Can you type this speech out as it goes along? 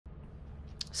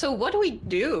So what do we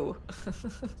do?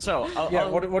 So, Yeah,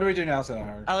 what do we do now,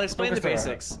 sir? I'll explain Talk the us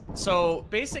through it. basics. So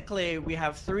basically, we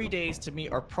have 3 days to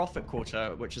meet our profit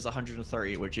quota, which is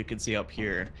 130, which you can see up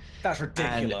here. That's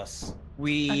ridiculous.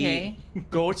 We Okay.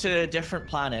 go to different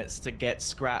planets to get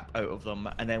scrap out of them,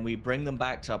 and then we bring them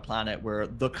back to a planet where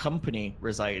the company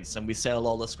resides, and we sell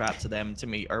all the scrap to them to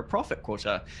meet our profit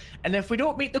quota. And if we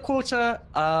don't meet the quota,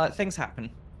 things happen.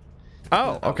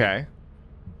 Oh, okay.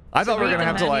 I thought we were Read gonna the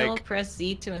have to manual, like. press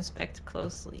Z to inspect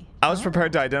closely. I was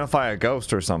prepared to identify a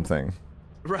ghost or something.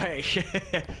 Right.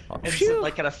 It's Phew.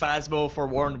 like in a Phasmo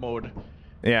forewarned mode.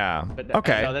 Yeah. But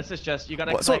Okay. no, this is just you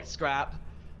gotta Well, so- collect scrap.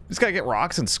 Just gotta get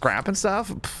rocks and scrap and stuff.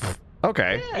 Pfft,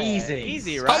 okay. Yeah, Easy.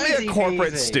 easy, I'll right? be a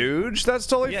corporate stooge. That's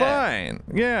totally Yeah. fine.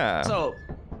 Yeah. So,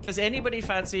 does anybody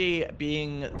fancy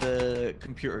being the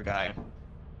computer guy?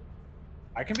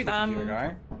 I can be the computer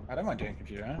guy. I don't mind doing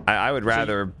computer. I would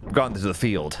rather go into the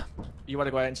field. You want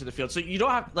to go out into the field, so you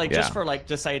don't have like Yeah. just for like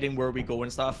deciding where we go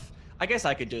and stuff. I guess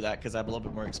I could do that because I have a little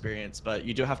bit more experience, but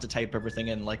you do have to type everything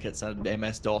in like it's an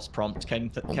MS DOS prompt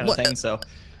kind of What? thing. So,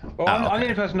 Well, I'm okay. the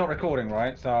only person not recording,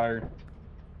 right? So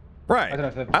Right. I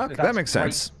don't know if Okay, that that's makes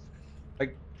sense.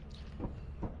 like,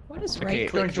 What is Okay. right to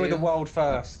click enjoy the do? world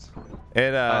first.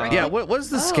 It yeah. What is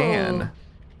the scan?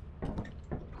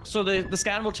 so the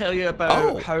scan will tell you about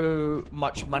Oh. how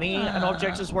much money an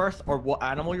object is worth or what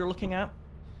animal you're looking at.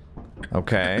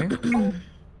 Okay.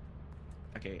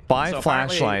 Okay. Buy so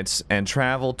apparently flashlights and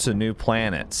travel to new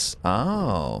planets.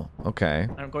 Oh, okay.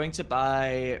 I'm going to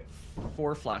buy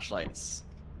 4 flashlights.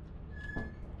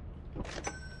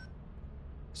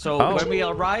 So Oh. when we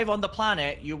arrive on the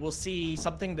planet, you will see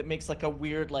something that makes like a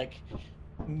weird like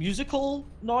musical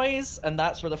noise, and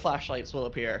that's where the flashlights will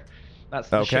appear. That's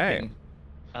the Okay.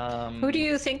 shipping. Who do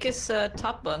you think is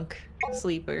top bunk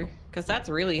sleeper? Because that's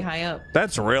really high up.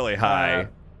 That's really high.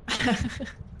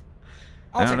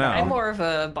 I don't know. I'm more of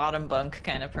a bottom bunk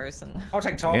kind of person. I'll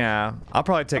take top. Yeah, I'll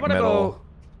probably take I'm gonna middle.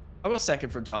 I'll go second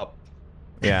for top.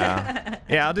 Yeah.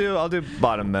 Yeah, I'll do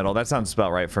bottom middle. That sounds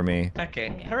about right for me.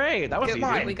 Okay. Yeah. Hooray! That was Get easy.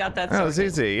 mine. We got that. That was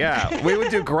sorted. easy. Yeah, we would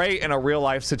do great in a real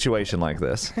life situation like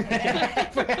this. I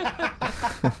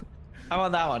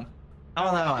want that one. I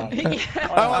want that one. Yeah.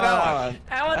 I want that one.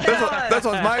 I want This, that one. this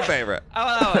one's my favorite.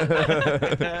 I want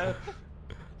that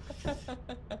one.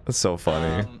 That's so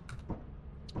funny.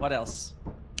 What else?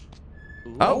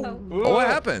 Oh, what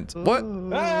happened? What?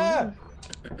 Ah!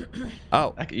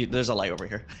 Oh, There's a light over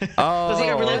here. oh, There's like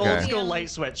a really old okay. school light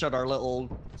switch on our little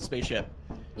spaceship.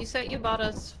 You said you bought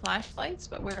us flashlights,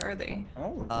 but where are they?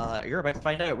 Oh. You're about to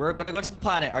find out. We're going to look at the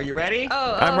planet. Are you ready?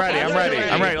 Oh, I'm ready. okay. I'm ready.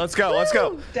 I'm ready. Let's go. Let's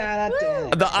go.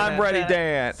 The I'm ready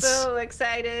dance. So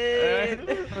excited.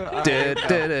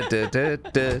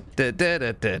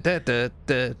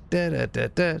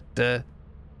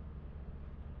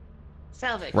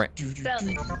 Salvage.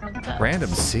 Salvage. Random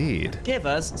seed. Give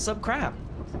us some crap.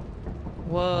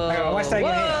 Whoa. Hang on, am I staying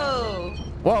in here? Whoa.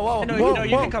 Whoa, whoa, No, whoa,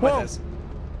 you whoa, can come whoa. with us.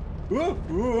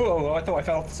 Ooh, I thought I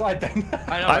fell off the side then.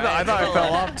 I know, I thought I right?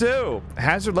 fell off too.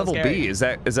 Hazard level scary. B. Is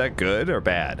that good or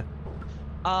bad?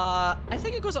 I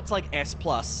think it goes up to like S+,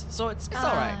 so it's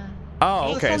all right.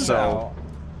 Oh, okay. So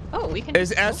Oh, we can. is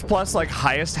do S silver. plus like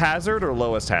highest hazard or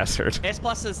lowest hazard?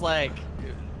 S+ is like,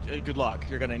 good luck.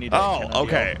 You're going to need that Oh, kind of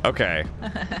okay, okay.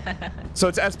 So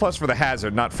it's S plus for the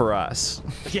hazard, not for us.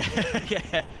 deal.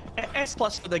 Yeah. S+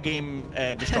 for the game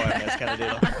destroying us kind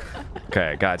of deal.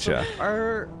 Okay, gotcha.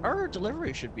 Our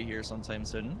delivery should be here sometime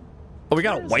soon. Oh, we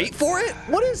gotta wait for it?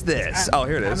 What is this? Oh,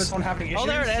 here it is. Amazon having issues. Oh,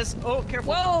 there it is. Oh,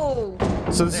 careful. Whoa.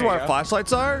 So this is There where you our go.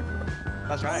 flashlights are?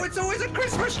 That's right. Oh, it's always a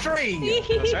Christmas tree.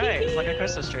 That's right. It's like a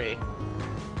Christmas tree.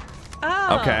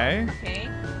 Oh. Okay. Okay.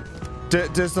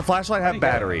 Does the flashlight have you go.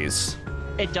 batteries?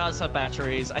 It does have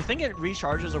batteries. I think it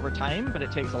recharges over time, but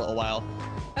it takes a little while.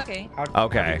 Okay. How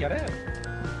Okay. do you get it?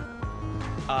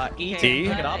 E to Okay.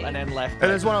 pick it up, and then left. And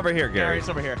there's one over here, Gary, Gary. it's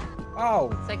over here.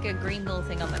 Oh, It's like a green little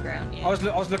thing on the ground. Yeah. I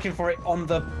was looking for it on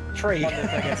the tree. On the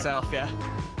thing itself, yeah.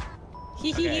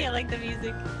 Okay. I like the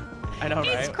music. I know,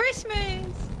 It's right? Christmas.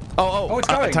 Oh, it's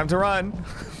going. Time to run.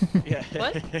 Yeah.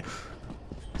 What?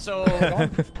 So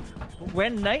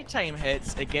when nighttime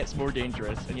hits, it gets more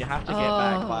dangerous, and you have to get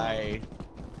back Oh. by.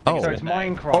 Oh. So it's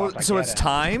Minecraft. Oh, I so get it's it.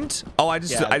 timed? Oh, I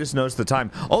Yeah. just noticed the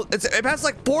time. Oh, it passed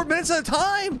like 4 minutes at a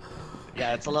time.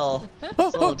 Yeah, it's a little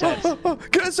tense.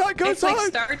 Get inside, get It's like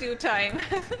inside. Stardew time.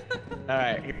 All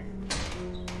right.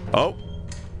 Oh,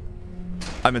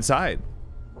 I'm inside.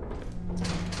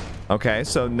 Okay,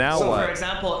 so now So for what?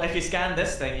 example, if you scan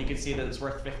this thing, you can see that it's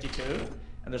worth 52,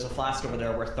 and there's a flask over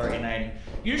there worth 39.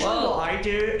 Usually Whoa. what I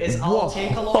do is I'll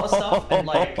take a lot of stuff and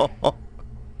like,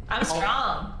 I'm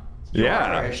strong. You are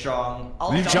Yeah. very strong.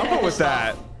 You dump jump it all with the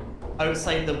that. stuff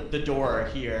outside the door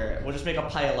here. We'll just make a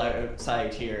pile out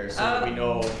outside here so that we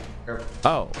know.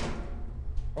 Oh.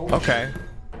 Okay.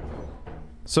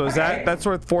 So is that's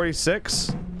worth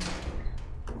 46?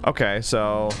 Okay,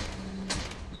 so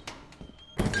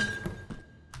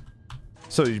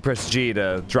you press G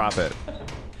to drop it.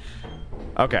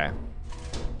 Okay.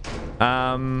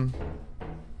 Because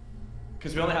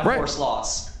we only have Right. 4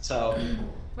 slots, so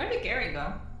Where did Gary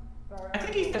go? I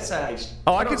think he's decided.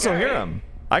 Oh, I can still hear him.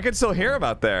 I can still hear him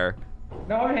out there.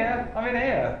 No, I'm here. I'm in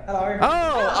here. Hello.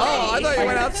 Oh, I thought you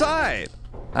went outside.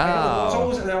 I got the Oh.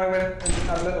 bottles and then I went and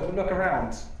had a little look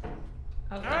around.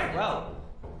 Okay. Alright, well.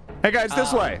 Hey guys,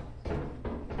 this way. You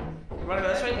wanna go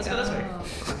this way? Let's go this way.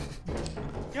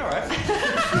 You're alright.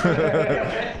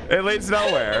 It leads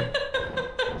nowhere.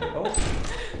 Oh.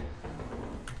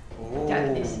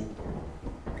 Got this.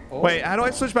 Oh. Wait, how do I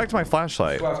switch back to my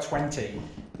flashlight? 12:20.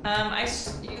 I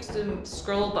used the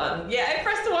scroll button. Yeah, I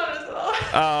pressed the one as well.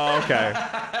 Oh, okay.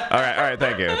 All right,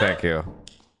 thank you.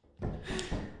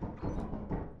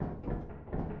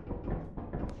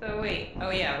 So wait. Oh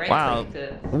yeah, right. Wow,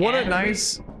 click to what a add.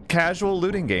 nice casual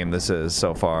looting game this is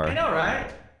so I far. know, right?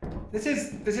 This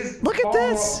is Look at far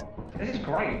this. more- This is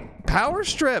great. Power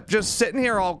Strip just sitting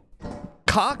here all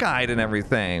cockeyed and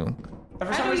everything. And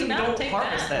for How some do we reason we not don't take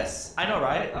harvest that? this. I know,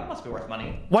 right? That must be worth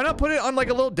money. Why not put it on like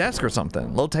a little desk or something,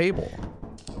 little table?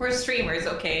 We're streamers,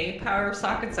 okay? Power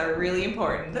sockets are really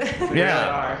important.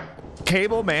 Yeah.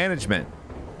 Cable management.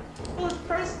 Well, it's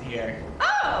present here.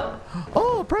 Oh.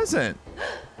 Oh, a present.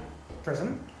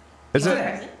 Prison. Is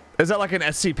Yeah. is that like an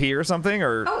SCP or something,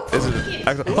 or Oh, is it?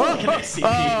 yes. Oh, Like an SCP.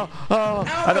 I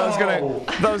thought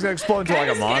it was gonna explode into like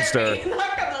a Kinda monster. scared me,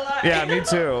 not gonna lie. Yeah, me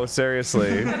too.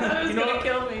 Seriously. I thought it was You know- gonna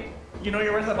kill me. You know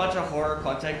you're with a bunch of horror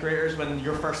content creators when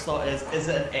your first thought is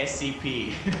it an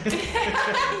SCP?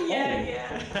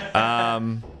 Yeah.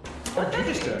 What did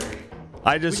you just do?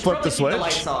 I We just should flipped the probably keep switch. the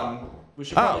lights on. We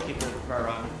should Oh. probably keep the power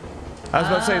on. I was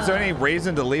about to say, is there any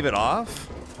reason to leave it off?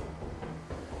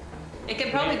 It can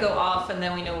probably go off and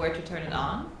then we know where to turn it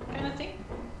on, kind of thing.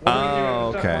 What do we do?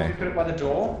 Oh, Don't okay. we put it by the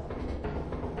door?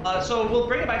 So we'll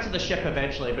bring it back to the ship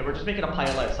eventually, but we're just making a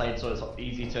pile outside so it's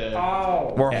easy to.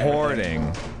 Oh. We're Yeah,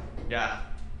 hoarding. Yeah.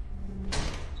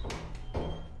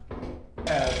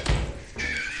 Ah!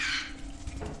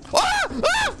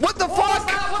 Ah! What the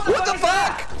fuck? What the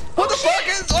fuck? What the fuck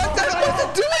is it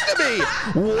doing to me?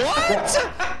 What?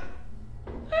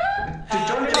 Did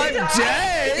John I'm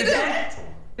dead.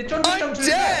 Did John just I'm jump to his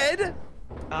death? dead.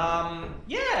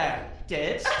 Yeah,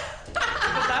 did.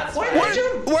 But that's Why Where, did he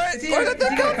jump? where Is he- did is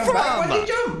that he gonna come come back? Why from? did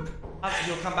he jump?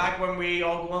 You'll come back when we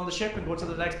all go on the ship and go to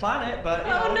the next planet, but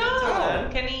you Oh know, until no!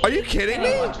 then- Can he? Are you kidding can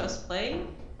he me? watch us play?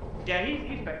 Yeah,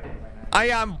 he's back there right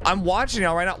now. I'm watching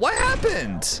y'all right now. What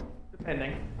happened?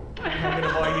 Depending. How good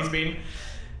a boy he's been.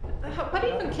 What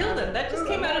even killed him? That just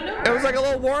came out of nowhere. It was like a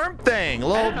little worm thing, a I don't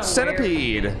know little where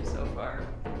centipede. we've been So far.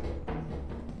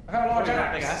 I found a large Big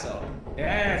axe. asshole.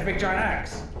 Yeah, it's a big giant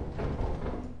axe.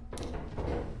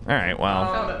 All right,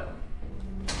 well.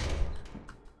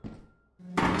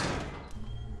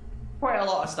 Quite a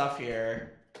lot of stuff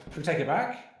here. Should we take it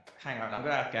back? Hang on, I'm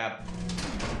gonna have Gab.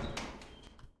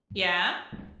 Yeah.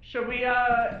 Should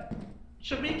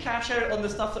we cash out on the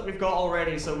stuff that we've got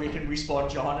already so we can respawn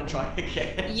John and try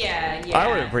again? Yeah. I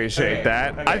would appreciate Okay,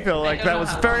 that. okay. I feel I like don't that know was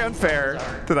how very long unfair these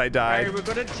are. that I died. Alright,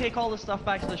 we're gonna take all the stuff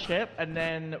back to the ship and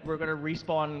then we're gonna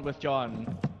respawn with John.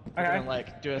 We're Okay. gonna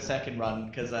like do a second run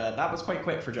because that was quite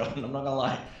quick for John. I'm not gonna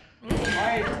lie.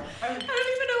 I don't even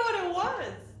know what it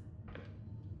was.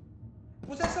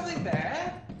 Was there something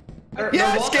there?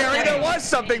 Yeah, was Scary, a there thing. was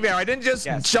something there. I didn't just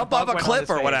Yes, jump a off bug a went on cliff his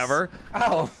or face. whatever.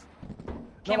 Oh.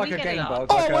 Can Not we like a get it game off? bug.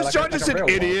 Oh, like a- was like John a just an real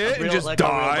one. idiot and Real- just like a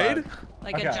real died? bug.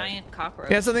 Like Okay. a giant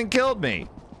cockroach. Yeah, something killed me.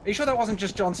 Are you sure that wasn't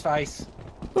just John's face?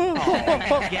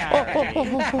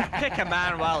 Yeah. Pick a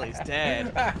man while he's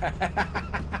dead.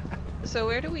 So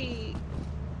where do we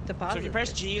deposit? So if you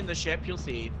press G in the ship, you'll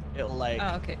see it'll like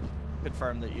Oh, okay.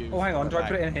 confirm that you. Oh, hang on. Do I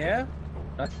put it in here?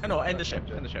 No, in the ship.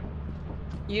 In the ship.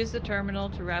 Use the terminal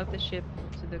to route the ship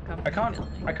to the company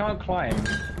building. I can't climb.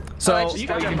 So, I just- You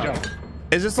can jump.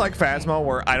 is this like Phasmo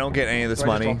where I don't get any of this Do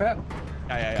I just money drop it?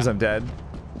 Yeah. because I'm dead?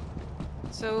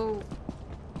 So,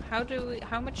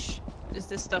 how much is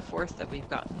this stuff worth that we've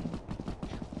gotten?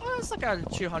 Oh, it's like a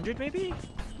 200 maybe.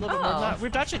 A little bit more Oh, than that.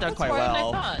 We've actually done That's quite more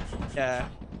well. than I thought. Yeah.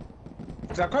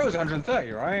 Because our quote was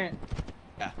 130, right?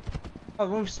 Yeah. Oh,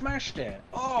 we've smashed it.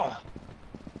 Oh.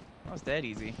 That was dead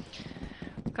easy.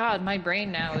 God, my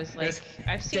brain now is like, It's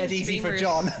I've seen dead easy for streamers.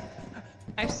 John.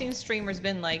 I've seen streamers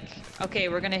been like, okay,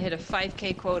 we're gonna hit a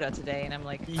 5K quota today, and I'm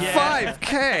like, Yeah.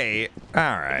 5K? All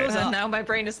right. goes up. Now my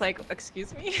brain is like,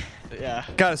 excuse me? Yeah.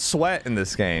 Got to sweat in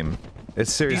this game.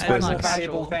 It's serious These are more business.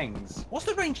 valuable things. What's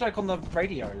the range like on the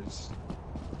radios?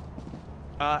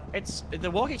 It's the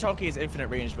walkie-talkie is infinite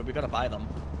range, but we gotta buy them.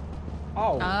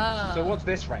 Oh, Ah. so what's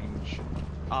this range?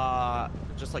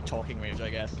 Just like talking range, I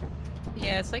guess.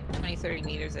 Yeah, it's like 20, 30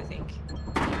 meters, I think.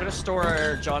 I'm gonna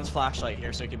store John's flashlight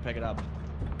here so you can pick it up.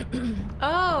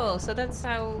 Oh, so that's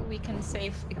how we can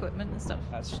save equipment and stuff.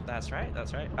 That's right.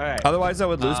 That's right. All right. Otherwise, I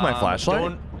would lose my flashlight.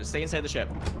 Don't stay inside the ship.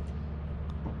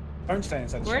 Don't stay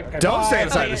inside the Where- ship. Okay, Don't bye. stay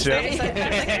inside the Stay ship.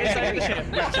 inside the ship.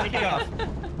 We're taking off.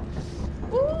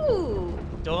 Ooh,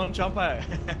 Don't jump out.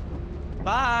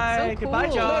 Bye. so cool. Goodbye,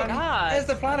 John. God, There's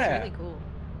the planet. that's really cool.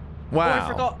 Oh, I Wow.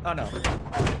 forgot. Oh no.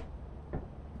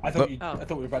 I thought Oh. I thought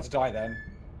we were about to die then.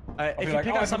 If be you like,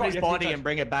 pick oh, I up forgot somebody's you have to body touch- and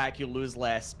bring it back, you'll lose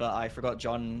less. But I forgot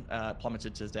John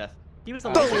plummeted to his death. He was the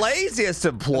The last. laziest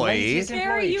employee. laziest-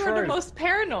 Gary, you were the true. most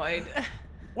paranoid.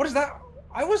 What is that?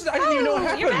 I didn't even know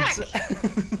what Oh, you're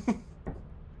happened.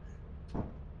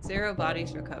 0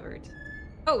 bodies recovered.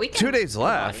 Oh, we can. 2 days get a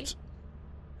body. left.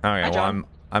 Okay, well, John.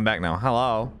 I'm back now.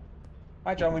 Hello.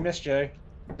 Hi, John. We missed you.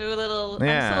 Do a little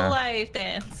Yeah. I'm still alive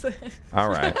dance. All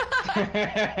right.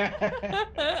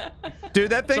 Dude,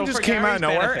 that thing So just for came out of Gary's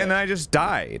nowhere, benefit- and then I just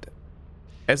died.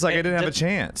 It's like I It didn't have a did-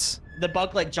 chance. The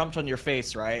bug like jumped on your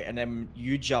face, right? And then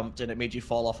you jumped, and it made you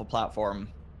fall off a platform.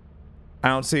 I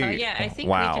don't see. Yeah, I think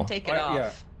wow. we can take it off. Yeah.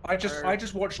 I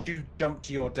just Or- watched you jump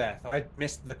to your death. I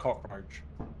missed the cockroach.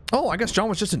 Oh, I guess John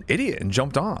was just an idiot and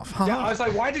jumped off. Yeah, I was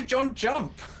like, why did John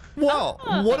jump? Whoa,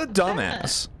 Oh, what a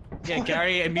dumbass. Yeah,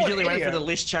 Gary immediately went for idiot. the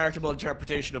least charitable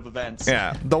interpretation of events.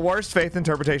 Yeah, the worst faith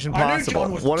interpretation I knew possible.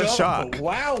 John was What a dumb, shock. but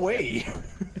wowee.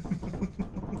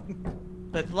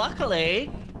 But luckily,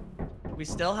 we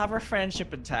still have our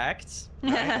friendship intact.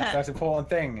 That's an important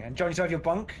thing. And John, you still have your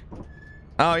bunk?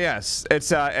 Oh yes, it's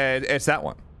that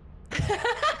one.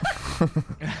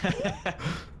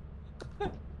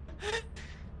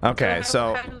 Okay,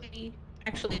 so how do we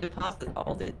actually deposit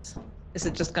all this? Is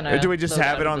it just gonna? do we just load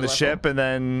have out it of on the level? ship and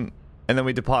then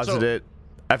we deposit So- it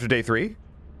after day 3?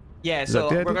 Yeah, Is so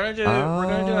that the we're idea?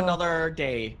 gonna do Ah. another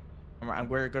day, and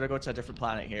we're gonna go to a different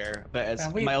planet here. But it's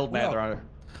And we- mild well- weather.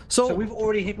 So we've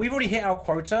already hit our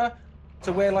quota.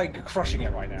 So we're like crushing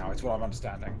it right now. Is what I'm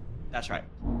understanding. That's right.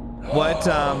 what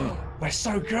We're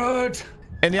so good.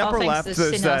 in the All upper thanks left to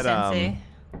there's Sinnoh that Sensei.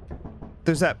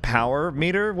 there's that power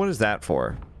meter. What is that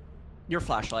for? Your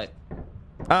flashlight,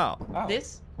 Oh, Oh.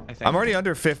 This? I think. I'm already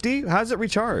under 50. How does it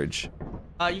recharge?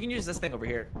 You can use this thing over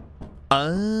here.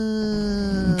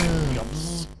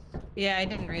 Yeah, I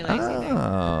didn't realize either.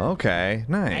 Oh, okay.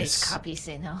 Nice Nice. copy,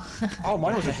 Sinnoh. Oh,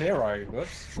 mine was a 0.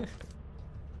 Whoops.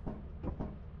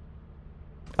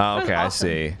 Oh, okay, I awesome.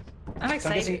 see. I'm So I'm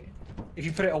excited. guessing if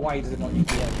you put it away, does it not use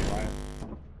the energy,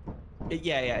 right?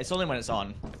 Yeah. It's only when it's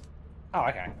on. Oh,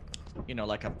 okay. You know,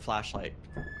 like a flashlight,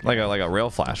 Like a real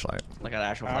flashlight. like an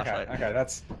actual Okay, flashlight. okay,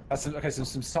 that's okay. So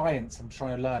some science. I'm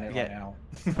trying to learn it Yeah. right now.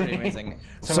 Pretty amazing.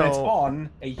 So when it's So- on,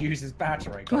 it uses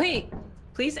battery. Wait,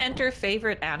 please enter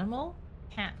favorite animal.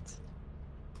 Cat.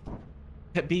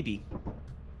 BB.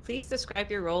 Please describe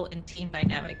your role in team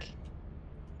dynamic.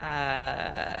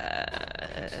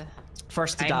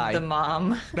 First to I'm die. the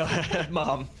mom. No,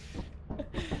 Mom.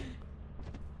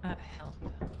 Help.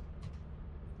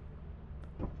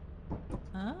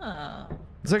 Oh.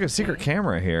 There's like a secret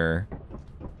camera here,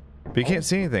 but you can't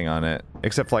see anything on it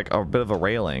except like a bit of a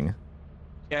railing.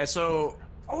 Yeah, so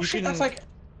Oh you shit, can, that's like.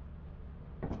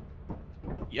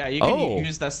 yeah, you can Oh.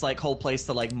 use this like whole place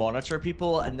to like monitor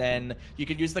people, and then you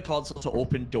can use the console to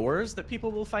open doors that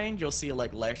people will find. You'll see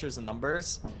like letters and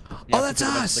numbers. You have to that's put them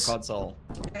into us! The console.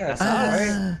 Yeah, that's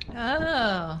right.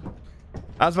 Oh.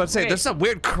 I was about to say, Wait. there's some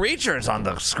weird creatures on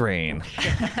the screen.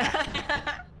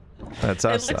 That's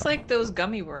It us. looks like those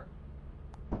gummy worms.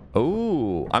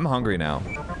 Ooh, I'm hungry now.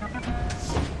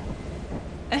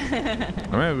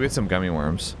 I'm gonna get some gummy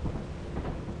worms.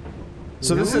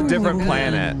 So this is a different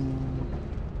planet.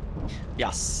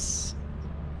 Yes.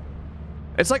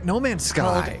 It's like No Man's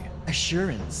Sky.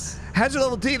 Assurance. Hazard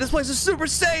level D. This place is super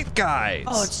safe, guys.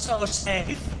 Oh, it's so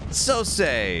safe. so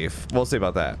safe. We'll see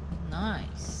about that.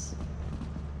 Nice.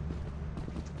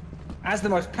 As the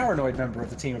most paranoid member of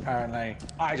the team, apparently,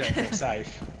 I don't feel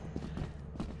safe.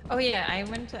 Oh yeah, I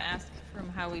meant to ask from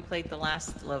how we played the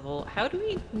last level. How do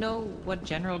we know what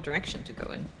general direction to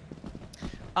go in?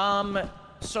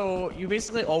 So you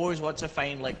basically always want to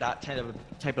find like that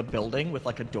type of building with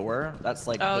like a door. That's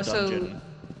like Oh, the so dungeon.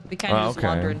 we kind of just okay.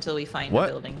 wander until we find What?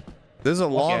 the building. There's a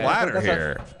long Okay, ladder that's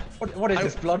here. What is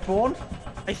this, Bloodborne?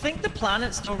 I think the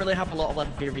planets don't really have a lot of like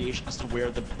variation as to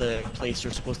where the place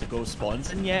you're supposed to go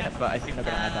spawns in yet, but I think they're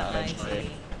gonna add that I eventually. see.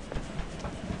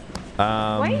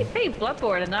 Why do you Um, say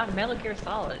Bloodborne and not Metal Gear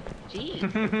Solid? Gee. So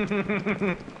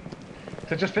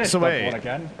just finish So wait. Bloodborne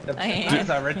again. The I am. plans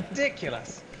are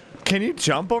ridiculous. can you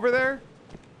jump over there?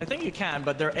 I think you can,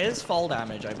 but there is fall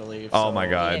damage, I believe. Oh so my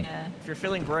god. Yeah. If you're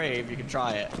feeling brave, you can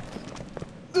try it.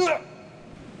 Ugh.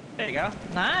 There you go.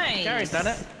 Nice. Gary's done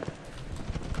it.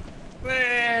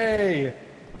 Hey!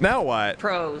 Now what?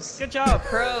 Pros. Good job.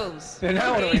 Pros. So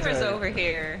now what do we Gamers do? over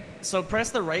here. So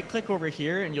press the right click over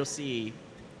here and you'll see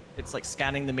it's like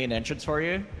scanning the main entrance for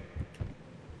you.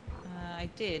 I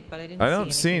did, but I didn't. I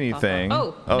don't see anything pop up. anything.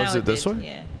 Oh, Oh, now is it this did, way?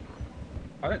 Yeah.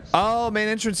 I don't Oh, main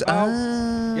entrance. You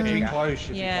have to be Yeah. close.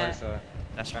 You Yeah. have to be closer.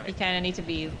 That's You right. kind of need to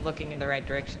be looking in the right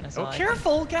direction as Oh, well. I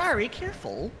careful, Gary,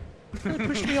 careful. You're gonna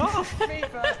push me off. Me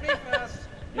first, me first.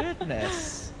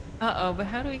 Goodness. Uh oh, but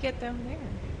how do we get down there?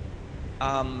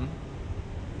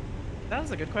 That was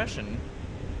a good question.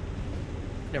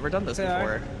 Never done this So,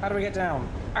 before. how do we get down?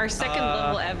 Our second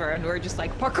level ever, and we're just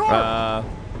like parkour.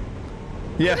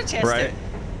 Yeah, I'm gonna test right. it.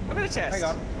 I'm gonna test. Hang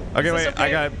on. Okay, Is wait. this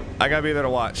I okay? gotta be there to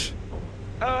watch.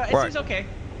 It Right. seems okay.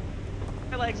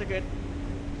 My legs are good.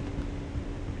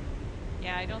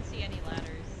 Yeah, I don't see any ladders.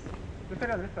 This way,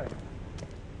 no, this way.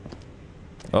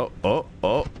 Oh.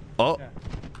 Yeah.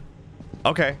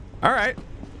 Okay. All right.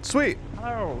 Sweet.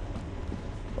 Oh.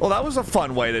 Well, that was a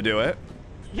fun way to do it.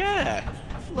 Yeah.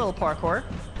 A little parkour.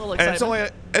 A little And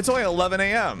excitement. it's only 11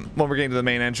 a.m. when we're getting to the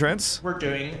main entrance. We're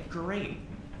doing great.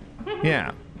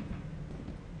 Yeah.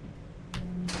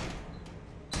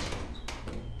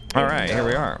 All right, here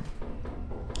we are.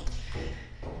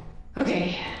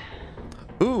 Okay.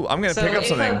 Ooh, I'm gonna So pick up if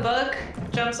something. a bug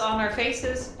jumps on our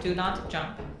faces, do not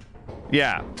jump.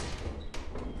 Yeah.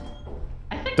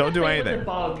 I think Don't the do thing with anything. The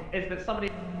bug is that somebody.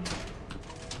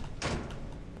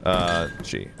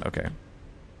 Gee. Okay.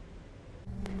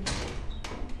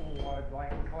 Oh, I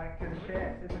like collecting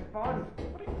shit. This is fun.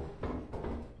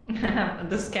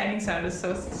 The scanning sound is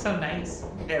so nice.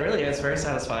 It really is very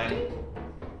satisfying.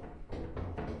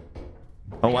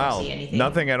 Oh I don't wow. see anything.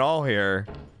 Nothing at all here.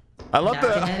 I love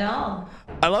Nothing the. at all.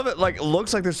 I love it. Like, it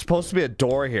looks like there's supposed to be a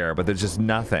door here, but there's just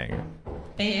nothing.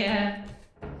 Yeah.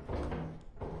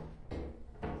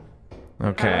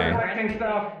 Okay. Collecting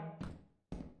stuff.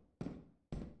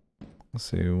 Let's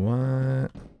see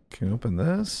what. Can you open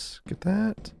this? Get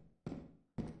that.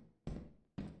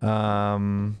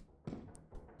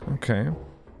 Okay.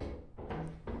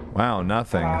 Wow,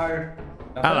 nothing. Hello.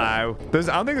 Hello. I don't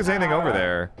think there's anything over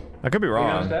there. I could be Are you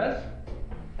wrong. downstairs?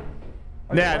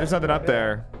 Yeah, there's nothing up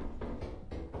there.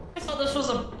 I thought this was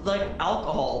like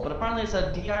alcohol, but apparently it's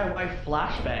a DIY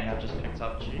flashbang I've just picked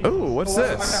up. Jeez. Ooh, what's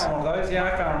I this? found one of those. Yeah,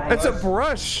 I found one It's a of those.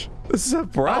 brush. This is a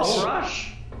brush. Oh,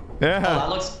 brush. Oh, Yeah. that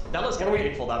looks kind of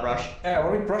painful. That brush. Yeah,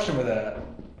 what are we brushing with it?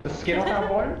 The skin off our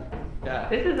bone? Yeah.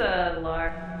 This is a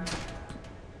large.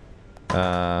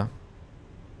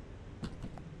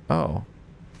 Oh.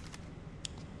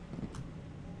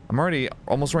 I'm already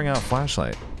almost running out of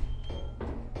flashlight.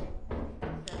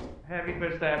 Heavy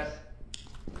footsteps.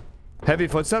 Heavy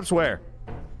footsteps where?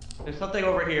 There's something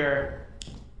over here.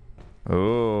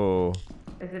 Ooh.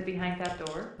 Is it behind that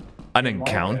door? An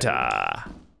encounter.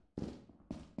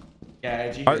 Yeah,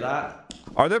 did you Are- hear that?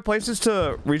 Are there places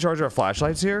to recharge our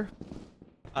flashlights here?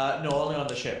 No, only on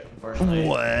the ship, unfortunately.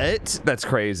 What? That's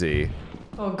crazy.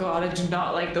 Oh god, I do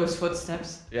not like those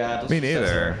footsteps. Yeah, it Me just says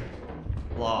neither.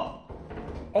 a lot.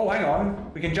 Oh, hang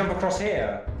on. We can jump across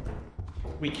here.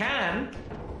 We can.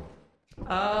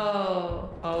 Oh.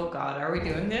 Oh god, are we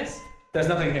doing this? There's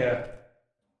nothing here.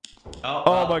 Oh,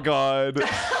 Oh well. my god.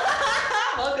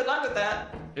 Well, good luck with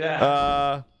that.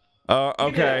 Yeah.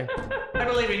 Okay. I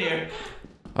believe in you.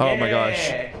 Oh my gosh.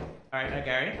 Yeah. All right, now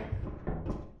Gary.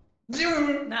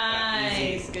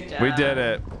 Nice. Good job. We did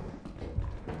it.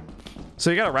 So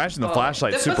you gotta ration the Oh,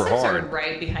 flashlight the super footsteps hard. Are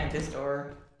right behind this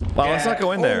door. Well, let's not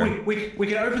go in Oh, there. we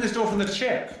can open this door from the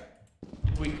ship.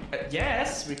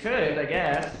 Yes, we could, I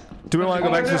guess. Do we want to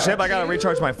go back to the Yeah. ship? I gotta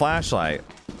recharge my flashlight.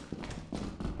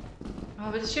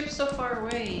 Oh, but the ship's so far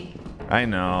away. I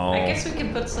know. I guess we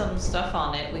can put some stuff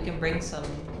on it. We can bring some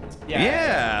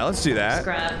Yeah, let's do that.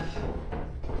 scrap.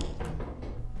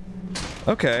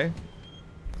 Okay.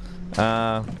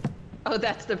 Oh,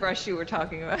 that's the brush you were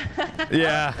talking about.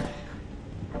 Yeah.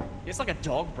 It's like a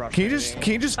dog brush. Can you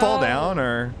maybe. just fall Oh. down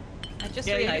or? I just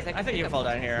Yeah, realized I think pick you can up fall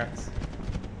down here. things.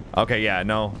 Okay, yeah,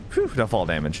 no. Whew, no fall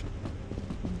damage.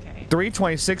 Okay.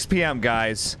 3:26 p.m.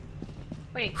 guys.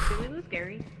 Wait, did we lose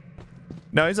Gary?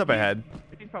 No, he's up ahead.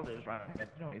 He probably was running. You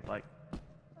know, he's like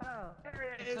Oh,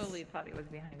 I totally thought he was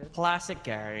behind us. classic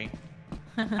Gary.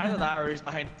 Either that or he's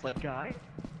behind the flip guy.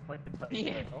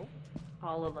 Yeah. Oh,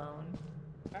 All alone.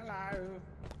 hello.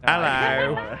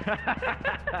 Hello.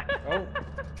 Oh,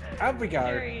 out we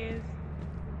There go. he is.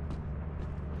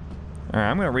 All right,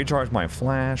 I'm gonna recharge my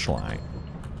flashlight.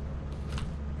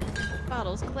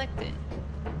 Bottles collected.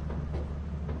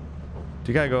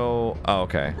 Do you gotta go? Oh,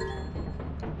 okay.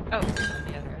 Oh, on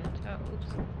the other end.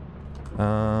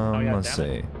 Oh, oops. yeah, Let's damn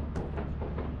it. see.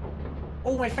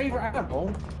 Oh, my favorite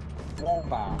animal.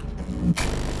 Wombat.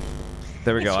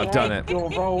 There we go. I've done it. Your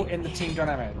role in the team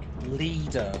dynamic.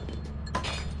 Leader.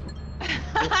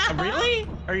 Really?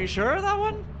 Are you sure of that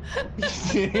one?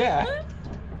 Yeah.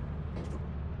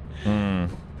 Hmm.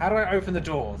 How do I open the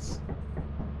doors?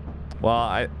 Well,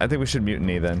 I think we should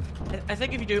mutiny then. I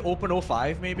think if you do open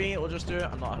 05, maybe it'll just do it.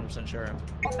 I'm not 100% sure.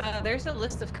 There's a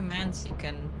list of commands you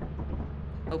can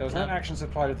There was open no up. action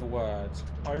supplied with the word.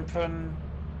 Open.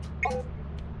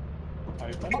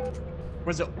 Open.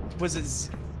 Was it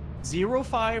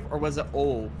 05 or was it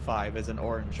 05 as an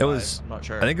orange? It was. I'm not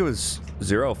sure. I think it was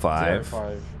 05.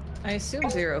 05. I assume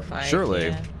 05. Surely.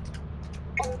 Yeah.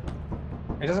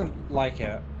 It doesn't like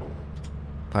it.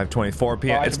 5:24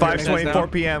 p.m. Oh, I It's can do it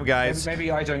 5:24 p.m. guys.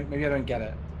 Maybe I don't. Maybe I don't get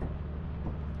it.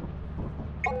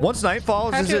 Once night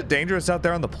falls, How is do- it dangerous out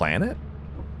there on the planet?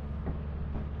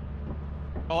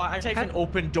 Oh, I typed an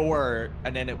open door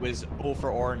and then it was O for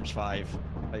orange 5.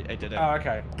 I did it. Oh,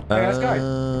 okay. Okay, let's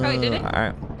go. Oh, you did it? All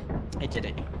right. I did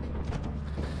it.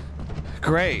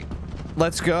 Great.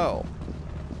 Let's go.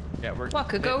 Yeah, we're. What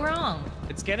could go wrong?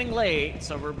 It's getting late,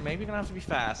 so we're maybe gonna have to be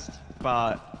fast.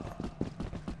 But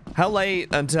How late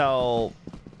until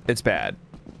it's bad?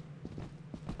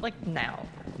 Like now.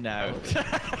 no.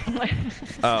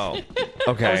 Oh. Oh, is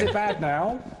Okay. it bad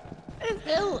now?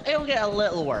 it'll get a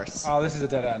little worse. Oh, this is a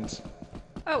dead end.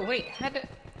 Oh wait, had a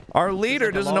Our leader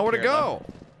like a doesn't know where to log here, go.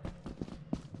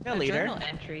 Yeah, leader. journal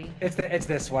entry. It's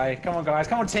this way. Come on, guys.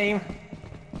 Come on, team.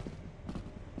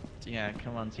 Yeah,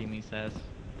 come on, team. He says.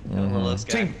 Mhm. Let's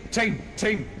go.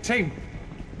 Team.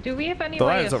 Do we have any The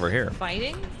way ladder's of over here.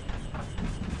 fighting?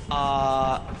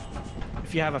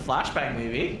 If you have a flashbang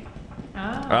movie.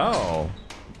 Ah. Oh.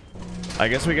 I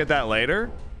guess we get that later.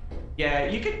 Yeah,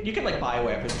 you can like buy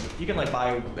weapons. You can like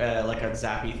buy like a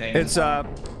zappy thing. It's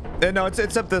no,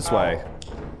 it's up this way.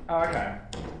 Oh, okay.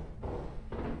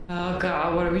 Oh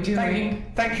god, what are we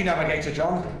doing? Thank you, Navigator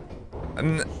John.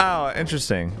 Oh,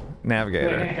 interesting.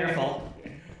 Navigator. Careful.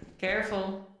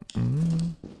 Careful.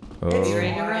 Oh,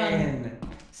 ready to run. Fine.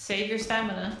 Save your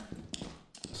stamina.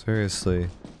 seriously.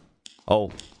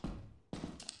 Oh.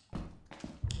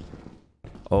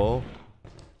 Oh.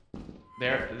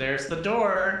 There's the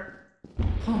door.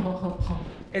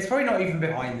 It's probably not even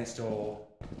behind this door.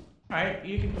 Alright,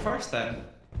 you can go first then.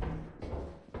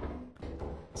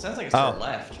 Sounds like it's to Oh. the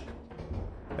left.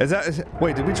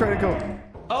 Wait, did we try to go?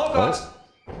 Oh god!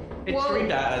 It Whoa.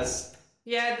 screamed at us.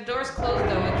 Yeah, the door's closed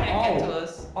though. It can't get to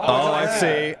us. Oh, I it's see.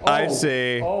 there. I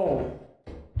see. Oh.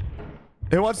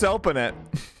 Who wants to open it?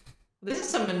 This is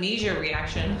some amnesia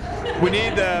reaction. We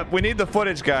need the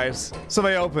footage, guys.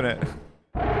 Somebody open it.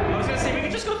 I was gonna say we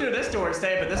could just go through this door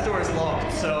instead, but this door is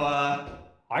locked, so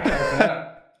I can open it.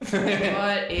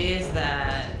 What is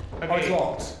that? Oh, it's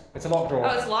locked. It's a locked door.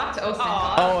 Oh, it's locked. Oh, thank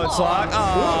Aw. God. Oh, it's locked. You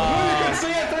Oh, can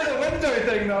see it through the window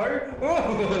thing,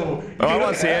 though. Oh, I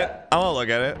want to see it. I want to look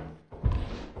at it.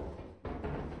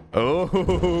 Oh.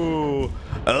 Oh,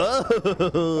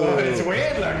 Oh. it's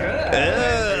weird looking, isn't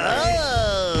it?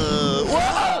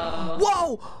 Whoa!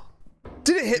 Whoa!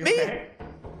 Did it hit me?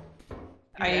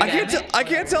 Are you I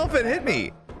can't tell if it hit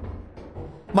me.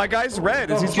 My guy's red.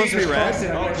 Is he Oh, supposed to be Jesus Christ,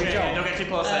 red? yeah, oh good shit! job. Don't get too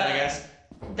close then, I guess.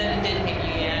 Then it didn't hit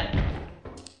you yet.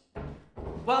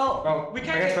 Well, Oh, we I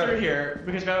can't guess get through we're- here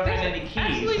because we haven't found any keys.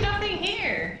 Absolutely nothing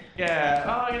here. Yeah.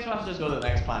 Oh, I guess we'll have to just go to the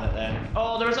next planet then.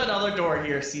 Oh, there was another door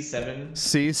here, C7.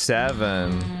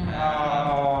 C7.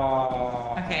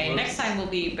 Oh. Okay, next time we'll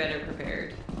be better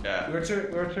prepared. Yeah. We were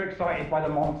too excited by the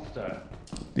monster.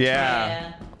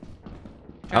 Yeah.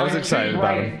 I was Oh, excited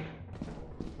about him.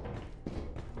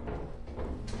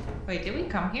 Wait, did we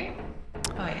come here?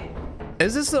 Oh yeah.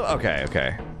 Is this the okay?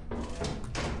 Okay.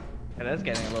 Yeah, that's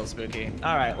getting a little spooky.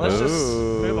 All right, let's just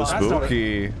move Ooh, on. That's not it.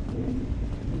 spooky. Do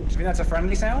you think that's a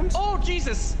friendly sound? Oh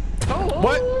Jesus!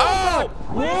 What? Oh!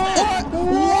 What?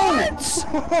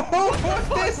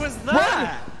 What was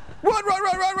that?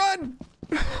 Run!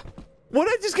 What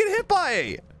did I just get hit by?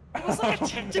 It was like a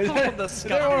tentacle from the Is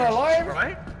everyone sky, alive?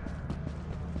 right?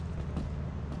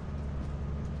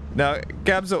 No,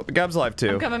 Gab's alive too.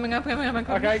 I'm coming.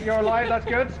 Okay, you're alive. That's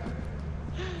good.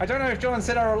 I don't know if John and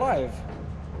Sid are alive.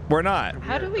 We're not.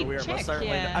 How do we We're most check? certainly-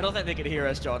 Yeah. I don't think they could hear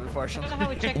us, John, I don't unfortunately. know how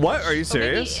we check. What? this. Are you Oh, maybe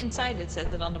serious? inside it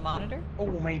says it on the monitor. Oh,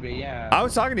 maybe, yeah. I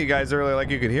was talking to you guys earlier like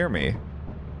you could hear me.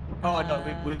 Oh, no,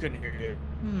 we couldn't hear you.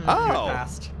 Oh.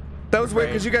 Fast. That was weird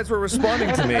because you guys were responding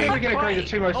to I think me. we can agree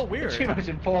the Oh, weird. two most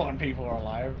important people are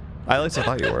alive. At least I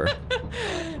thought you were.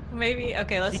 Maybe.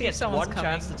 Okay, let's He see if gets someone's one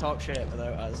coming. chance to talk shit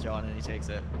without us, John, and he takes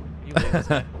it. You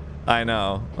lose. I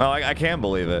know. Well, I can't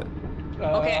believe it.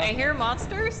 Okay, I hear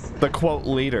monsters. The quote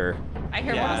leader. I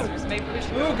hear Yeah. monsters. Maybe we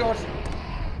should. Oh god.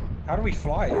 How do we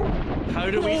fly? How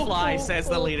do we fly, says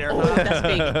the leader. Oh, that's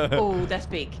big. Oh, that's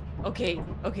big. Okay,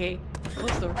 okay.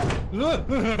 Close the door.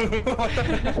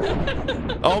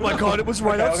 Oh my god, it was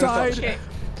right Okay, I'm gonna outside. stop. Okay.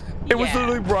 It was Yeah.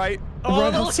 literally right Oh, right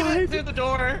look at it outside. through the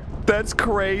door. That's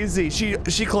crazy. She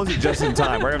closed it just in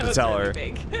time. We're gonna have to That tell was her.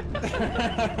 really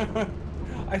big.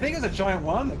 I think it was a giant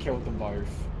worm that killed them both.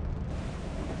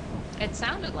 It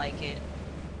sounded like it.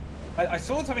 I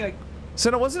saw something like. So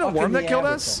it wasn't a Up in worm the that killed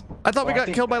air with us? them. I thought we Well, I got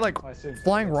think killed by that- like I assume so,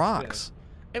 flying yes, rocks.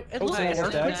 It Oh, looked like so a it's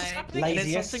earthquake dead. happening, and then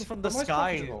Laziest, something from the the most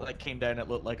sky profitable. like came down. It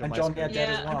looked like a And my John screen. got dead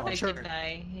as Yeah, well. I Sure. did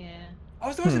die. Yeah. I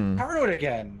was always Hmm. paranoid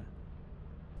again.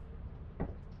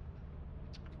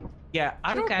 Yeah,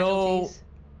 I Two don't know casualties.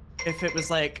 if it was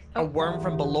like a Oh. worm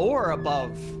from below or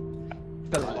above.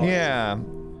 Yeah.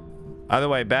 Either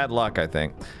way, bad luck, I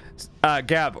think.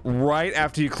 Gab, right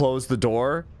after you closed the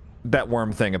door, that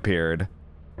worm thing appeared.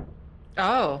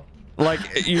 Oh.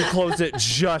 Like, you closed it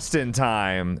just in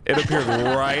time. It appeared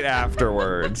right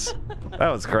afterwards. That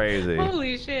was crazy.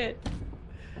 Holy shit.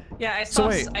 Yeah, I So saw.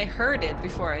 wait. I heard it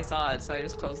before I saw it, so I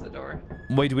just closed the door.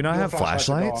 Wait, do we not Your have flashlights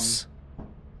are flashlights?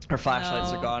 Our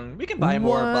flashlights No. are gone. We can buy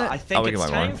more, but What? I think Oh, we can it's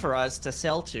buy more. time for us to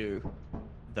sell to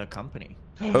the company.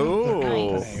 Oh,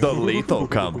 Nice. the Lethal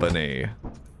Company.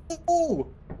 Ooh.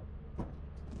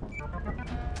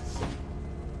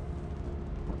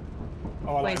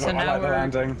 Oh, I Wait, like, so I now like the we're-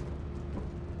 landing.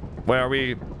 Where are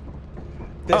we?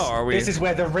 This, Oh, are we- This is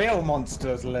where the real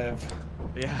monsters live.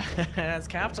 Yeah, that's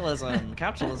capitalism.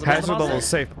 Capitalism. is Hazard the level monster.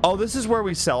 safe. Oh, this is where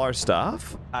we sell our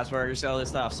stuff? That's where you sell this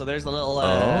stuff. So there's a little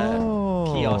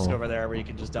Oh. kiosk over there where you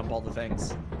can just dump all the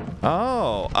things.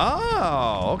 Oh,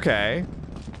 okay.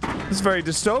 This is very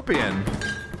dystopian.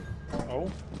 Oh.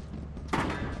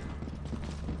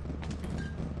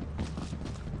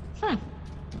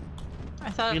 I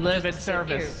thought We it live in just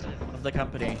service disappeared. of the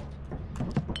company.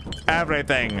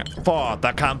 Everything for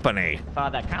the company. For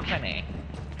the company.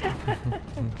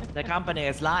 The company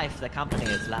is life. The company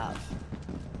is love.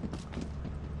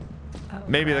 Oh,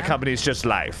 Maybe the crap. company's just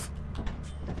life.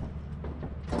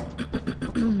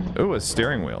 Ooh, a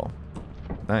steering wheel.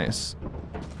 Nice.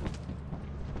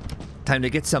 Time to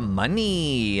get some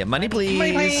money. Money,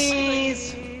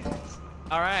 please.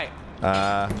 All right.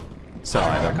 Sell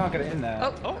I item. can't get it in there.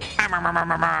 Oh, Oh,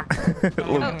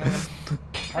 little,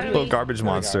 How do you- little garbage There we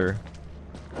go. monster.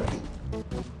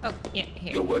 oh, yeah,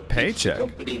 here. Paycheck.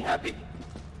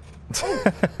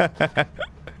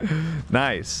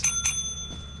 Nice.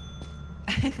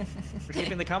 we're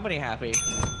keeping the company happy.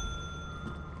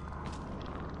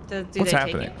 Do What's they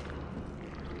happening?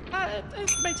 Take it?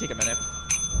 It may take a minute.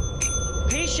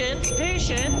 Patience,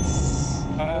 patience.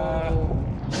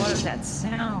 What is that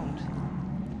sound?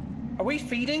 Are we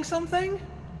feeding something?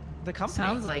 The company.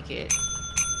 Sounds like it.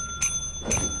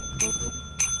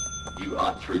 You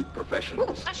are true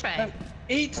professionals. Flashbang.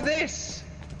 Eat this!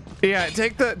 Yeah,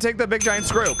 take the big giant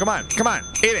screw. Come on,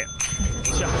 eat it.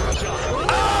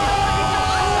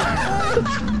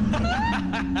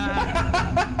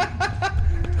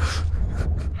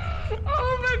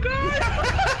 Oh my god!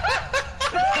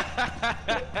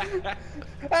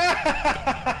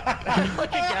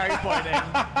 Look at Gary pointing.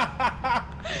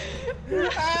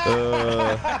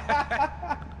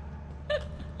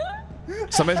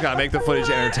 Somebody's got to make the footage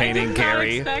entertaining, I did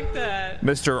Gary. not expect that.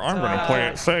 Mr. I'm gonna play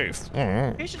it safe.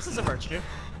 Patience is a virtue.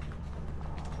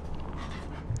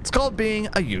 It's called being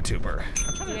a YouTuber.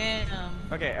 Damn.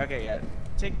 Okay, yeah.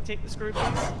 Take the screw.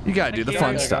 please. You gotta do the Thank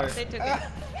fun you. stuff. They took it.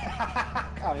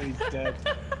 Oh, he's dead.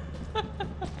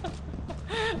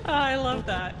 Oh, I love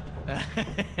that.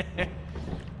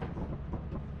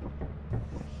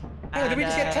 Oh, did we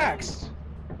just get And, taxed?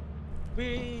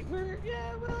 We're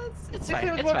yeah. Well, it's If fine.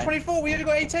 it was It's what, fine. 24, we only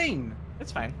got 18.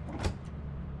 It's fine.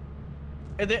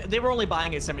 They were only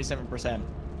buying it 77%.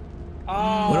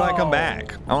 Oh. When do I come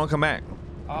back? I want to come back.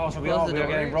 Oh, so we Close are the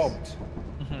getting doors. robbed.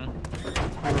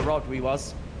 We were robbed. We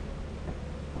was.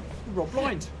 We robbed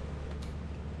blind.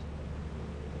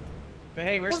 But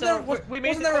hey, we're Wasn't still. there, we made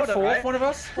wasn't the there a quota, fourth right? one of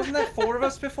us? Wasn't there 4 of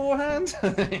us beforehand?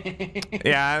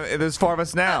 Yeah, there's 4 of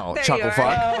us now. There you Chuckle are.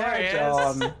 fuck. There he is.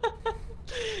 John.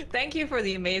 Thank you for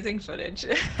the amazing footage.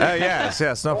 Oh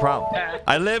yes, no problem.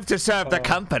 I live to serve the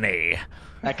company.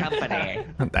 A company.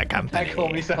 That company. That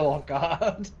caught me so off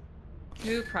guard.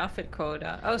 New profit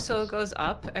quota. Oh, so it goes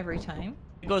up every time?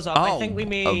 It goes up. I Oh, think we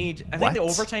made. I think the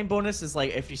what? overtime bonus is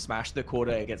like if you smash the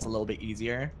quota, it gets a little bit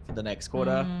easier for the next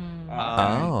quota.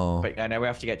 Oh. But now we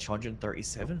have to get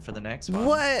 237 for the next one.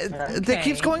 What? That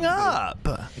keeps Okay. going up.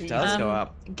 It does go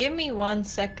up. Give me 1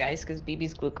 sec, guys, because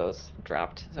BB's glucose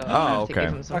dropped. So Oh, I have to okay.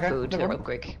 give him some Okay, food no real problem.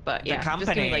 quick. But The yeah, just give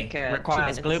company me like 2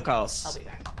 requires minutes. glucose. I'll be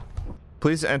back.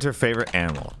 Please enter favorite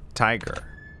animal. Tiger.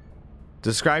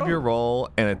 Describe your role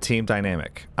in a team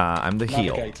dynamic. I'm the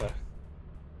heel. Navigator.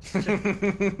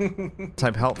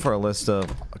 Type help for a list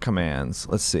of commands.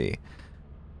 Let's see.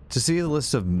 To see the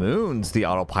list of moons the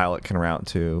autopilot can route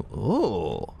to.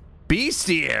 Ooh.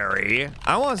 Bestiary.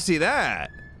 I want to see that.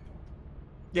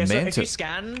 Yeah, so Mantis.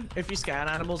 if you scan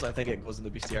animals, I think it goes in the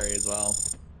bestiary as well.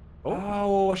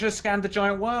 Oh, I should have scanned the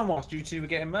giant worm whilst you two were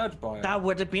getting merged by it. That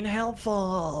would have been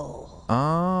helpful.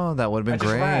 Oh, that would have I been just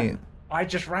great. ran. I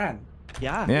just ran.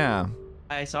 Yeah. Yeah.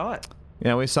 I saw it.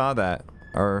 Yeah, we saw that.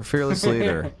 Our fearless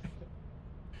leader.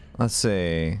 Let's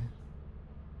see.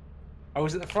 I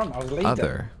was at the front. I was leading.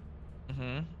 Other. Mm-hmm.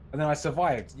 And then I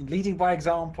survived. Leading by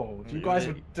example. If you guys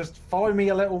would just follow me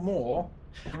a little more.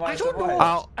 you might I don't know. survive.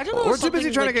 Oh, I don't know if we're too busy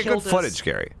something, trying like, to get good killed us. footage,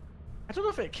 Gary. I don't know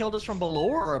if it killed us from below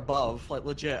or above. Like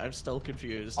legit, I'm still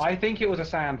confused. I think it was a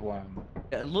sandworm.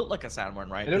 It looked like a sandworm,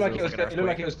 right? It looked like it was. an It looked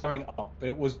like it was earthquake. going up.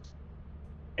 It was.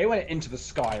 It went into the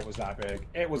sky. It was that big.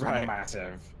 It was Right.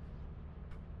 massive.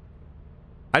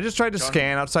 I just tried to John-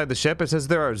 scan outside the ship. It says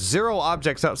there are 0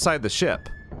 objects outside the ship.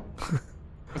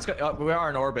 We are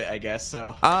in orbit, I guess.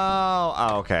 So.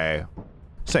 Oh, okay.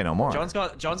 Say no more. John's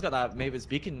got that Mavis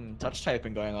Beacon touch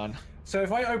typing going on. So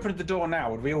if I opened the door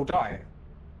now, would we all die?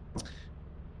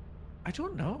 I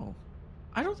don't know.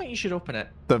 I don't think you should open it.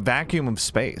 The vacuum of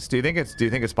space. Do you think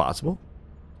it's possible?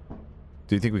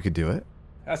 Do you think we could do it?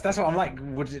 That's what I'm like.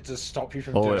 Would it just stop you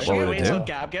from Oh, doing what Should we would it wait do? till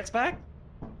Gab gets back?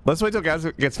 Let's wait till Gaz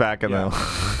gets back and Yeah.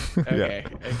 then Okay.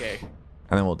 yeah, Okay.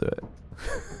 and then we'll do it.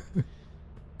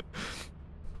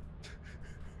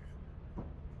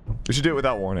 We should do it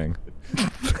without warning.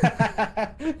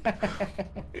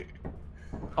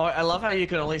 Oh, I love how you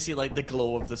can only see like the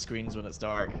glow of the screens when it's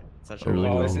dark. It's actually really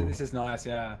Oh, cool. this is nice.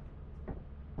 Yeah.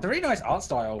 It's a really nice art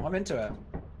style. I'm into it.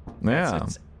 Yeah.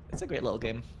 It's a great little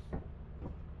game.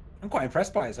 I'm quite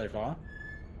impressed by it so far.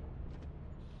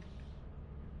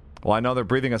 Well, I know they're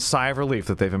breathing a sigh of relief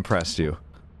that they've impressed you.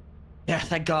 Yeah,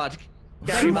 thank God.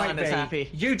 They Every might man is be. happy.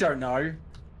 You don't know.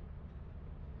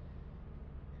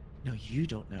 No, you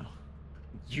don't know.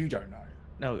 You don't know.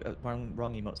 No, wrong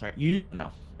emote. Sorry, you don't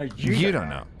know. No, You don't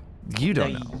know. You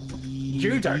don't No, know.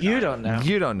 You don't You know. don't know.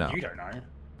 You don't know. You don't know.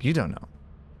 You don't know.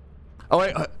 Oh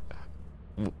wait.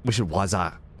 We should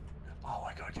waza. Oh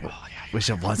my god. Yeah. We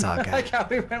should waza, I guy. can't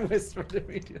believe when whispered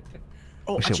immediately.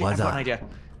 Oh, We should actually, I have waza. one idea.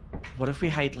 What if we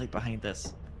hide like behind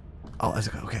this? Oh,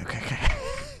 okay.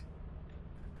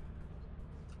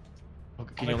 Oh,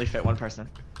 can you only fit one person?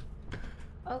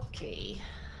 Okay,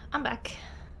 I'm back.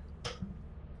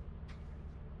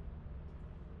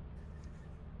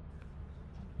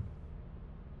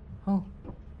 Oh.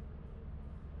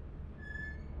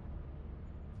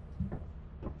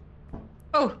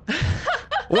 Oh.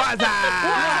 Waza! So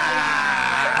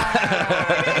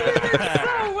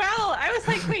well. I was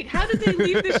like, wait, how did they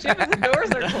leave the ship if the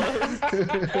doors are closed?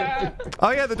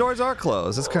 Oh yeah, the doors are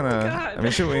closed. It's kind of. God. I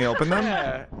mean, should we open them?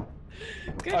 Yeah.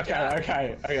 Good Okay, job.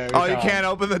 okay. Oh, you can't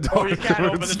open the door. Oh, you can't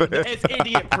open it. It's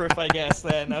idiot-proof, I guess.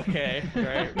 Then okay,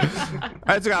 right.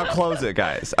 I'll close it,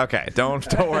 guys. Okay, don't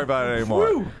worry about it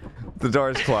anymore. Woo! The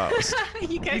door's closed.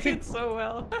 You guys did so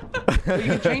well.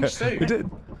 You can change too. We did.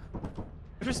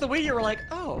 It was the way you were like,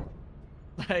 oh,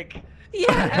 like.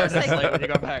 Yeah, I was It's like, like when you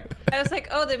go back. I was like,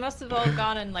 oh, they must have all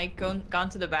gone and like gone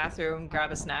to the bathroom,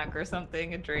 grab a snack or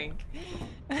something, a drink.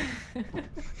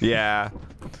 Yeah.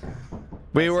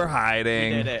 We were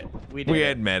hiding. We did it. We did We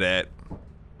it. admit it.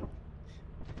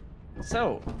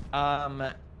 So,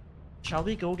 shall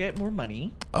we go get more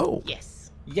money? Oh,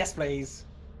 Yes. Yes, please.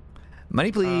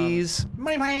 money, please.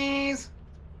 Money, please.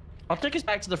 I'll take us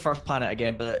back to the first planet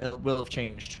again, but it will have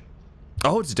changed.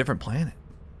 Oh, it's a different planet.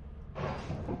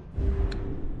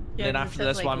 Yeah, And then it after says,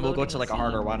 this like, one, we'll go loading to like a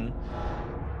harder scene. one.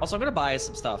 Also, I'm gonna buy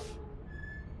some stuff.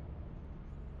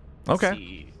 Let's Okay.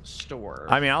 see. Store.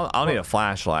 I mean, I'll need a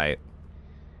flashlight.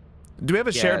 Do we have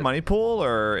a shared Yeah. money pool,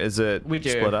 or is it we do.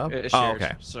 split up? It's Oh, shared.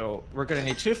 okay. So we're gonna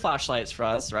need 2 flashlights for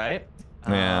us, right?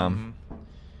 Yeah.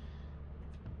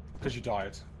 Because you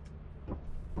died.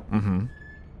 Mm-hmm.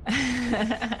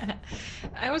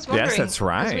 I was wondering. that's 'cause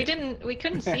right. We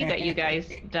couldn't see that you guys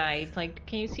died. Like,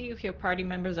 can you see if your party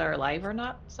members are alive or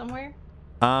not somewhere?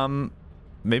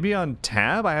 Maybe on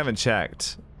tab. I haven't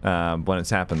checked when it's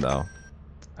happened though.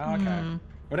 Oh, okay.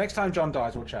 Well, next time John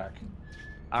dies, we'll check.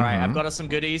 All right, I've got us some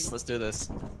goodies. Let's do this.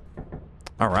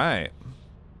 All right.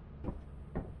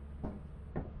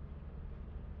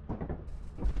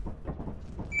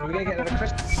 Are we gonna get another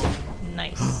Christmas?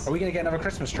 Nice. Are we gonna get another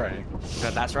Christmas tree?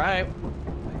 That's right.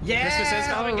 Yeah. Christmas is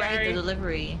Oh, coming, right, Gary. the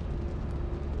delivery.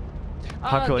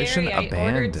 Population Gary,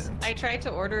 abandoned. I tried to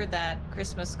order that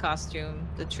Christmas costume,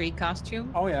 the tree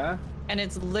costume, Oh yeah. and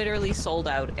it's literally sold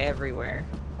out everywhere.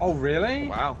 Oh really?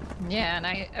 Wow. Yeah, and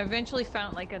I eventually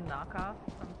found like a knockoff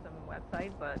from some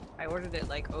website, but I ordered it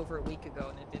like over a week ago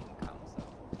and it didn't come, so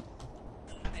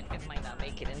it might not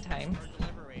make it in time.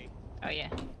 Delivery. Oh yeah.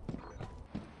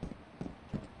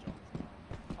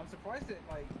 I'm surprised it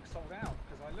like sold out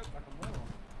because I look like a moron.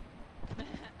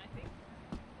 I think.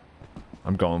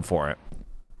 I'm going for it.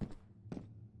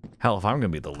 Hell, if I'm gonna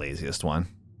be the laziest one.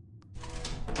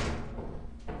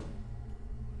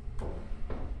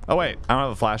 Oh wait, I don't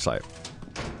have a flashlight.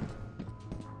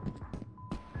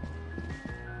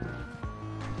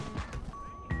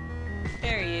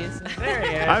 There he is. There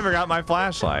he is. I forgot my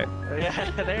flashlight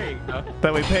Yeah, there you go.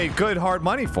 that we paid good hard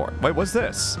money for. Wait, what's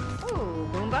this? Ooh,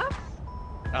 boombox.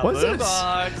 What's this?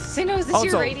 Boombox. Sino, is this Oh,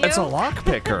 your radio? it's a lock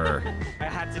picker. I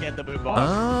had to get the boombox.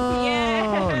 Oh,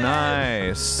 Yeah.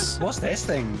 nice. What's this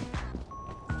thing?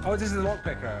 Oh, this is the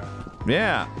lockpicker.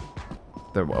 Yeah.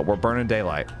 We're burning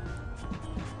daylight.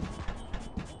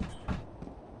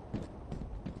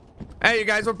 Hey, you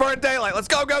guys, we're burning daylight. Let's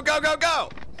go, go, go, go, go.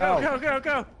 Oh. Go,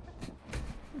 go.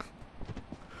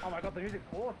 Oh my god, the music's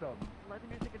awesome. Let the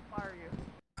music inspire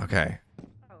you. Okay.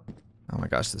 Oh. Oh my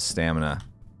gosh, the stamina.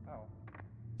 Oh.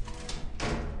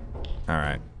 All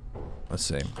right. Let's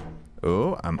see.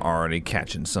 Oh, I'm already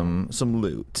catching some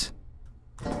loot.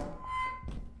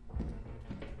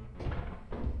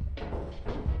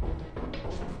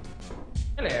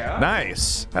 Hello.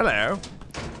 Nice. Hello.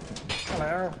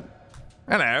 Hello.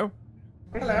 Hello.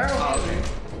 Hello.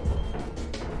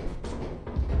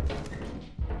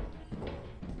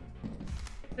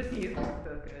 This music's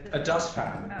so good. A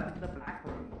dustpan. Oh, the back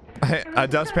room. A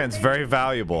dustpan's very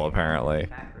valuable, apparently.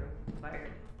 Back room. Fire.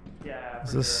 Yeah,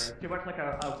 Is for this- sure. Too much like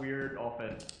a weird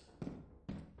office.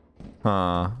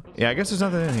 Yeah, I guess there's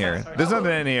nothing in here. There's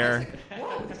nothing in here.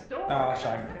 Oh,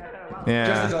 shame. Just a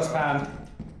Yeah. dustpan.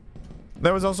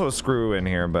 There was also a screw in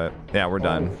here, but yeah, we're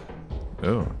done.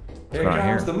 Ooh. What's Here going on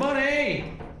comes here? the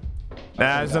money.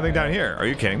 Nah, there's nothing down here. Are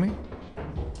you kidding me?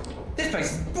 This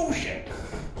place is bullshit.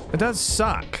 It does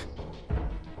suck.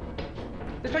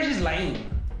 This place is lame.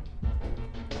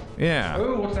 Yeah.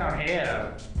 Oh, what's down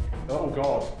here? Oh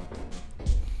god.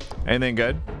 Anything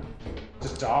good?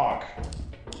 Just dark.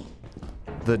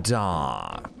 The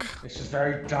dock. It's just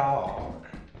very dark.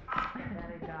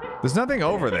 There's nothing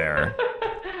over there.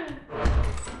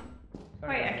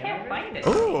 Wait, I can't find it.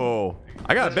 Ooh.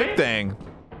 I got a big thing.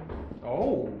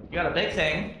 Oh. You got a big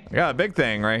thing. I got a big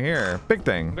thing right here. Big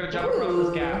thing. I'm gonna jump across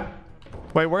this gap.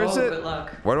 Wait, where is Oh, it? good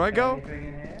luck. Where do I go?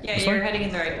 Yeah, This you're one? heading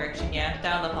in the right direction. Yeah,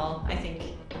 down the hall, I think.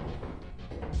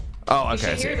 Oh, You okay. I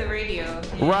should see. hear the radio.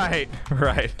 Yeah. Right,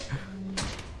 right.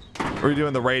 We're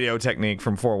doing the radio technique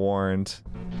from Forewarned.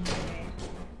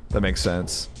 That makes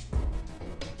sense.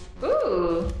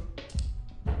 Ooh.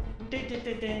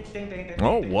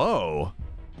 Oh, whoa.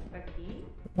 A key?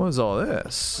 What is all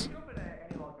this?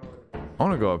 I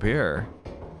want to go up here.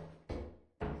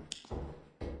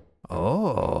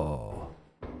 Oh.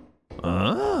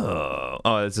 Oh.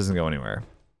 Oh, this doesn't go anywhere.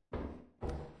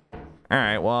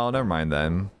 Alright, well, never mind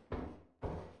then.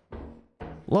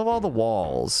 Love all the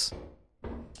walls.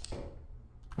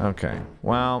 Okay.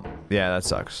 Well, yeah, that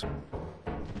sucks.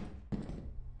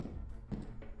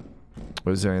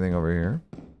 Was there anything over here?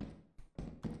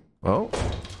 Oh.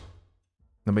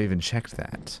 Nobody even checked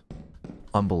that.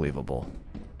 Unbelievable.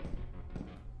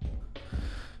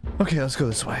 Okay, let's go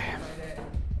this way.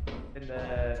 In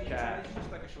the chat. It's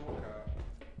just like a shortcut.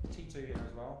 T2 here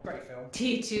as well. Great film.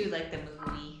 T2, like the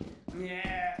movie.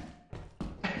 Yeah.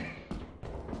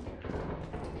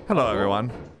 Hello,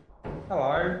 everyone.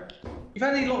 Hello. You've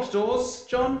had any locked doors,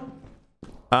 John?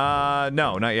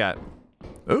 No, not yet.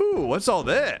 Ooh, what's all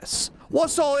this?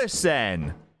 What's all this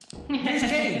then? Who's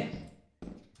king?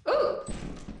 Ooh.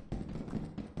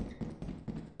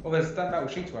 Well, there's that metal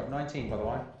sheet work. 19, by the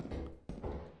way.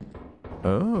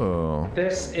 Oh.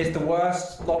 This is the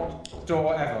worst locked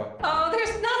door ever. Oh,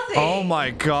 there's nothing. Oh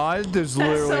my god, there's That's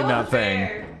literally so nothing.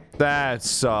 unfair. That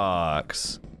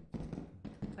sucks.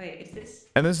 Wait, is this?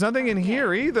 And there's nothing in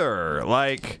here either.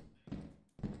 Like,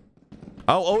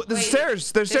 oh, there's Wait,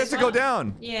 stairs. There's stairs to go one?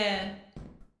 down. Yeah.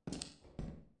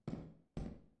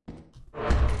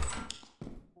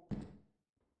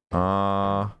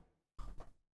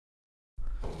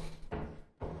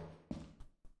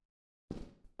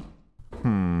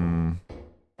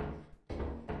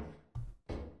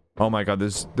 Oh my god,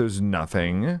 there's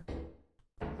nothing.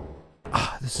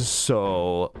 Ah, this is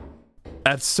so...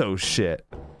 That's so shit.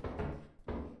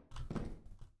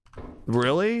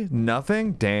 Really?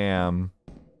 Nothing? Damn.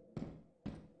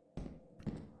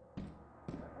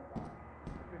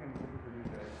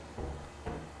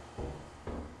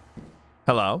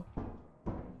 Hello?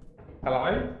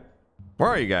 Hello? Where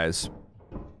are you guys?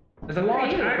 There's a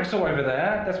large axle over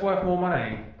there that's worth more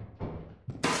money.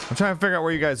 I'm trying to figure out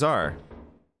where you guys are.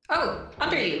 Oh,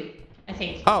 under you, I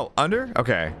think. Oh, under?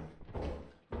 Okay.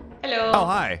 Hello. Oh,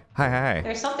 hi. Hi.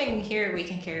 There's something here we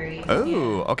can carry.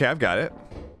 Oh, okay, I've got it.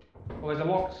 Oh, there's a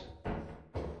locked.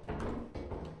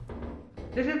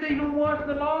 This is even worse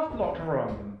than the last locked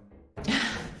room.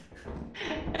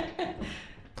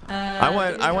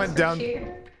 I went down.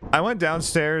 Here? I went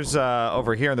downstairs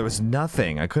over here and there was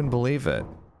nothing. I couldn't believe it.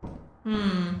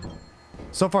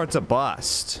 So far, it's a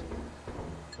bust.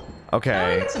 Oh,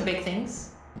 Okay. we got some big things.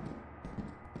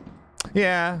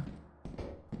 Yeah.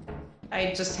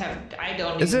 I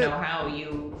don't Is even it- know how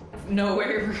you know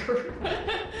where we were.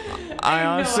 I have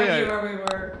honestly, no idea where we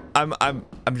were.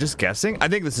 I'm just guessing. I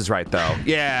think this is right though.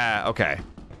 Yeah. Okay.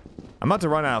 I'm about to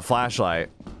run out of flashlight.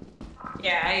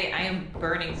 Yeah, I am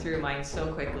burning through mine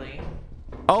so quickly.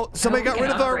 Oh, somebody hope got we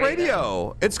rid can of our upgrade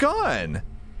radio. It's gone.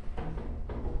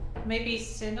 Maybe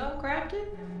Sinnoh grabbed it?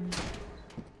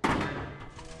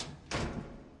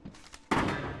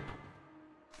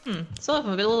 Still have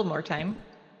a little more time.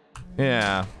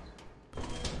 Yeah.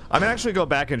 I'm gonna actually go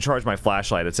back and charge my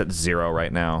flashlight. It's at 0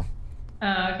 right now.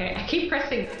 Okay. I keep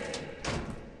pressing.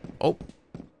 Oh.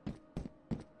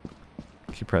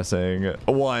 Keep pressing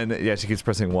 1. Yeah, she keeps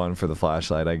pressing 1 for the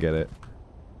flashlight. I get it.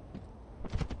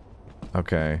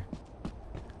 Okay.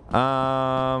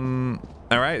 All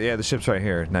right. Yeah, the ship's right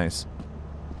here. Nice.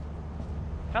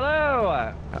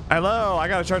 Hello. Hello. I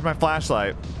gotta charge my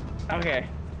flashlight. Okay.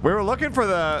 We were looking for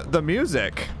the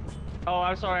music. Oh,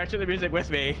 I'm sorry. I took the music with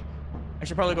me. I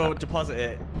should probably go deposit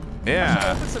it.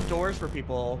 Yeah. Open some doors for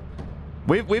people.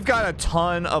 We've got a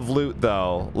ton of loot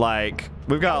though. Like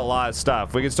we've got a lot of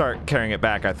stuff. We can start carrying it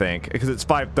back, I think, because it's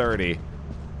 5:30.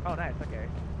 Oh, nice. Okay.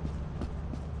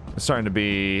 It's starting to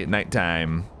be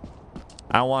nighttime.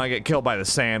 I don't want to get killed by the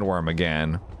sandworm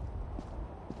again.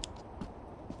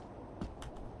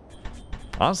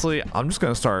 Honestly, I'm just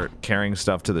gonna start carrying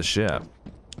stuff to the ship.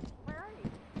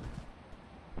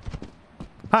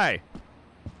 Hi.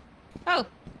 Oh,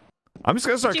 I'm just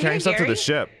gonna start Did you carrying hear stuff to the Gary?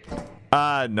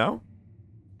 ship. No.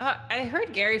 I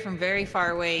heard Gary from very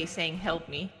far away saying, "Help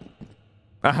me."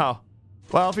 Oh.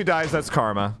 Well, if he dies, that's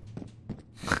karma.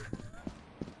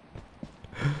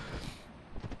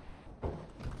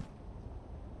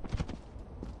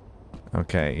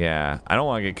 Okay, yeah. I don't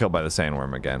want to get killed by the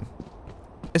sandworm again.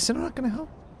 Is Sinnoh not gonna help?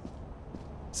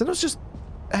 Sinnoh's just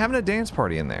having a dance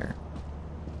party in there.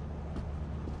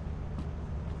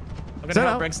 I'm gonna Zeno.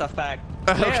 help bring stuff back.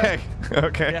 Okay.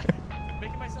 Okay. Yeah.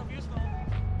 Making myself useful.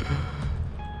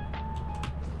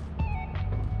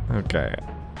 Okay.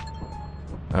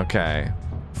 Okay.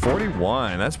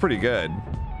 41. That's pretty good.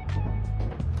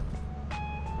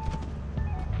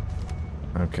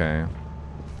 Okay.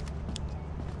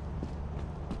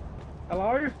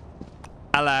 Hello?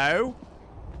 Hello?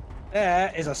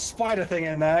 There is a spider thing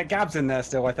in there. Gab's in there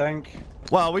still, I think.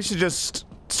 Well, we should just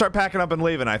start packing up and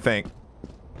leaving, I think.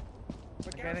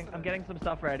 I'm getting some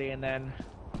stuff ready, and then.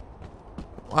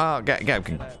 Well, Gab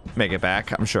can make it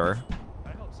back, I'm sure. I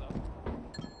hope so.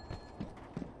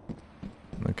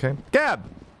 Okay. Gab!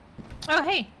 Oh,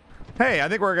 hey. Hey, I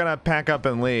think we're gonna pack up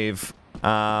and leave.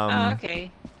 Oh,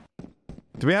 okay.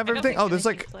 Do we have I don't everything? think Oh, there's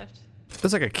anything's like left.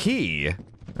 there's like a key.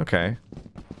 Okay.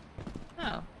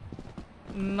 Oh.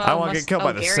 I wanna get killed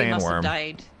by the Gary must sandworm. have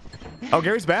died. Oh,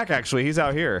 Gary's back actually. He's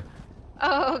out here.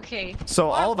 Oh, okay. So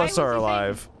Why- all of why us was are he saying-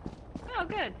 alive. Oh,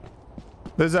 good.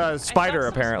 There's a I saw spider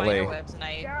some apparently. Spider webs and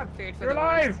I feared for You're the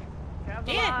alive! worst. Cab's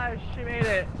Yeah. alive. She made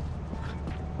it.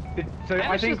 So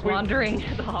I was just wandering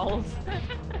the halls.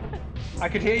 I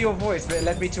could hear your voice, but it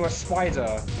led me to a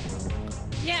spider.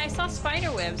 Yeah, I saw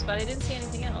spider webs, but I didn't see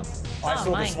anything else. I Oh, saw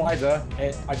the mine. spider.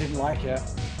 I didn't like it.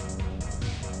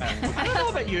 I don't know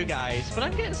about you guys, but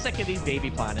I'm getting sick of these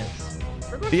baby planets.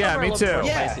 We're going Yeah, somewhere me a little bit more too.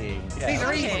 Yeah. spicy. These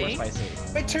are a little bit more easy.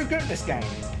 spicy. We're too good at this game.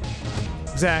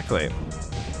 Exactly.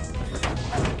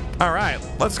 All right,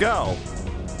 let's go.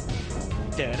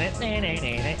 There's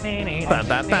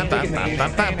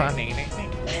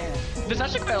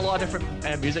actually quite a lot of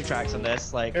different music tracks in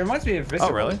this. Like, It reminds me of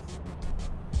Visible. Oh, really?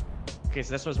 okay,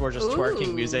 so this was more just twerking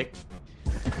Ooh. music.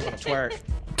 Twerk.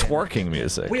 Twerking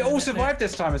music. We all survived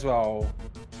this time as well.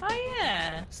 Oh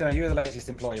yeah. So you were the latest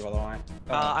employee, by the way.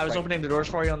 I was Great. opening the doors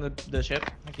for you on the ship.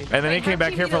 Thank you. And then he Wait, came how'd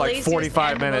back you here be for the like laziest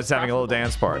 45 and the minutes most having a little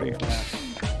dance party.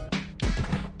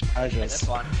 I That's just.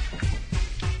 fun.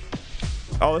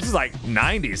 Oh, this is like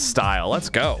 90s style. Let's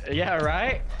go. Yeah,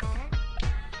 right?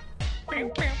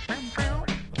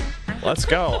 Let's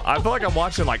go. I feel like I'm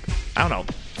watching like, I don't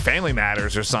know, Family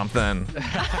Matters or something.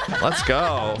 Let's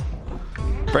go.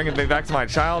 Bringing me back to my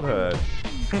childhood.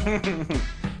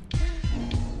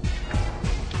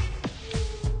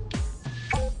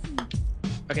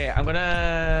 Okay,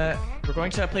 we're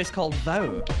going to a place called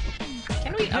Vow.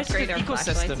 Can we Nice upgrade our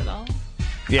ecosystem. flashlights at all?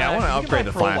 Yeah, I want to you can upgrade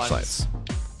buy the pro ones. flashlights.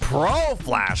 Pro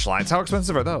flashlights? How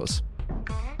expensive are those?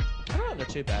 I don't know, they're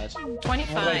too bad. What do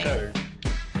they 25. do?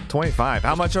 25.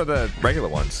 How much are the regular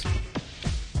ones?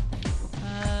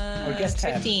 I guess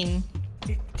 10. 15.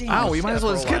 Oh, we might as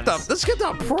well get just the get pro the let's get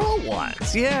the pro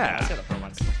ones. Yeah. Let's get the pro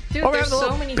ones. Dude, What do we there's have the so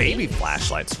little many baby things.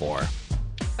 flashlights for?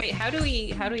 Wait, how do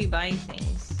we buy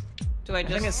things? Do I I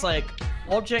just think it's like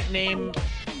object name,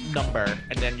 number,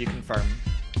 and then you confirm.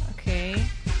 okay?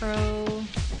 Pro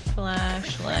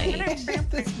flashlight.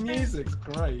 This music's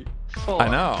great. I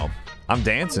know. I'm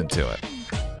dancing to it.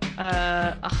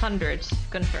 100.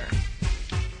 Confirm.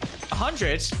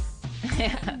 100?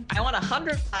 I want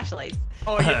 100 flashlights.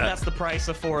 Oh yeah, that's the price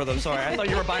of 4 of them. Sorry, I thought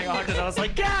you were buying 100. I was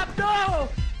like, Gap, no!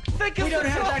 Think of We don't the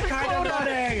have that profit kind of quota!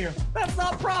 money. That's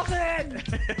not profit!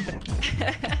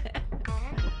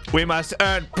 We must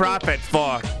earn profit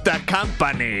for the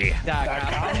company. The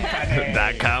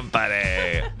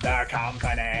company. The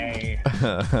company. The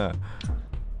company.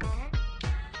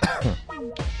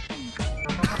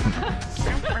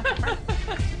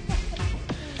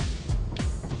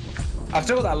 I've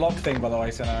still got that lock thing, by the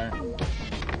way, so no.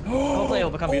 Hopefully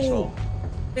it'll become useful.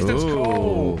 This looks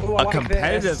cool. Ooh, I a like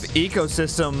competitive this.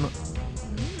 ecosystem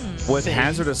with See?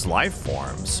 hazardous life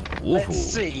forms. Ooh. Let's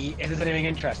see if there's anything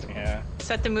interesting here.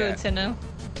 Set the mood, Yeah. Tino.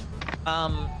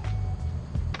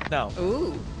 No.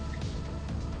 Ooh.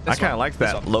 I kind of like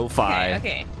that This one. lo-fi.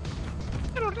 Okay.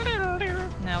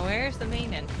 Now where's the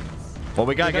main entrance? Well,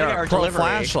 we gotta We get gotta our get our pro delivery.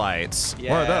 flashlights. What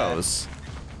are Yeah. those?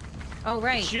 Oh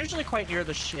right. It's usually quite near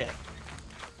the ship.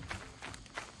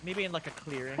 Maybe in like a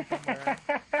clearing somewhere.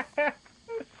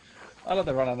 I love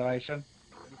the run animation.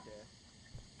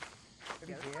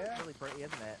 It's really pretty,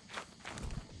 isn't it?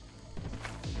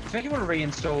 It's making me want to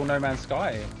reinstall No Man's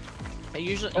Sky. It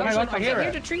usually. Oh, hang on, I Comes hear up it.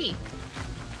 here to tree.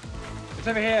 It's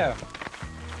over here.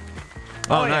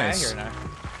 Oh, yeah, nice. I hear it now.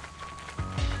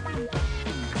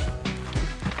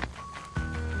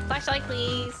 Flashlight,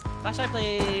 please. Flashlight,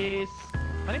 please.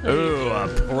 Money, please. Ooh, a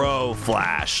pro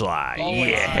flashlight.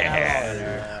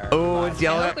 Yeah. Oh, it's I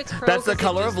yellow. hope it's pro That's the 'cause it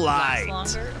color of just lasts light.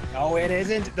 longer. Oh, it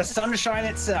isn't. The sunshine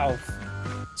itself.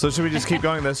 So should we just keep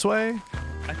going this way?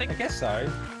 I I think. guess so.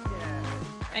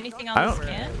 Anything I on the don't-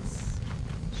 scans?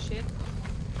 Shit.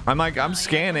 I'm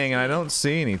scanning and I don't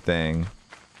see anything.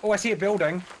 Oh, I see a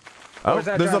building. Oh, is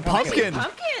that there's a giant pumpkin?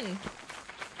 pumpkin. Pumpkin.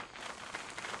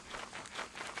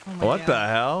 Oh my What God. the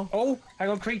hell? Oh, hang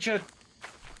on, creature.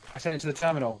 I sent it to the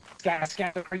terminal.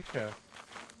 Scan the creature.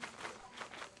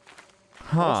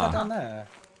 What's that Huh. down there?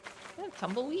 Yeah,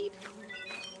 tumbleweed.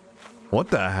 What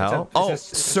the hell? it's a Oh, circuit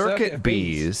circuit of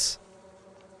bees.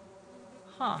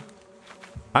 Huh.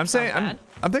 I'm saying, bad.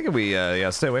 I'm thinking we, yeah,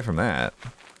 stay away from that.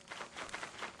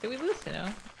 Did we lose Tino?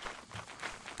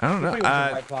 I don't know. Pretty much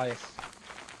the right place.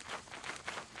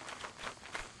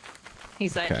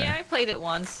 He's like, Okay. yeah, I played it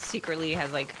once. Secretly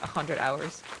has like 100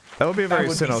 hours. That would be a That very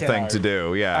would be Sinnoh thing Sinnoh. to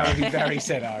do. That would Yeah. be very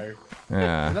Sinnoh.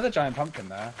 Yeah. Another giant pumpkin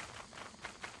there.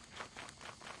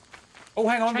 Oh,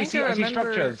 hang on, Trying to I see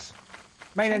remember- structures.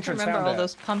 Main I can't entrance remember found all it.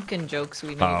 those pumpkin jokes we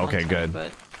made. Oh, one okay, time, good.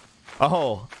 But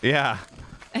Oh, yeah.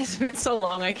 it's been so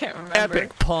long, I can't remember.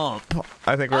 Epic pump.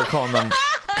 I think we're calling them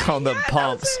calling them Yeah, that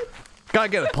pumps. was Gotta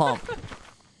get a pump.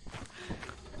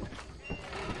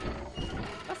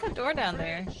 What's that door down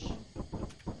there?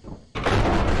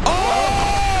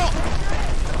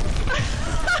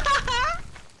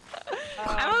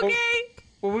 I'm okay.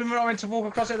 Well, we were not meant to walk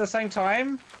across it at the same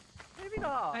time. Maybe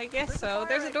not. I guess so.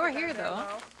 There's a door here, though.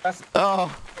 That's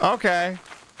Oh, okay.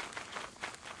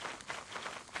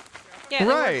 Yeah, that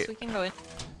Right. works. We can go in.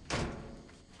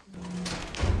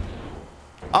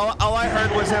 All I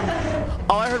heard was him.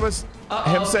 All I heard was him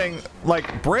Uh-oh. saying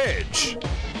like bridge.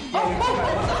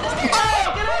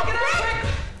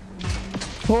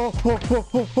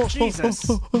 Jesus.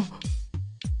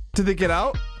 Did they get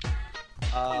out?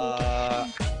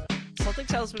 Something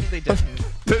tells me they didn't.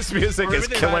 This music Or is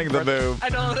maybe they killing the ran further. move. I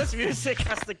know, this music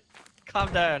has to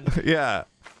calm down. Yeah.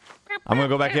 I'm gonna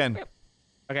go back in.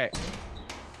 Okay.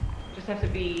 Just have to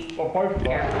be. Well, both of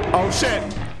them. Oh shit!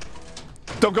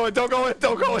 Don't go in, don't go in,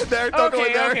 don't go in there, don't go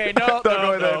in there. Okay, no, don't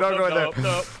go in there, don't go in there.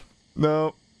 No.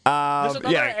 No. There's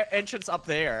another Yeah. entrance up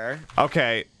there.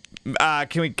 Okay.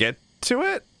 Can we get to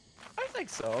it? I think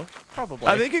so. Probably.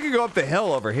 I think you can go up the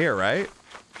hill over here, right?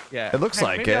 Yeah. It looks Hey,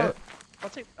 like maybe it. I'll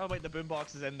take. Oh wait, the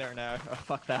boombox is in there now. Oh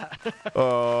fuck that.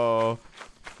 Oh.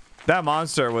 That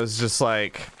monster was just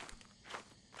like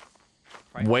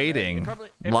Right, waiting, it probably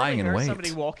lying in heard wait.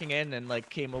 Somebody walking in and like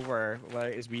came over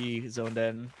as we zoned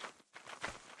in.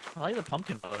 I like the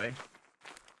pumpkin, by the way.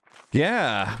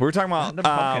 Yeah, we were talking The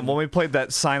about pumpkin. when we played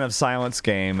that Sign of Silence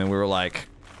game, and we were like,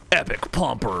 epic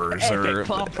pumpers or Epic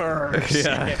pumpers.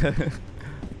 yeah.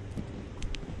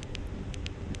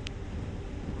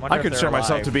 Wonder I if consider they're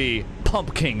myself alive. to be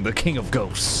Pump King, the king of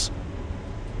ghosts.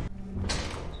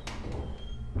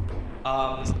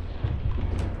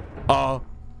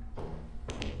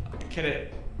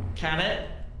 Can it?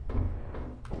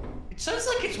 It sounds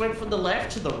like it's went from the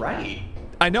left to the right.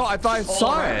 I know. I thought I All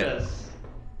saw around it. us.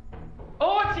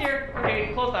 Oh, it's here.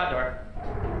 Okay, close that door.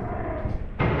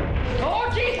 Oh,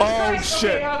 Jesus Oh, Christ.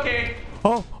 shit. Okay.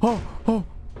 Oh.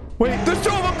 Wait, there's two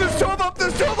of them. There's two of them.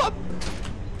 There's two of them.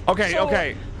 Okay, So,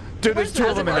 okay. Dude, there's two of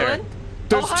how's them it in there. going?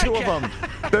 There's Oh, hi, two of Kat.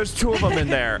 them. There's two of them in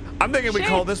there. I'm thinking we Shit.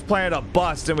 call this planet a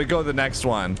bust and we go to the next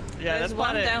one. Yeah, There's this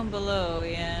one planet. down below,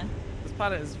 yeah. This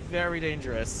planet is very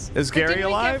dangerous. Is But Gary didn't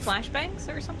alive? We get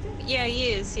flashbangs or something? Yeah, he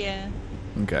is, yeah.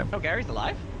 Okay, Oh, Gary's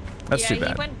alive. that's yeah, too he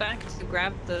bad. went back to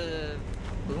grab the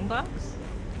boombox.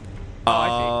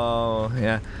 Oh,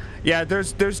 yeah. Yeah,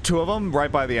 there's two of them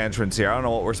right by the entrance here. I don't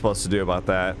know what we're supposed to do about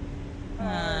that.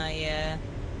 Yeah.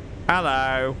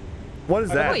 Hello. What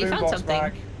is I got that? Oh, you the found boombox something.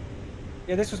 back.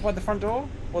 Yeah, this was by the front door,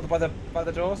 or by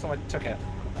the door, so I took it.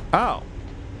 Oh.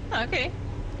 Okay.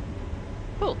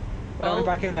 Cool. When I went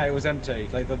Well, back in there, it was empty.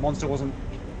 Like the monster wasn't.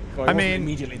 Well, it I wasn't mean-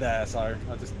 immediately there, so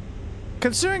I just.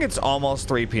 Considering it's almost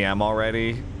 3 p.m.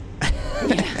 already,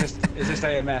 It's just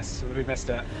AMS. We missed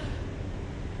it.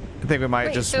 I think we might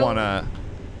Wait, just so- want to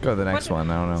go to the next What-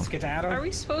 one. I don't know. Skedaddle. are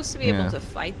we supposed to be Yeah. able to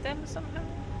fight them somehow?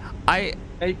 Hey,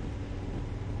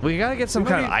 We gotta get some We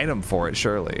kind of might- item for it,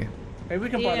 surely. maybe we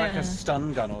can buy like Yeah. a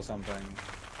stun gun or something.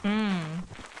 Hmm.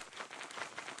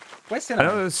 Where's I know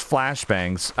Sinnoh? there's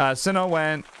flashbangs. Sinnoh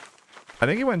went. I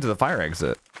think he went to the fire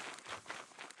exit.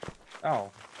 Oh.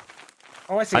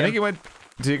 Oh, I see. I think him. he went.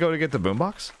 Did he go to get the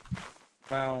boombox?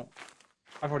 Well,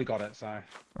 I've already got it, so.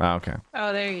 Oh, okay.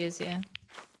 Oh, there he is, yeah.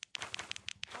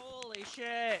 Holy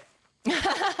shit!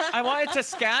 I wanted to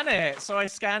scan it, so I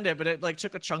scanned it, but it like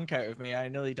took a chunk out of me. I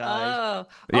nearly died. Oh,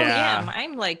 Yeah. yeah.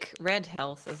 I'm like red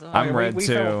health as well. I'm Yeah, red we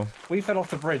too. we fell off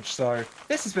the bridge, so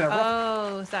this has been a rough.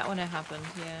 Oh, is that when it happened?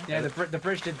 Yeah. Yeah, the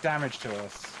bridge did damage to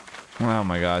us. Oh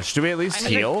my gosh. Do we at least I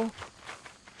think- heal?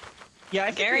 Yeah, I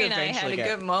think Gary we and I had eventually a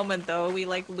get- good moment though. We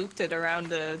like looped it around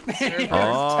the server. It's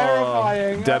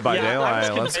terrifying. Dead by Yeah, I was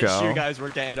Daylight. Let's convinced go. You guys were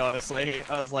dead, honestly.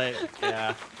 I was like,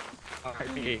 yeah.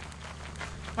 R.I.P.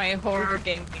 My horror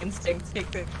game instinct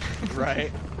kicked in.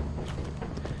 Right.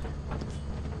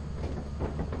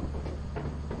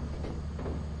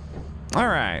 All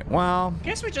right. Well, I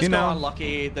guess we just you got know,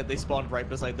 unlucky that they spawned right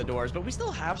beside the doors, but we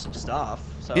still have some stuff.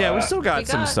 So yeah, we still got We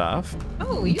some got- stuff.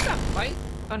 Oh, you got quite.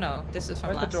 Oh no, this is from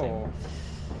Where's the last time. door?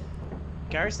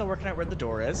 Gary's still working out where the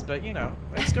door is, but you know,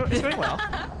 it's going well.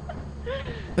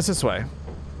 It's this way.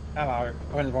 Hello.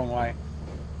 I went the wrong way.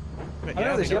 But, I know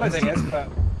yeah, this we yellow got- thing is, but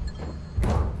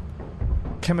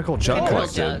Chemical jug Chemical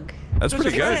collected. jug. That's There's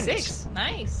pretty a good. friend. Six.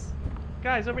 Nice.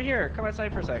 Guys, over here. Come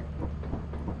outside for a sec.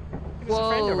 There's a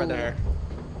friend over Whoa. there,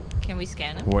 Can we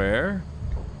scan him? Where?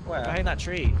 where? behind that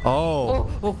tree. Oh.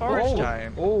 Forest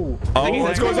time. Oh. Oh, think he's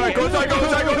let's go inside, actually- go inside, go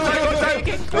inside, go inside,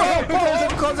 go inside!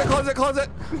 Oh, close it, close it, close it!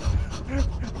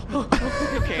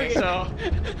 Okay, so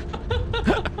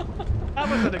that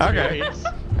was an Okay. experience.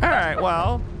 All right,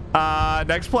 well,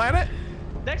 next planet.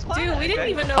 Next planet. Dude, we didn't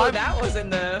even know I'm- that was in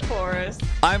the forest.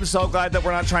 I'm so glad that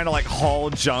we're not trying to like haul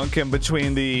junk in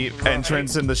between the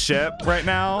entrance and the ship right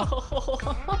now.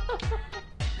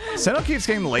 Sentinel keeps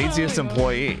getting the laziest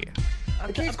employee.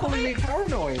 It keeps calling me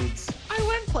paranoid. I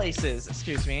went places.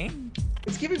 Excuse me.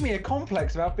 It's giving me a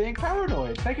complex about being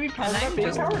paranoid. It's making me And paranoid I'm about being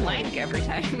just paranoid. blank every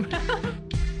time.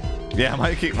 Yeah,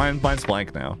 mine's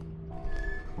blank now.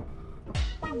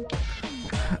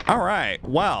 All right,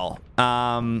 well,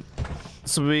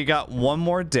 so we got one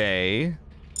more day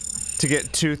to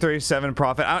get 237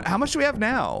 profit. How much do we have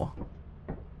now?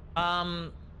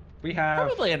 We have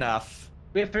Probably enough.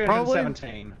 We have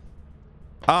 317.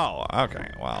 Oh, okay.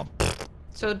 Well,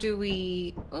 So do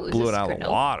we? Oh, is blew this it out of the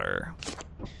Grenoble? water.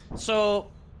 So,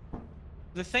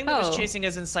 the thing that Oh. was chasing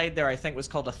us inside there, I think, was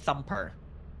called a thumper.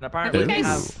 And Have apparently you they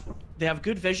guys? have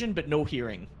good vision but no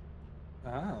hearing.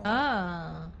 Oh.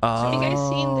 Ah. Oh. Have you guys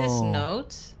seen this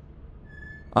note?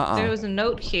 There Uh-uh. was a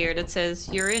note here that says,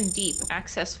 "You're in deep.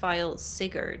 Access file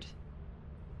Sigurd."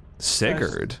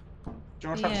 Sigurd. Do you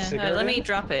want to try Yeah. Sigurd Let me in?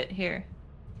 drop it here.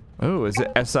 Oh, is it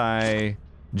S-I-G-U-R-D?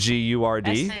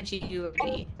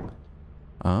 S-I-G-U-R-D.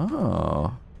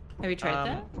 Oh. Have you tried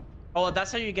that? Oh,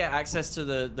 that's how you get access to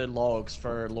the logs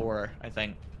for lore, I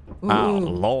think. Oh,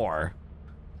 lore.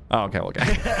 Oh, okay, okay.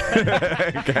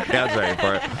 I was ready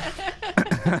for it.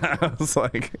 I was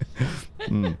like,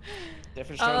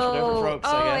 Different strokes for different folks, I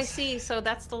I guess. see. So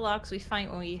that's the logs we find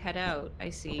when we head out. I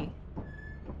see.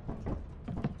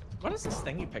 What is this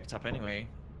thing you picked up anyway?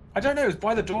 I don't know. It was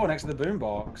by the door next to the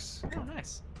boombox. Oh,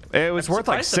 nice. it was I'm worth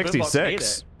like surprised the boombox made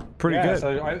 66. Pretty Yeah, good.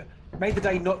 So I made the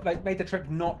day not like made the trip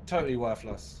not totally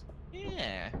worthless.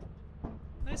 Yeah.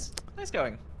 Nice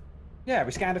going. Yeah,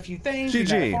 we scanned a few things. We met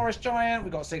GG. a forest giant. We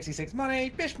got 66 money.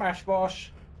 Bish bash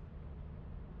bosh.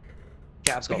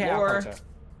 Gab's We got hit our lore. quota.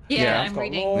 Yeah, Yeah. I'm Got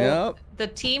reading. lore. Yep. The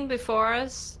team before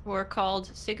us were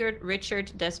called Sigurd,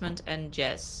 Richard, Desmond, and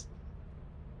Jess.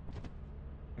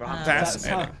 Well, That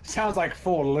Fascinating. sounds like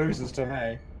 4 losers to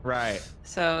me. Right.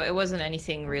 So it wasn't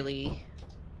anything really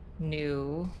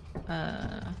new.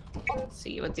 Let's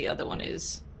see what the other one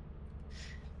is.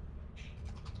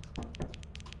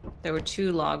 There were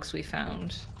 2 logs we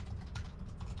found.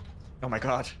 Oh my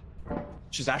god.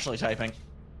 She's actually typing.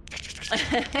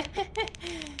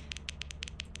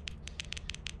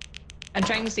 I'm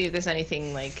trying to see if there's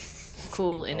anything like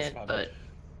cool in it, That's but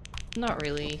not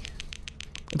really.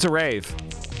 It's a rave.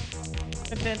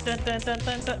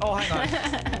 Oh, hang on.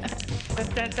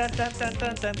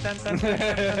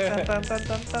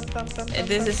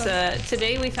 This is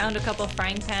today we found a couple of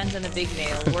frying pans and a big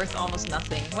nail worth almost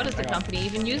nothing. What is the Hang on. company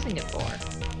even using it for?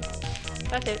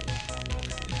 That's it.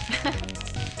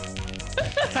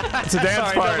 It's a dance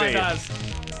Sorry, don't mind party. us.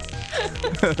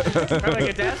 We're having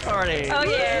a dance party. Oh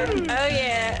yeah! Oh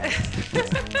yeah!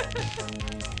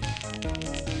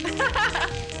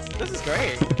 This is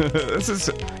great. This is,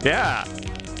 yeah.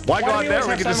 Why go Why do out there? always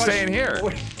We have can so just stay much- in here.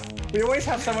 We always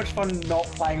have so much fun not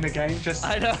playing the game, just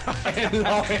I know.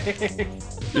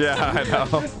 Yeah, I know.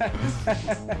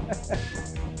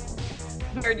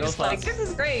 We're just No like, thoughts. this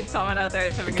is great. Someone out there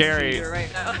is having Gary. a seizure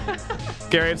right now.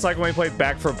 Gary, it's like when we played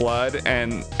Back for Blood,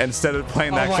 and instead of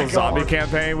playing the Oh my actual zombie God.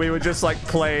 campaign, we would just like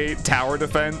play tower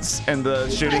defense in the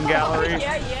shooting gallery.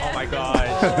 yeah, yeah. Oh my god.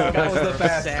 that was the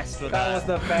best. Obsessed with That was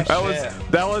the best That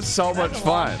shit. was so much That's a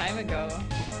long fun. time ago.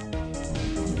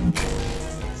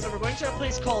 So we're going to a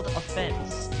place called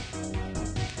Offense.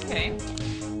 Okay.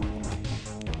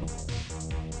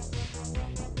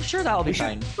 I'm sure that'll be We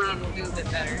should- fine. We'll do a bit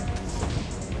better.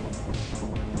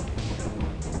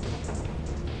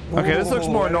 Okay, this looks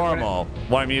Ooh, more wait a minute. normal.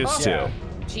 What I'm used Yeah. to.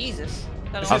 Jesus.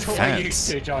 That'll This is what we're Offense. used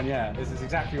to, John. Yeah, this is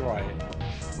exactly right.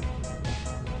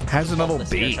 Has a little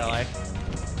This here, beak. shall I?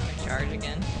 charge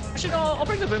again. Actually, no, I'll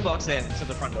bring the boombox in to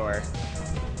the front door.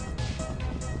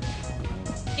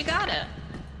 You got it.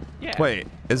 Yeah. Wait,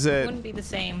 is it? Wouldn't be the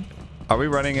same. Are we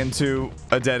running into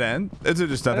a dead end? Is there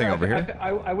just nothing over here?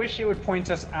 I wish it would point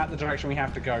us at the direction we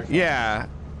have to go. From. Yeah.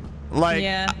 Like,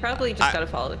 Yeah, probably just I- gotta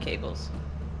follow the cables.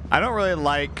 I don't really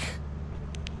like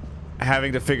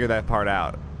having to figure that part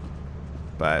out.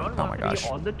 But, oh my gosh.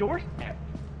 On the doorstep.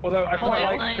 Although I quite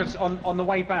Hold like on. because on the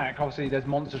way back, obviously there's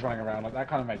monsters running around. Like that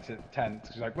kind of makes it tense.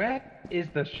 'Cause you're like, where is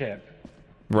the ship?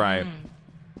 Right.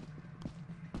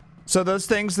 So those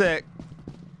things that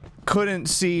couldn't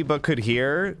see but could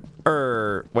hear,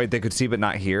 or wait, they could see but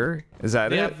not hear? Is that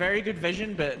They it? have very good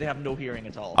vision, but they have no hearing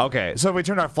at all. Okay, so if we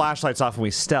turn our flashlights off and we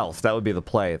stealth, that would be the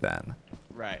play then.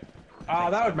 Right. Ah,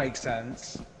 that would make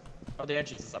sense. Oh, the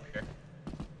entrance is up here.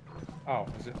 Oh,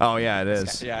 is it? Oh yeah, it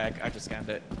is. Yeah, I just scanned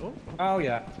it. Oh. Oh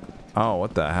yeah. Oh,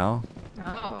 what the hell?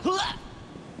 Oh.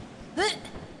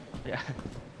 Yeah.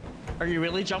 Are you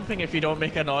really jumping if you don't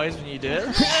make a noise when you do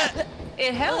it?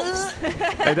 It helps.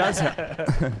 It does help.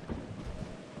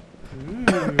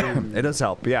 It does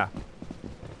help, yeah.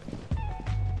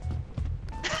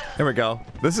 There we go.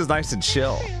 This is nice and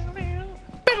chill.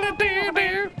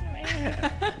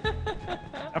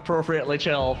 Appropriately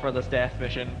chill for this death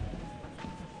mission.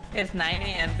 It's 9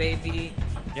 a.m., baby.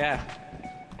 Yeah.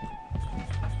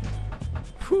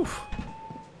 Whew.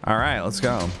 All right, let's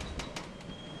go.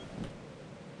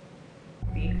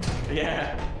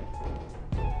 Yeah.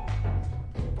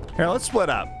 Here, let's split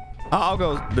up. I'll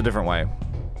go the different way.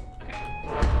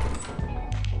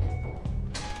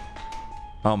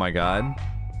 Oh my god.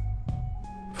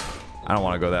 I don't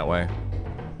want to go that way.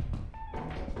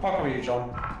 How come you, John?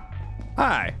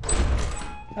 Hi.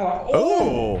 Hello.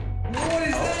 Oh. What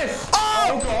is this?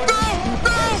 Oh God.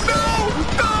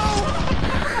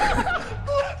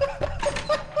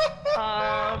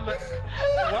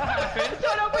 What happened?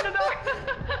 Don't open the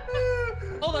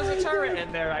door! Oh, there's a turret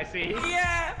in there, I see.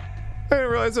 Yeah! I didn't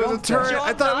realize there was a turret.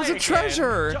 I thought it was a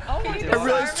treasure. Oh my I god.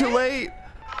 realized too late.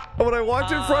 When I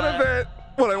walked in front of it.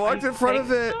 When I walked in front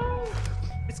of it.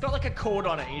 It's got like a code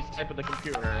on it each type of the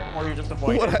computer, or you just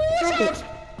avoid What it.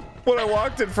 When I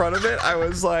walked in front of it, I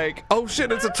was like, "Oh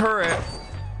shit, it's a turret!"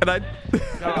 And I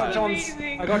got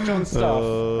John's stuff.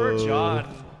 Poor John.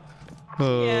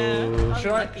 Yeah,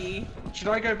 Should I- unlucky. Should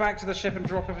I go back to the ship and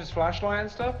drop off his flashlight and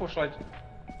stuff, or should I?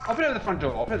 I'll put it at the front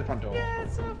door. I'll put it at the front door. Yeah,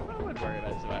 so I wouldn't worry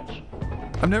about it so much.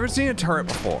 I've never seen a turret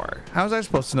before. How was I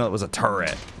supposed to know it was a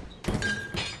turret?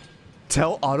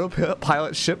 Tell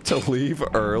autopilot ship to leave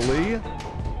early?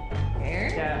 Where?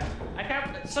 Yeah. I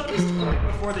can't. Somebody's told me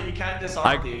before that you can't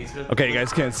disarm these. Okay, you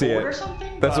guys can't see Or it.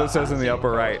 something, That's what but it says in the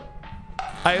upper right.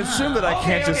 I assume that I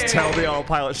can't just tell the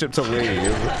autopilot ship to leave.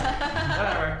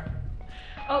 Whatever.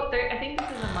 Oh, there. I think this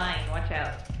is a mine. Watch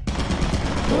out.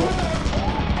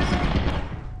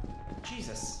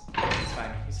 Jesus. He's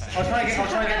fine. He's fine.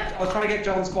 I was trying to get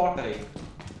John's body,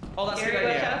 Oh, that's a Gary, good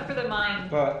watch idea. out for the mine.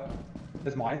 but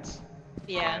there's mines.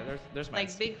 Yeah. There's Like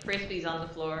mines. big frisbees on the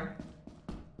floor.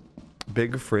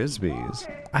 Big frisbees.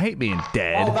 I hate being Oh,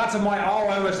 dead. that's a mine. Oh,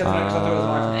 I almost said that because I thought it was a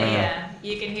mine. Yeah.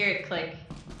 You can hear it click.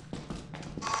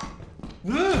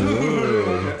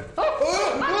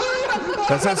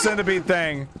 That's that centipede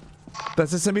thing.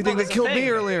 That's the centipede thing that there's a killed me thing.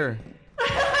 earlier.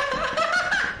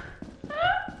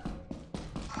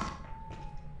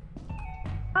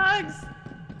 Hugs!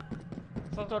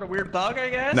 Some sort of weird bug, I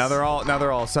guess. Now they're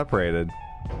all separated.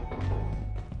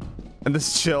 And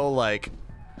this chill like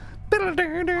in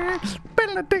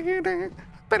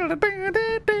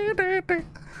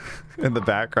the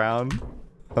background.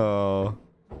 Oh.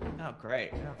 Oh,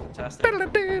 great. Oh, fantastic.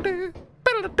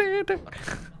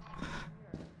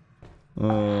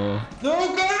 Oh.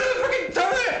 No, go to the freaking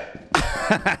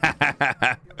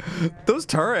turret! Those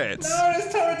turrets. No,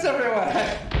 there's turrets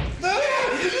everywhere. No,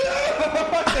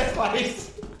 This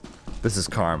place. This is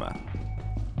karma.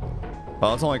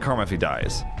 Well, it's only karma if he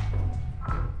dies.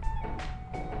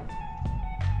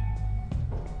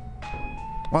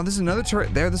 Wow, there's another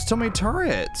turret there. There's so many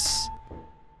turrets.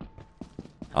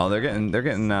 Oh, they're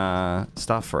getting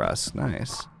stuff for us.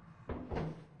 Nice.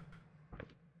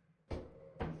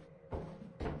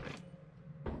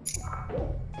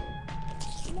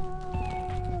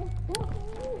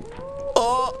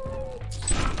 Oh.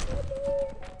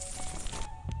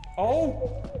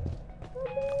 Oh.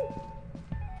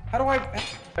 How do I?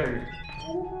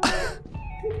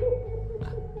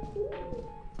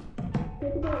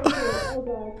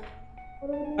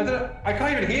 I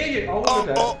can't even hear you.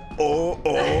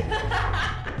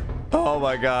 Oh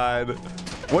my god.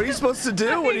 What are you supposed to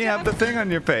do when you have the thing on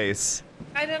your face?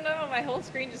 I don't know, my whole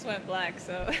screen just went black,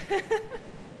 so...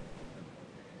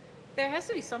 There has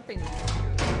to be something...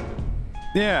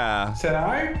 Yeah. Said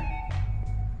I?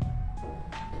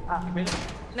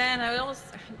 Man, I almost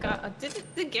got...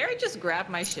 Did Gary just grab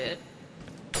my shit?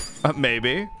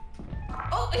 Maybe.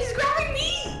 Oh, he's grabbing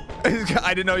me!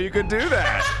 I didn't know you could do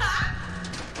that.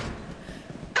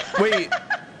 Wait,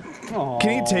 can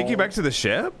he take you back to the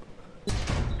ship?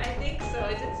 I think so.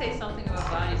 It did say something about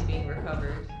bodies being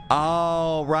recovered.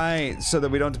 Oh, right. So that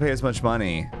we don't have to pay as much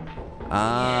money.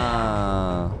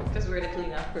 Ah. Because we're the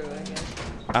cleanup crew, I guess.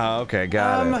 Oh, okay.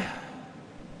 Got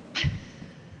it.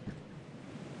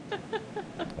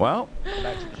 Well,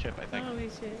 Back to the ship, I think. Holy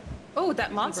shit. Oh,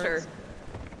 that monster.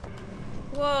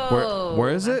 Whoa. where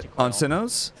is it? Magic On whale.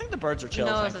 Sinos? I think the birds are chill,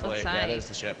 No, it's thankfully. Yeah, outside. there's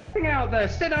the ship. Hang out there,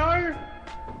 Sino.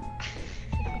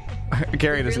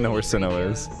 Gary doesn't know where Sino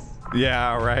is.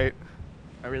 Yeah, right.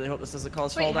 I really hope this doesn't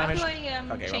cause Wait, fall how damage. do I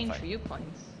Okay, well, change fine.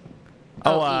 viewpoints?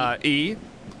 Oh, E.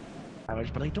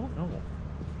 Damage, but I don't know.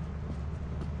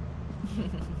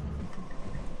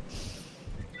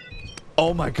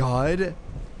 Oh my god.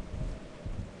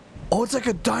 Oh, it's like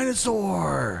a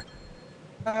dinosaur.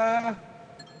 Yeah,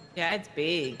 it's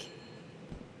big.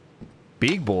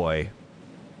 Big boy.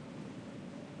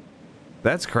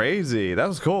 That's crazy. That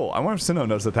was cool. I wonder if Sino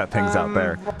knows that thing's out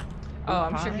there. Oh,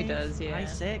 I'm sure he does, yeah.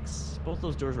 I6. Both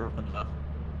those doors are open up.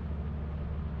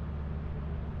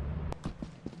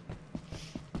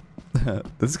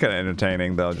 This is kind of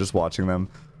entertaining, though, just watching them.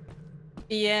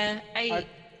 Yeah, I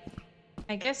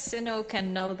guess Sino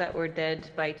can know that we're dead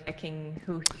by checking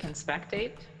who he can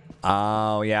spectate.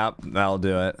 Oh, yeah, that'll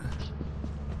do it.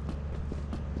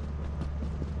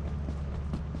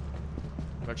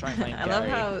 gonna try and find I love Gary.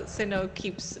 how Sinnoh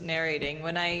keeps narrating.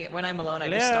 When I'm alone, I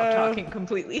just stop talking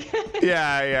completely.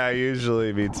 Yeah,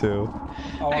 usually me too.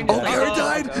 Oh, I'm I'm just dead. like, Gary oh,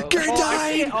 died! go. Gary Oh, I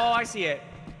see it. died! Oh, I see it.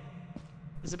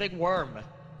 There's a big worm.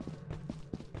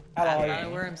 A lot of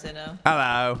Hello. worms, Sinnoh.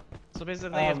 Hello. So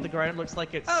basically, if the ground looks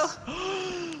like it's...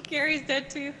 Oh. Gary's dead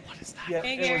too. What is that? Yeah,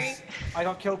 Hey, it Gary. was. I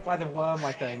got killed by the worm,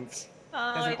 I think.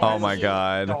 Oh, There's an Oh my Honestly,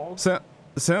 god. dog.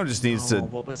 Sinnoh just needs Oh, to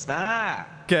what was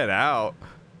that? get out.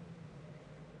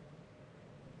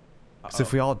 Because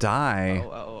if we all die...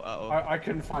 I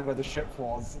couldn't find where the ship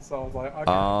was, so I was like,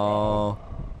 okay. Oh.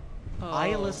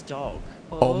 Eyeless dog.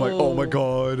 Oh my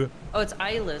god. Oh, it's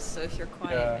eyeless, so if you're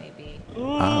quiet, Yeah. maybe.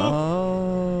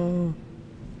 Oh.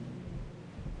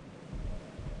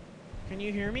 Can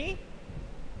you hear me?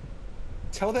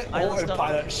 Tell the I lost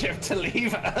autopilot ship to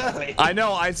leave early. I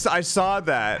know, I saw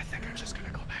that. I think I'm just gonna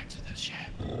go back to the ship.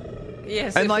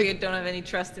 Yes, And if like- we don't have any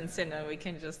trust in Sinnoh, we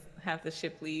can just have the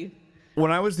ship leave. When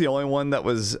I was the only one that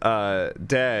was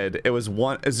dead, it was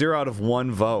 0 out of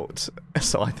 1 vote.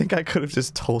 So I think I could have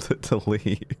just told it to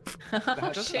leave.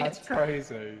 That's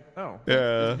crazy. Oh.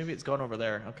 Yeah. Maybe it's gone over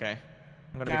there. Okay.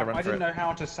 I'm gonna make a Gav, run I for didn't it. know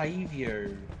how to save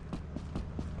you.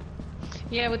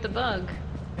 Yeah, with the bug.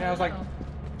 Yeah, I was like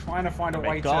trying to find a May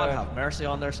way God to. have mercy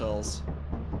on their souls.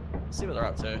 Let's see what they're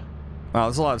up to. Wow,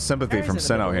 there's a lot of sympathy Gary's from in the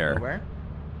middle Sinnoh of here. nowhere.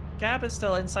 Gab is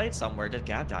still inside somewhere. Did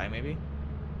Gab die, maybe?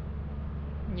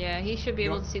 Yeah, he should be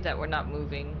able to see that we're not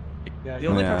moving. Yeah, The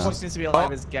only Yeah. person who seems to be alive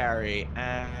Oh. is Gary,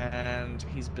 and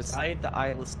he's beside the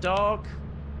eyeless dog.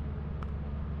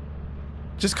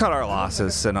 Just cut our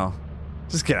losses, Sinnoh.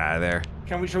 Just get out of there.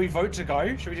 Should we vote to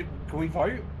go? Can we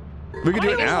vote? We can do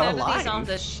Why it is now. that He's on alive?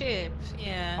 the ship.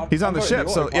 Yeah. He's on I'm the voting ship,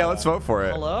 so yeah, autopilot. let's vote for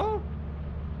it. Hello?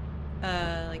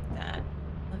 Like that.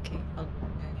 Okay. I'll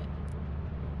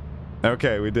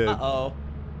Okay, we did. Uh-oh.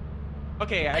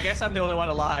 Okay, I guess I'm the only one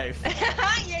alive.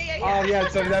 yeah. Oh yeah,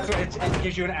 so that's what it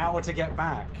gives you an hour to get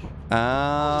back.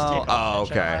 Oh,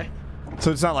 okay.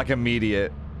 So it's not like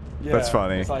immediate. Yeah, That's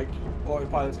funny. It's like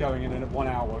autopilot's going in 1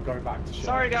 hour, go back to ship.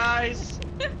 Sorry, guys.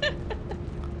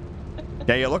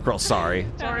 Yeah, you look real sorry.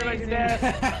 Sorry about your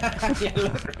death. Yeah,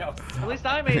 look real. At least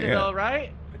I made it Yeah. though,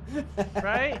 right?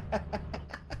 Right?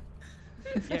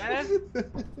 Yeah?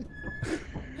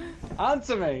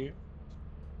 Answer me.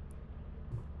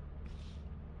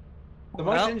 The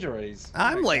most Well, injuries.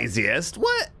 I'm laziest.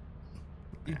 What?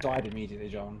 You died immediately,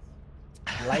 John.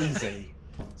 Lazy.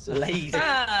 Lazy.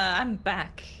 I'm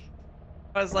back.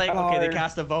 I was like, okay, they Hello.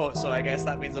 cast a vote, so I guess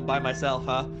that means I'm by myself,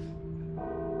 huh?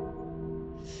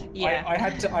 Yeah. I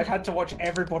had to watch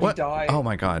everybody What? die. Oh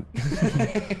my god.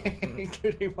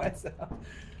 Including myself.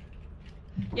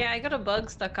 Yeah, I got a bug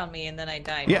stuck on me and then I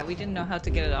died. Yeah. But we didn't know how to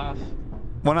get it off.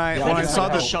 When I Yeah, when I just saw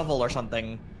like a the shovel or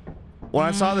something. when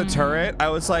I saw the turret, I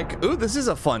was like, "Ooh, this is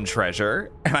a fun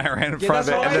treasure," and I ran in Yeah, front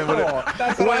of it. that's And what then I when thought.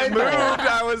 That's it, what when I it moved, thought.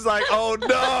 I was like, "Oh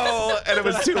no!" And it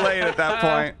was too late at that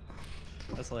point.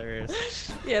 That's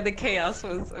hilarious. Yeah, the chaos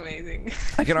was amazing.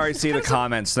 I can already see the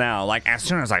comments now. Like, as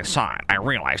soon as I saw it, I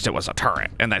realized it was a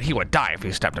turret and that he would die if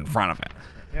he stepped in front of it.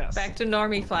 Yes. Back to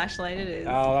normie flashlight it is.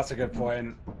 Oh, that's a good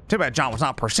point. Too bad John was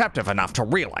not perceptive enough to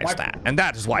realize My- that, and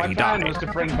that is why My he plan died. was to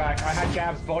bring back. I had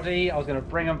Gab's body. I was going to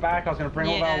bring him back. I was going to bring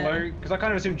all of Yeah. our loot because I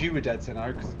kind of assumed you were dead,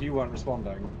 Sinnoh, because you weren't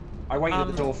responding. I waited at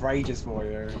the door for ages for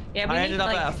you. Yeah, we I need ended up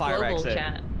like at a fire global exit.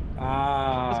 chat.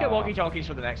 Ah. Let's get walkie-talkies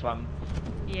for the next one.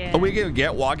 Yeah. Are we gonna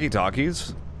get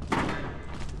walkie-talkies?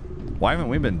 Why haven't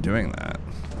we been doing that?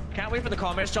 Can't wait for the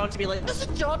comments, John, to be like,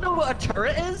 doesn't John know what a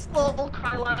turret is? Little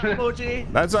cry laugh emoji.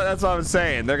 That's what I was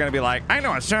saying. They're gonna be like, I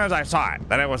know as soon as I saw it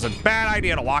that it was a bad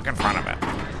idea to walk in front of it.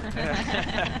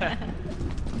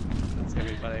 That's gonna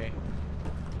be funny.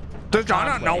 Does John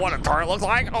not know what a turret looks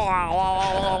like?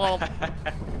 Oh,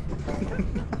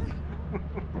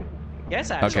 Yes,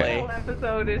 actually. Okay. The whole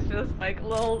episode is just like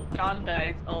little John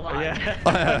dies a lot.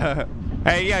 Yeah.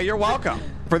 Hey, yeah, you're welcome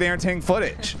for the entertaining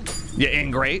footage. You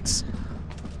ingrates.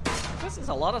 This is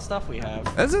a lot of stuff we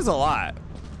have. This is a lot.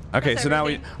 Okay, That's so now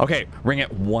we everything. okay. Ring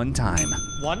it one time,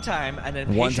 One time, and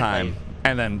then one patiently time,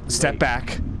 and then step wait.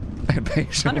 back and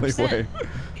patiently 100%. wait.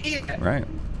 Eat it. Right.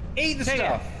 Eat the Take it.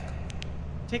 stuff.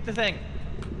 Take the thing.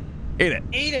 Eat it.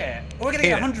 Eat it. We're going to Eat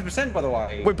get it. 100% by the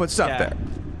way. We put stuff Yeah. there.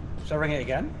 Shall I ring it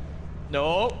again?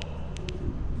 No.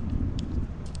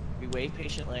 We wait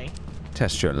patiently.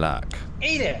 Test your luck.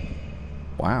 Eat it.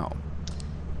 Wow.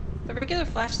 The regular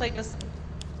flashlight doesn't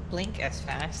blink as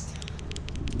fast.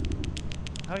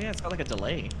 Oh yeah, it's got like a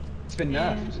delay. It's been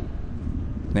Yeah. nerfed.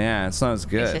 Yeah, it's not as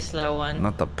good. It's a slow one.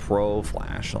 Not the pro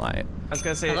flashlight. I was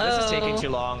gonna say, this is taking Hello? too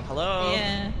long. Hello?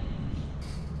 Yeah.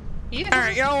 Yeah. All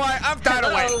right, you know what? I'm tired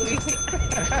of waiting.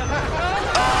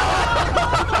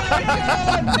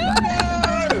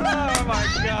 Oh my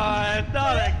god,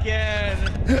 not again.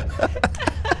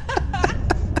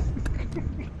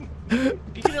 You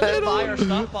can only buy our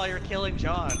stuff while you're killing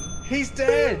John. He's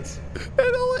dead.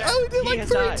 I only did He like has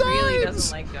 3 died. times. Really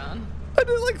doesn't like John. I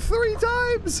did like 3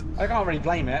 times. I can't really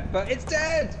blame it, but it's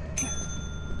dead.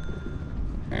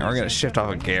 Hey, we're gonna shift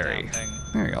off of Gary.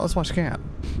 There you go. Let's watch Camp.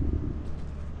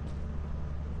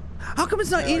 How come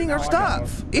it's not Yeah, eating I our know, I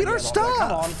stuff? know. Eat our Come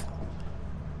stuff.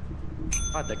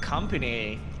 God, the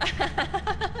company.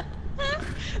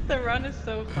 The run is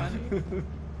so funny.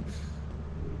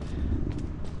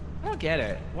 I don't get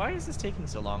it. Why is this taking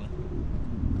so long?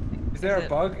 Is there Is a it-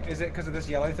 bug? Is it because of this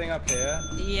yellow thing up here?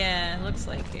 Yeah, looks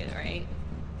like it, right?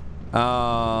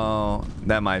 Oh,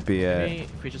 that might be it. Maybe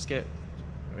if we just get.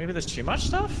 Maybe there's too much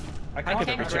stuff? I could can't, be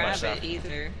Can't too much grab stuff. it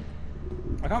either.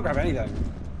 I can't grab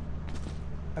anything.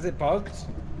 Has it bugged?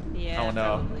 Yeah, Oh,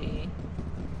 no. probably.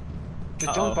 Did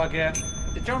Uh-oh. John bug it?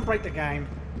 Did John break the game?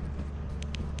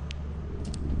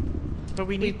 But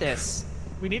we need this.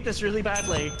 We need this really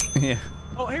badly. Yeah.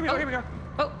 Oh, here we go, here we go.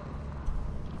 Oh,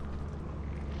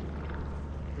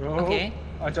 Oh, okay.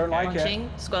 I don't like it. Munching,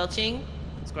 squelching.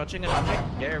 Squelching and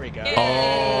object. There we go.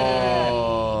 Yeah.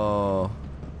 Oh.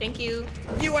 Thank you.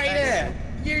 You ate it!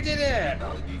 You did it!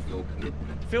 Value your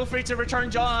commitment. Feel free to return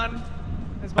John.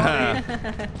 His body.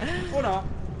 Or not.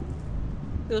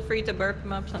 Feel free to burp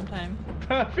him up sometime.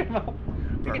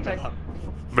 We can take-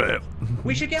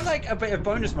 We should get like a bit of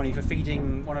bonus money for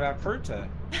feeding one of our crew to.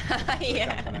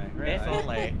 Yeah. Really. If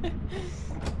only.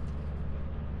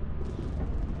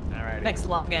 Alrighty. Next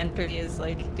log entry is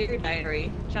like, dear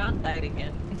diary, John died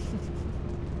again.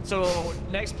 So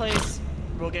next place,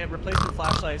 we'll get replacement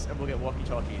flashlights and we'll get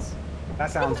walkie-talkies.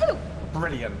 That sounds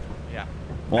brilliant. Yeah.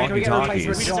 Can we get a Walkie-talkies.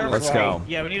 replacement John Let's as well? go.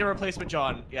 Yeah, we need a replacement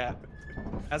John. Yeah.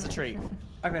 As a treat.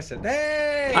 I'm gonna say,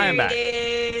 hey! I am back.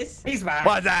 It is. He's back.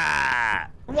 What's that?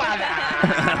 What's What's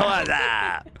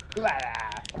that?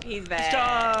 that? He's back.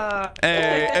 John!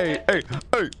 Hey, hey, hey,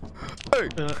 hey, hey,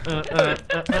 hey,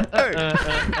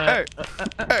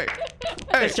 hey, hey.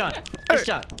 It's John. It's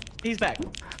John. He's back. It's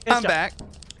I'm John. back.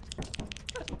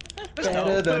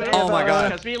 Better than Oh my ever. God.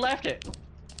 Because we left it.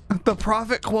 The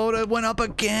profit quota went up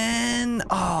again.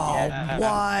 Oh, I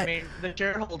what? mean, the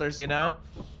shareholders, you know.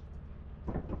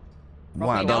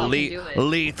 Wow, We the know we can do it.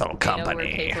 lethal We know we're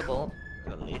company. capable.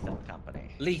 The lethal company.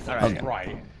 Lethal, All right.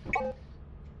 right.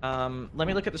 Let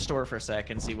me look at the store for a sec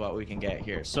and see what we can get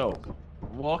here. So,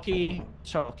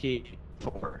 walkie-talkie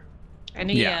 4.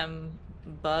 Any Yeah.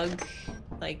 bug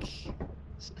like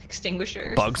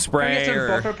extinguisher? Bug Can we get spray some or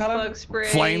bug repellent? Bug spray.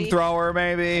 flamethrower,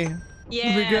 maybe?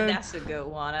 Yeah, good. that's a good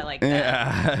one. I like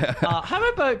that. Yeah. How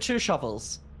about 2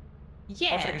 shovels?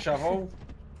 Yeah. I'll take a shovel.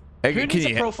 Hey, Who can needs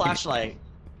you a pro hit- flashlight?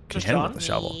 Can you Just hit him John? with the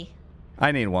shovel? Me.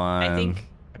 I need one. I think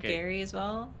Okay. Gary as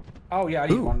well. Oh yeah, I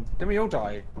need Ooh. one. Then we all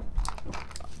die.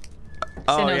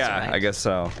 Oh Sinnoh's yeah, right. I guess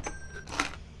so.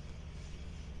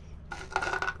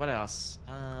 What else?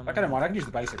 I don't mind. I can use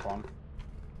the basic one.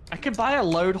 I could buy a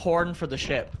load horn for the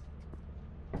ship.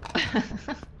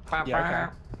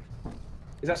 Yeah, okay.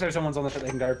 Is that so someone's on the ship they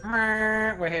can go,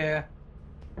 "Meow, we're here.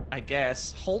 I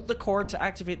guess. Hold the cord to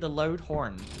activate the load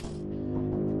horn.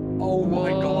 Oh my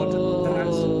god,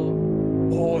 that's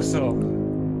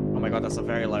awesome. Oh my god, that's a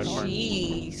very loud horn.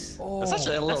 Jeez. Oh, That's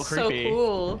actually a little That's so creepy.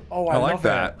 cool. oh I like love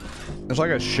that. It's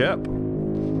like a ship.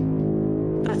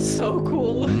 That's so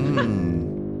cool.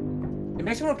 Mm. It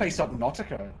makes me want to play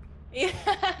Subnautica. Yeah.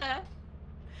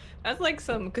 That's like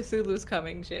some Cthulhu's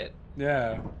Coming shit.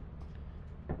 Yeah.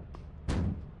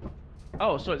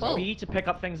 Oh, so it's Whoa. B to pick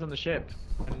up things on the ship,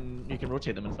 and you can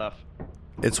rotate them and stuff.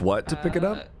 It's what to pick it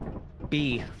up?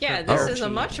 B. Yeah, for this RT. is a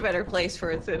much better place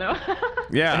for it to know.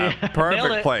 Yeah, Nailed perfect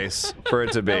it. place for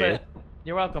it to be. Nailed it.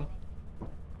 You're welcome.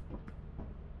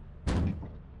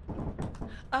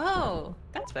 Oh,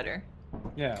 that's better.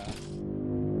 Yeah.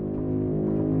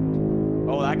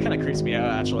 Oh, that kind of creeps me out,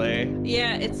 actually.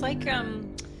 Yeah, it's like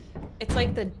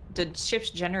the ship's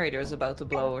generator is about to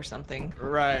blow or something.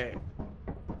 Right.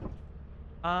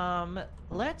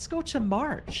 Let's go to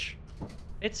March.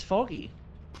 It's foggy.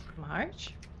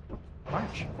 March?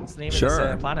 March. It's the name of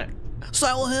Sure. this planet.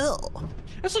 Silent Hill.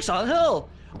 It's like Silent Hill.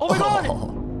 Oh my god!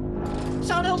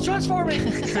 Silent Hill's transforming.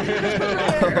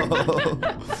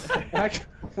 Like,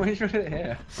 when you put it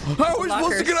here. How are we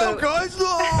supposed to get Locker, out, guys? No!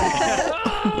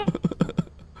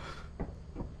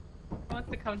 I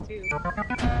want to come too.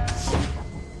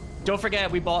 Don't forget,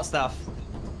 we bought stuff.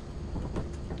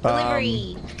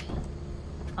 Delivery.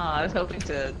 I was hoping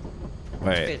to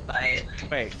Wait. fit by it.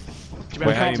 Wait. Do Wait,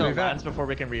 we have how to do tell you- plans before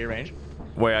we can rearrange?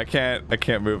 Wait, I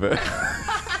can't move it.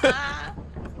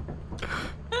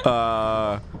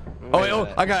 Oh, wait,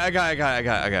 oh, I got it.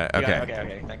 Okay.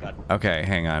 Okay, thank God. Okay,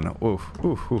 hang on. Oof.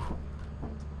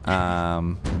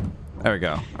 There we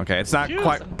go. Okay, it's not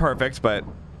quite perfect, but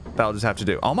that'll just have to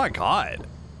do. Oh my God.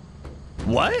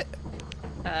 What?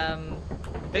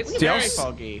 It's Do y'all very s-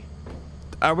 foggy.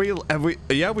 Have we?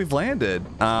 Yeah, we've landed.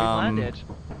 We landed.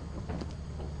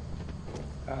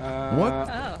 What? Oh,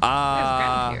 there's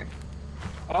ground here.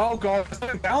 Oh god, there's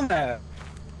something down there.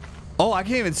 Oh, I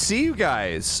can't even see you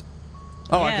guys.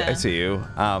 Oh, I Yeah. see you.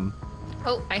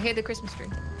 Oh, I hear the Christmas tree.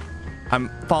 I'm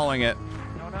following it.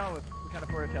 No, we kind of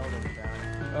poured a tail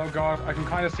down. Oh god, I can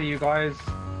kind of see you guys.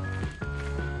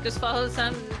 Just follow the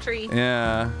sound of the tree.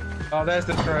 Yeah. Oh, there's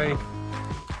the tree.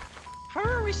 How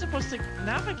are we supposed to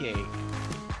navigate?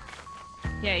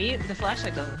 Yeah, the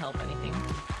flashlight doesn't help anything.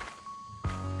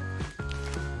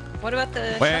 What about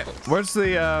the Wait, shovels? where's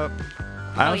the?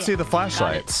 I don't yeah, see the got it.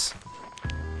 flashlights.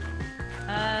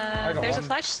 got There's a one.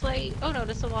 flashlight. Oh no,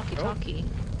 that's a walkie-talkie.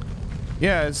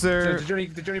 Yeah, is So, there? did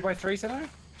you only buy 3, Sino?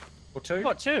 Or 2? We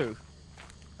got 2.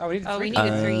 Oh, we need Oh, 3. we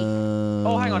needed 3.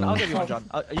 Oh, hang on, I'll give you one, John.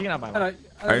 You can have my one.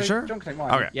 Are you sure? John can take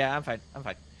mine. Okay. Yeah, I'm fine. I'm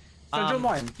fine. So, John,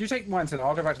 mine. You take mine, Sino.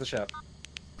 I'll go back to the ship.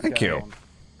 Thank Yeah, you. go on.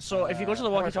 So if you go to the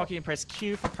walkie-talkie and press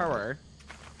Q for power,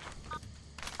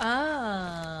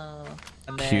 Oh.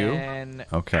 and Q? then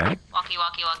Okay. Walkie.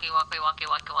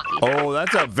 Oh,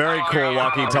 that's a very cool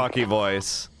walkie-talkie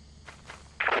voice.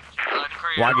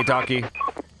 Walkie-talkie.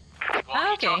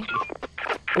 Oh,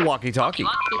 okay. Walkie-talkie.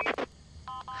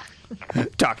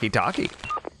 Talkie-talkie.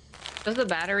 Does the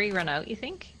battery run out, you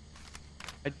think?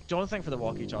 I don't think for the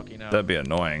walkie-talkie now. That'd be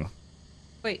annoying.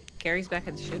 Wait, Gary's back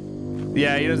at the ship.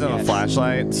 Yeah, he doesn't have a Yes.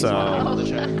 flashlight, so Another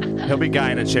check. he'll be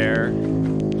guy in a chair.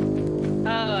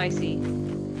 Oh, I see.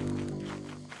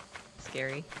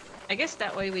 Scary. I guess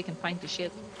that way we can find the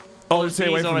ship. Oh, Those stay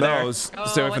away bees from over there. those. Oh,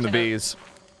 Stay away from the watch out. bees.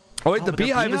 Oh wait, Oh, the but the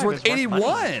beehive is beehive worth is worth money.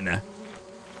 81.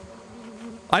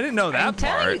 I didn't know I'm that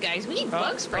telling part. you guys, we need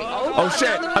bug spray. Oh God, shit!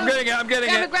 down the I'm road. getting it! I'm getting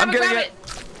Grab it! grab I'm getting grab it!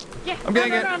 Yeah, I'm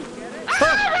getting it. run.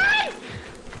 Ah, run!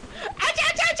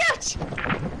 Ouch!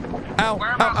 Ow!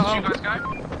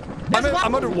 Ow! Ow!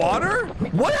 I'm underwater?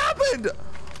 What happened?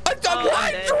 I'm dead.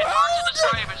 drowned!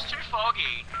 It's too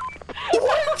foggy.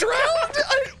 What? Drowned?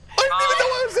 I didn't even know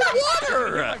I was in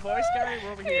water! My voice, Gary,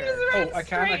 we're over here. Oh, I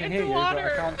can hear you, but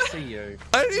I can't see you.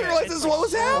 I didn't even realize this is what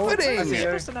was I happening! see We're you.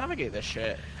 supposed to navigate this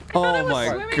shit. Oh my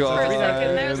For a second,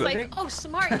 I was god. like, oh,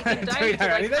 smart, you can Do we dive know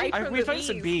to like anything? hide from We the found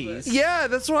some bees. Yeah,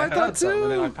 that's what I heard thought some,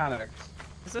 and then I too. panicked.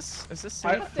 Is this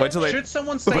I- safe? Wait till they Should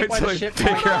someone stay wait by till the they ship?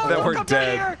 figure out that we're Come down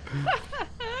dead. here!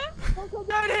 Come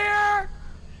down here!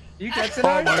 You dead Oh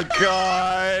tonight? my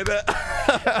god.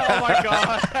 Oh my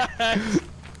god!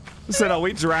 So no,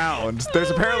 we drowned. There's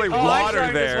apparently Oh, I water drowned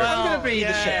as there. well. I'm gonna be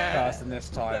the ship Yeah. person this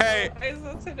time. Hey,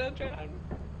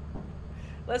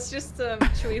 Let's just,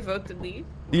 should we vote to leave?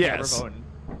 yes. We're voting.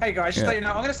 Hey guys, just Yeah. let you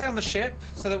know, I'm gonna stay on the ship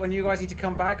so that when you guys need to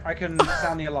come back, I can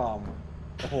sound the alarm.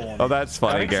 The horn. Oh, that's I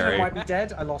funny, think someone Gary. might be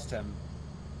dead. I lost him.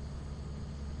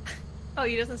 Oh,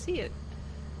 he doesn't see it.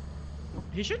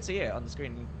 You should see it on the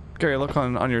screen. Gary, look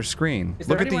on your screen. Is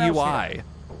Look there at the anyone else UI.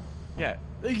 Yeah.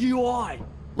 The UI!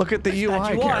 Look at the UI,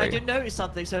 I Gary. didn't notice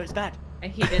something, so it's bad.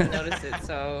 And he didn't notice it,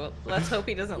 so let's hope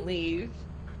he doesn't leave.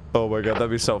 Oh my god, that'd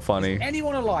be so funny.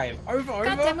 Anyone alive? Over.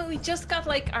 God damn it, we just got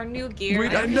like our new gear.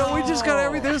 I know we just got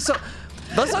everything. So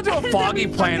let's not do a foggy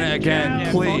planet again,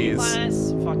 Yeah, please. Foggy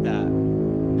planets, fuck that.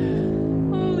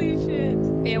 Holy shit.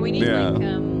 Yeah, we need Yeah. like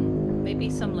maybe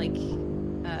some like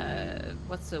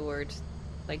what's the word?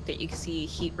 Like that you can see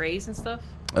heat rays and stuff.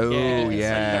 Oh Yeah,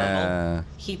 yeah,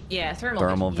 Heat, yeah, thermal.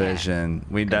 thermal vision. vision.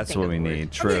 We Couldn't that's think what of we the word. need. I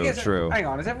think True, it's- true. Hang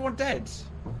on, is everyone dead?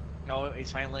 No,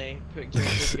 he's finally putting two and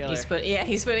two together.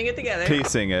 He's putting it together.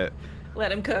 Piecing it.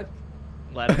 Let him cook.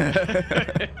 Let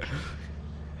him.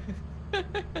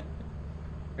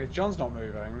 Okay, John's not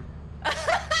moving.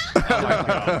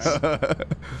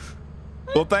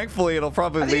 Well, thankfully, it'll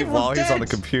probably I think leave while everyone's he's on the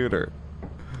dead. computer.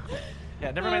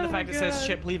 Yeah, never mind the Oh fact my it says God.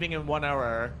 ship leaving in 1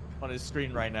 hour on his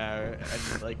screen right now,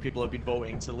 and like people have been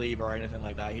voting to leave or anything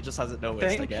like that. He just hasn't noticed,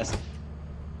 I Think. guess.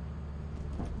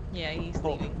 Yeah, he's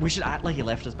Oh, leaving. we should act like he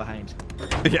left us behind.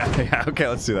 Yeah. Okay,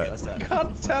 let's do Okay, that. let's do that.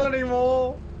 Can't tell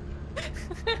anymore.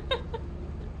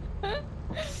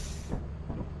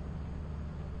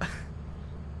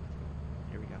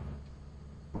 Here we go.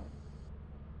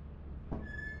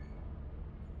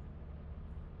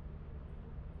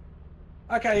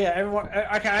 Okay, yeah, everyone.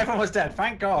 Okay, everyone was dead.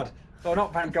 Thank God. Well,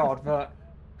 not thank God, but.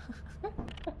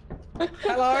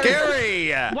 Hello.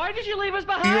 Gary, Why did you leave us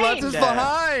behind? you left us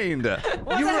behind.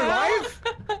 You were alive?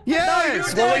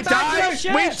 Yes. No, Well, we you're back to died. the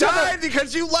ship. We Shut died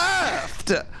because you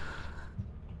left.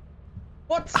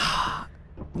 What?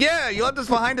 Yeah, you left us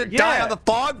behind to die on the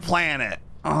fog planet.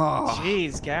 Oh.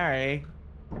 Jeez, Gary.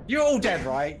 You're all dead,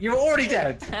 right? You're already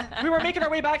dead. We were making our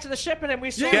way back to the ship and then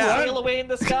we saw Yeah. it sail away in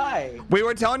the sky. We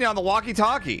were telling you on the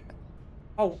walkie-talkie.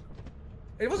 Oh,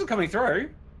 it wasn't coming through.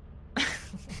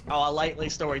 Oh, a lightly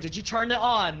story. Did you turn it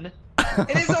on?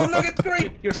 It is on. Look, it's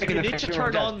green. You're taking You the need to piss, you're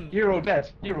all turn dead. on- You're all dead.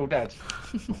 You're all dead.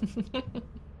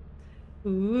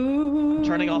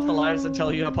 Turning off the lights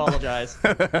until you apologize.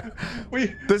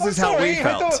 This is how we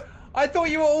felt. I thought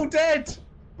you were all dead.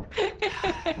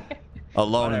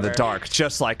 Alone in the Whatever. dark,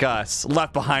 just like us,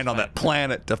 left behind on that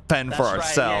planet to fend for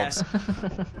That's right, ourselves.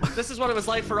 yeah. This is what it was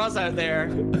like for us out there.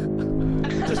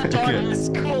 Just darkness,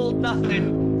 cold,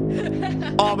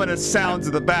 nothing. Ominous sounds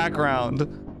in the background.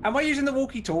 Am I using the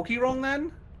walkie-talkie wrong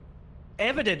then?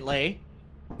 Evidently.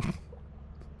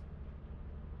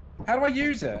 How do I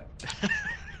use it?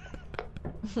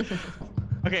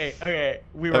 Okay,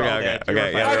 we were all dead. You were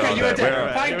Okay, fine. yeah, we're Okay, all you were dead. dead.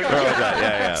 We're Thank all God.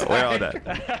 dead. Yeah, we're all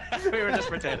dead. We were just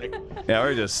pretending. Yeah,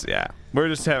 we're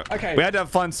just having. Okay. We had to have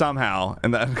fun somehow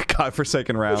in that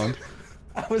godforsaken round.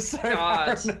 I was so God,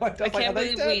 paranoid. I can't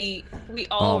believe we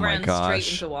all Oh my ran gosh.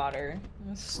 straight into water.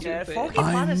 That's Yeah, stupid. foggy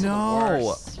I planets are the know.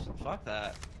 worst. Fuck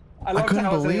that. I loved couldn't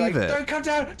how was believe like, it. Don't come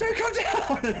down! Don't come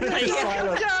down!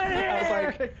 Silence. I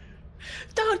was like,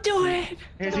 Don't do it.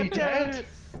 is he dead?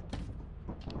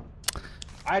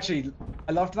 I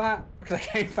loved that because I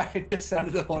came back and just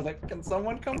sounded the horn like, can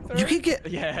someone come through? You can get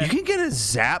Yeah. you can get a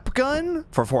zap gun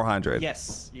for 400.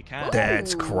 Yes, you can.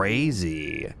 That's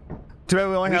crazy. Too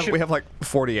bad we have like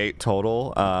 48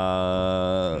 total.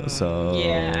 So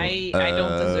Yeah, I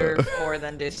don't deserve more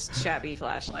than this shabby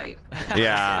flashlight.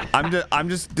 Yeah, I'm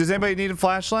just. Does anybody need a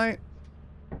flashlight?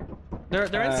 They're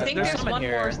in I think there's there's some in one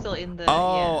here. more still in the.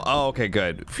 Oh, yeah. oh, okay,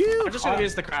 good. Phew. I'm just gonna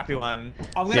use the crappy one.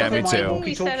 I'm gonna Yeah, put me my too. That thing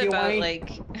we said walkie-talkie about away.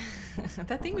 like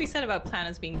that thing we said about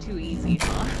planets being too easy.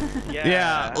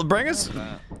 Yeah, bring us.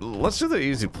 Let's do the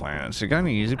easy planets. You got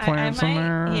any easy planets I in might,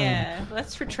 there? yeah,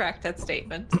 let's retract that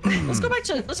statement. Let's go back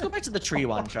to the tree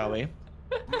one, shall we?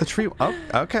 The tree. Oh,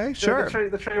 okay, sure.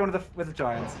 The tree one with the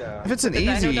giants. Yeah. If it's an The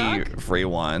dino easy dog? free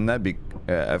one, that'd be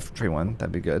tree one.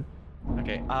 That'd be good.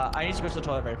 Okay. I need to go to the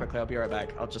toilet very quickly. I'll be right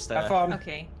back. I'll just Have fun.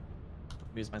 Okay.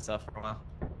 amuse myself for a while.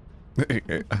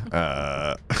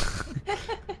 uh.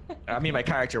 I mean, my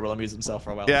character will amuse himself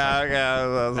for a while. Yeah, yeah.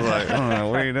 I was like,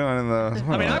 what are you doing in the?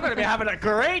 I mean, I'm gonna be having a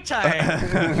great time.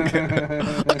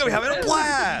 I'm gonna be having a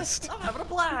blast. I'm having a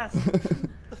blast.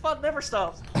 The fun never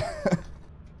stops.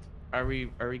 Are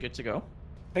we good to go?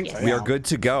 I think so, We yeah. are good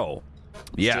to go. Let's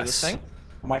do this Yes. thing.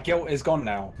 My guilt is gone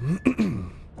now.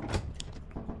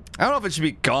 I don't know if it should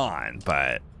be gone,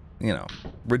 but you know,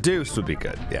 reduced would be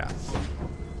good. Yeah.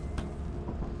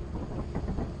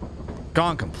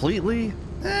 Gone completely?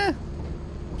 Eh.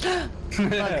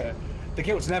 The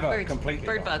guilt's never Bird, completely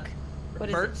bird gone. bug. What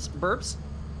is Birds? Birds?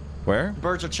 Where?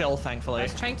 Birds are chill, I thankfully.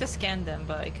 was trying to scan them,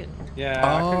 but I couldn't. Yeah,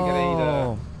 I couldn't get it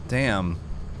either. Damn.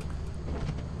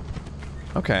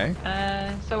 Okay.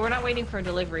 So we're not waiting for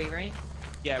delivery, right?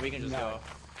 Yeah, we can just No,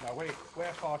 go. no, we're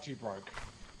far too broke.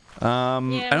 Yeah, I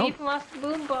we don't even lost the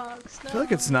boombox. No. feel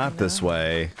like it's not this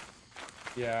way.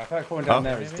 Yeah, I feel like going down Oh.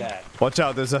 there is dead. Watch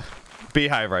out, there's a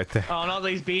beehive right there. Oh, not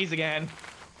these bees again.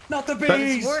 Not the That's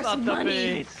bees! worth Not the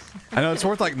money. bees. I know it's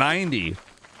worth like 90.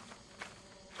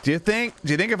 Do you think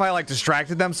if I like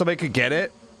distracted them somebody could get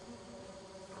it?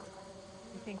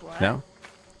 You think what? No?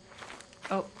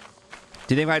 Oh,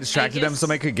 Do you think if I distracted them guess-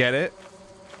 somebody could get it?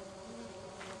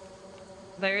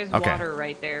 there is Okay. water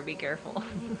right there. Be careful.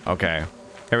 Okay.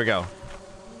 Here we go.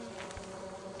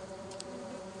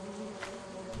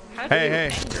 How do Hey, you hey.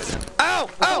 anger them? Ow!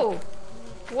 Ow!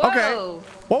 Whoa! Whoa! Okay.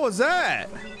 What was that?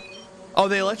 Oh,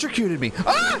 they electrocuted me.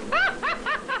 Ah!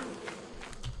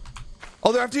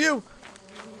 Oh, they're after you.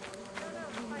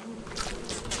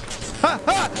 Ah,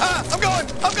 ah, ah! I'm going!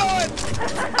 I'm going!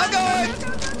 I'm going!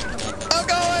 I'm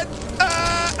going!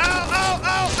 Ow! Ow!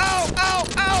 Ow! Ow! Ow!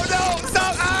 Ow! No!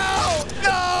 Stop! Ow!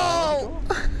 No!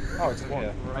 Oh, it's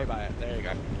here. Right by it. There you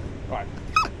go. Right.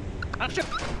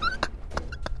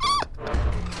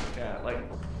 Yeah, like.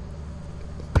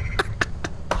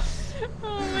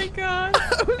 Oh my god!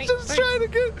 I was just trying to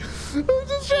get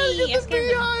Hey, the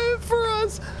beehive for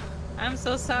us. I'm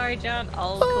so sorry, John.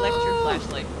 I'll collect your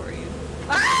flashlight for you.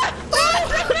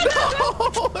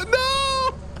 Oh,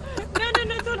 no!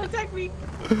 No! Don't attack me!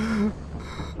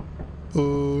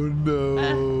 Oh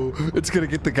no! It's gonna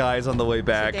get the guys on the way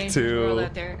back It's a dangerous world too.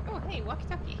 out there. Oh, hey,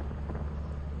 walkie-talkie.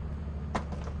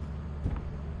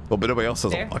 Well, but nobody else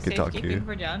has a There, walkie-talkie. safekeeping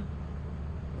for John.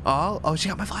 Oh, she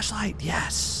got my flashlight.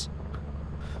 Yes.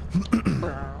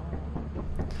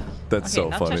 That's Okay, so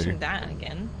not funny. touching that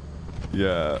again.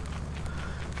 Yeah.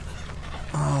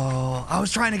 Oh, I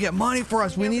was trying to get money for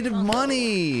us. We needed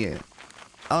money.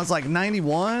 I was like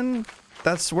 91.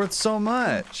 That's worth so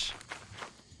much.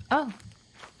 Oh.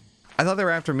 I thought they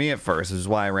were after me at first, which is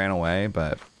why I ran away,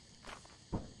 but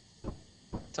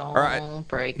Don't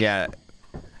break. yeah.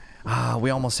 We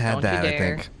almost had Don't you that, I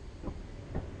dare. think.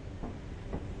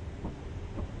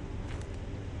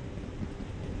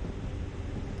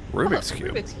 Rubik's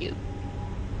Cube. Rubik's Cube.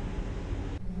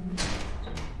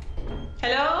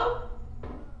 Hello?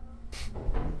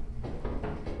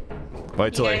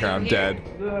 Wait till You they guys hear are I'm here?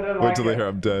 dead. Wait till they hear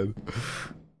I'm dead.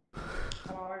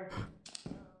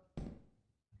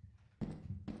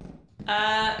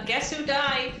 Guess who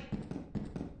died?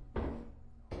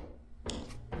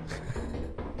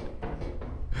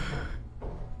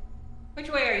 Which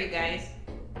way are you guys?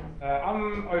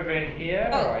 I'm over here.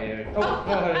 Oh.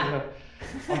 Where are you?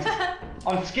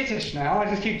 I'm skittish now. I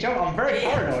just keep jumping. I'm very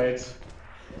paranoid.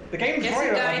 The game's Guess right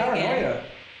who about died paranoia.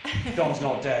 Don's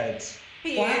not dead.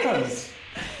 He What happened? is.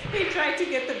 He tried to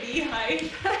get the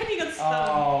beehive and he got stuck.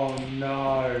 Oh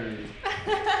no.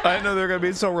 I know they're gonna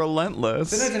be so relentless.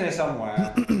 Sinner's in here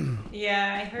somewhere.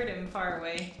 Yeah, I heard him far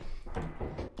away.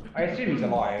 I assume he's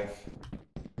alive.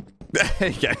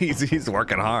 Yeah, he's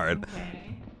working hard. Okay.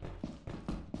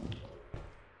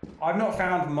 I've not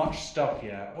found much stuff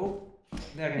yet. Oh.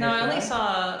 there No, I only go.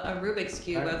 saw a Rubik's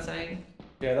Cube Okay. outside.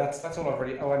 Yeah, that's all I've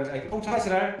already. Oh,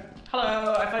 Tyson,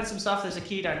 Hello, I found some stuff. There's a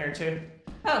key down here too.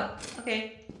 Oh,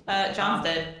 okay. John's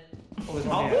dead. Oh, there's Oh,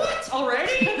 one here. what?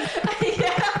 Already?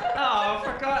 Yeah. Oh,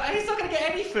 I forgot. He's not gonna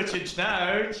get any footage now.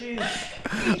 Jeez.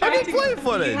 I didn't play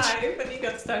footage. Beehive and he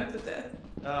got stung to death.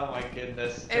 Oh my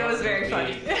goodness. It was very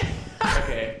funny.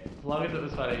 Okay, as long as it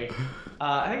was funny.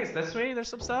 I think it's this way. There's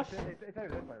some stuff. It's over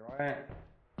this way, right?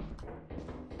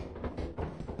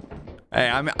 Hey,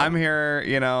 I'm here.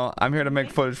 You know, I'm here to make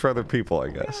footage for other people, I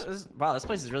guess. Wow, this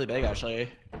place is really big, actually.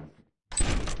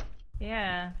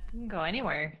 Yeah, you can go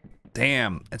anywhere.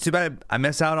 Damn, it's too bad I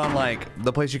miss out on like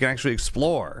the place you can actually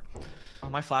explore. Oh,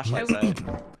 my flashlight's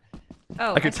out.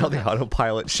 Oh, I could tell the saw that.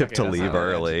 autopilot ship Okay, to that's leave not bad.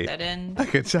 early. Dead end. I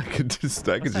could just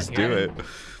that do here? it.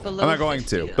 Below I'm not going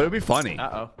 50, to, but it'd be funny.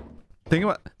 Uh-oh. Think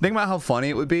about how funny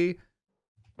it would be.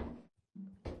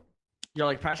 You're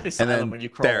like practically And silent then when you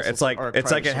crawl. there, it's like- or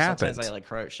it's like crouch, it so sometimes happened. I like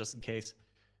crouch just in case.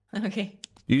 Okay.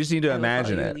 You just need to I will follow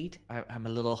imagine your it. lead. I'm a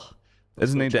little. It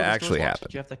doesn't need to Door's actually locked. happen.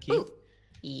 Do you have the key? Ooh.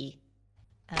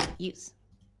 Use.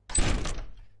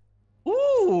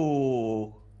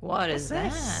 Ooh. What is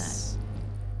that? This?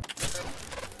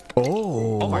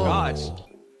 Oh. Oh my gosh.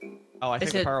 Oh, I think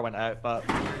Is the it- power went out, but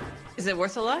Is it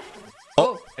worth a lot?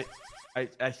 Oh, I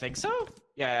think so.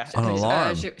 Yeah. An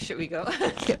alarm. Should we go?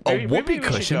 a Maybe whoopee we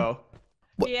should cushion. go.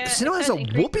 What? Yeah, Sinnoh it has says a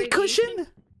increased whoopee radiation. cushion?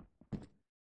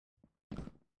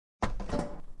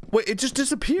 Wait, it just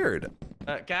disappeared.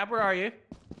 Gab, where are you?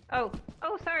 Oh,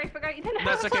 sorry, I forgot you didn't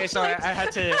That's have a okay. Sorry,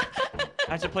 flashlight.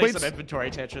 I had to place Wait, some inventory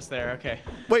Tetris there. Okay.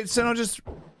 Wait, Sinnoh just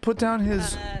put down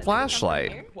his Did it come from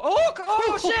flashlight. here?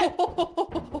 Oh shit!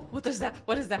 What is that?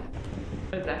 What is that?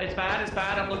 It's bad. It's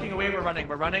bad. I'm looking away. We're running.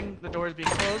 We're running. The door is being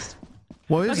closed.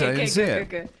 What is it? I didn't see good, it.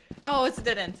 good. Oh, it's a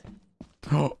dead end.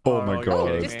 Oh Oh, my you're god.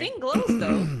 kidding This me. thing glows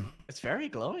though, It's very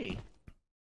glowy.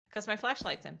 because my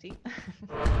flashlight's empty.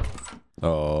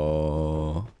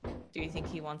 Oh. Do you think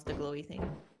he wants the glowy thing?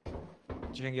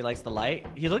 Do you think he likes the light?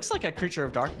 He looks like a creature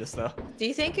of darkness, though. Do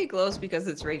you think it glows because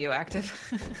it's radioactive?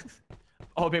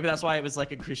 Oh, maybe that's why it was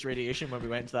like increased radiation when we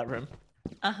went into that room.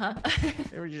 Uh-huh.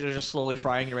 Maybe you're just slowly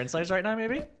frying your insides right now,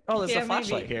 maybe? Oh, there's Yeah, a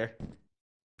flashlight maybe. here.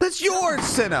 That's yours,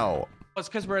 Sinnoh. Oh, it's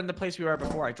because we're in the place we were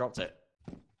before. I dropped it.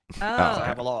 Oh. I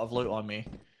have a lot of loot on me.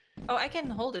 Oh, I can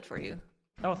hold it for you.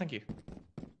 Oh, thank you.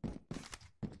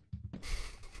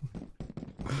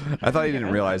 I thought you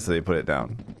didn't realize that he put it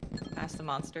down. Ask the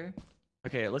monster.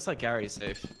 Okay, it looks like Gary's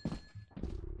safe.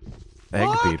 Egg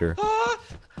Ah! beater. Ah!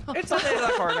 It's on the end of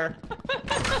the corner.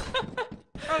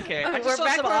 Okay, I We're just saw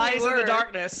back some where we eyes in the were.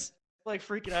 darkness. Like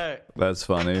freaking out. That's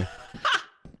funny.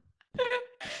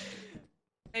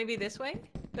 Maybe this way?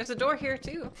 There's a door here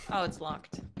too. Oh, it's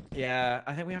locked. Yeah,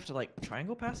 I think we have to like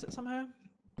triangle past it somehow.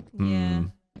 Yeah.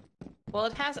 Well,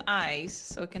 it has eyes,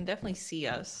 so it can definitely see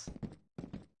us.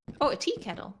 Oh, a tea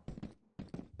kettle.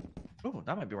 Oh,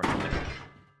 that might be worth it.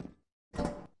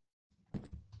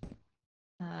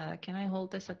 Can I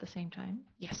hold this at the same time?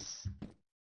 Yes.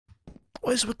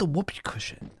 What is with the whoopee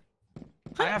cushion?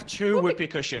 I have 2 whoopee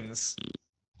cushions.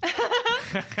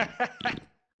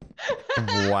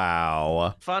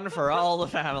 Wow. Fun for all the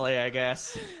family, I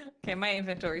guess. Okay, my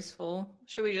inventory's full.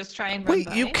 Should we just try and run Wait,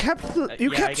 by? you kept the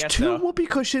you yeah, I kept guess two so. whoopee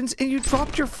cushions and you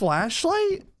dropped your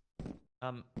flashlight?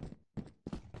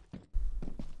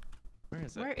 Where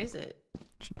is it? Where is it?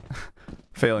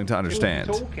 Failing to understand.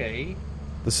 Talkie.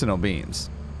 The Sinnoh beans.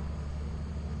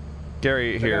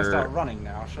 Gary They're gonna here. start running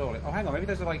now, surely. Oh, hang on. Maybe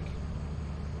there's like.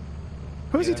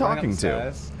 Who's he Yeah, they're running talking up to?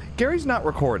 the stairs. Gary's not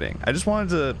recording. I just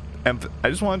wanted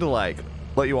to like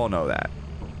let you all know that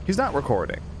he's not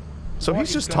recording. So What he's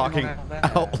is just going talking on out there?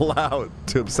 out loud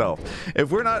to himself. If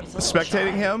we're not He's a little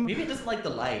spectating shy. him, Maybe he doesn't like the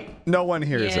light. no one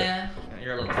hears Yeah.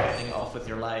 You're a little thing off with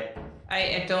your light.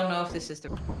 I don't know if this is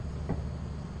the.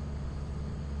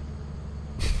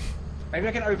 Maybe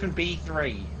I can open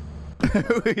B3. it.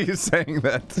 Who are you saying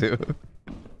that to?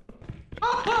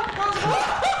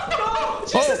 Oh,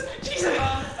 Jesus! Jesus!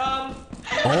 Oh,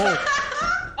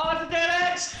 Oh, it's a dead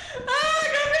end!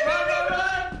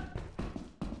 Run!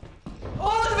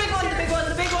 Oh, the big one! The big one!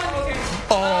 The big one! Okay.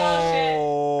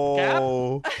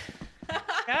 oh,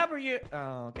 Gab, are you?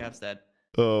 Oh, Gab's dead.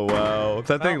 oh wow!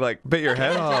 That thing like bit your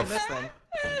head off. This thing.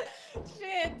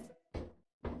 Shit.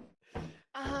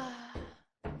 Ah.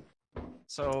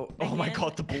 So, oh my Again?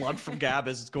 God, the blood from Gab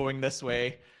is going this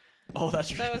way. Oh, that's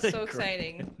That was really so great.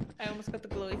 exciting. I almost got the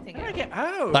glowy thing How did I out. get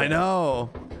out? I know.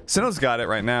 Sinnoh's got it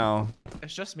right now.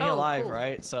 It's just me Oh, alive, cool.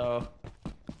 right? So.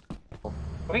 I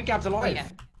think Gab's alive. Yeah.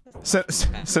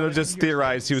 Sinnoh just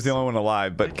theorized he was the only one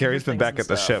alive, but Gary's been back at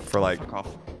the ship for like Fuck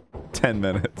off. 10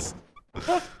 minutes.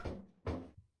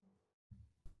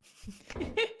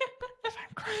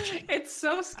 It's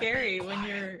so scary when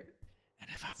you're And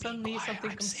if I'm suddenly being quiet,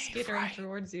 something I'm comes safe, skittering right?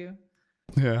 towards you.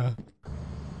 Yeah.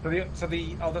 So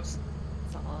the oh, that's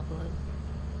It's all blood.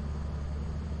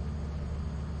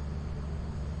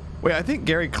 Wait, I think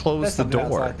Gary there's closed the something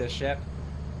door. outside this ship.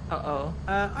 Uh-oh.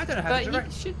 I don't know how But to you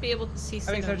direct. should be able to see I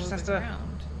think so, Sinnoh just has moving to- around.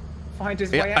 Find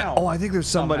his way Yeah, out. oh, I think there's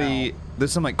somebody. somehow.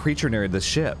 There's some like creature near the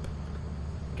ship.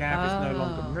 Gab is no Oh.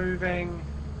 longer moving.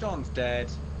 John's dead.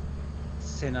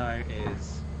 Sinnoh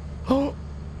is. Oh,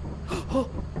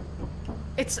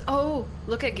 It's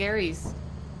look at Gary's.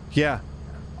 yeah.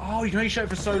 Oh, you can only show it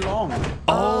for so long.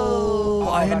 Oh,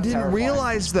 I that's didn't terrifying.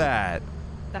 realize that.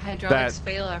 The hydraulics That-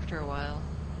 fail after a while.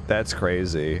 That's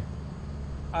crazy.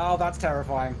 Oh, that's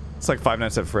terrifying. It's like Five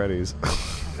Nights at Freddy's.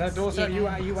 That also, you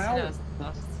out? Sinnoh's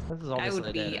lost. This is I obviously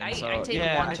would be. dead, I so, take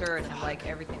yeah, one turn and like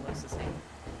everything looks the same.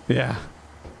 yeah.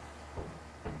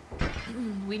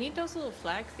 We need those little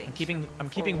flag things. I'm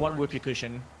keeping one whoopee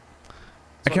cushion. I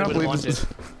That's what cannot we believe would've this.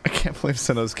 I can't believe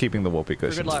Sinnoh's keeping the whoopee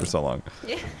cushions luck. for so long.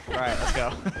 Yeah. All right, let's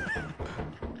go.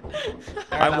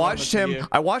 I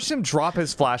watched him drop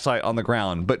his flashlight on the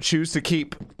ground, but choose to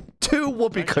keep two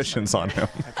whoopee cushions on him.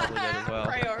 I probably did as well.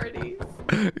 Priorities.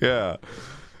 Yeah.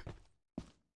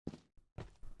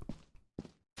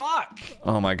 Fuck!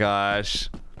 Oh my gosh.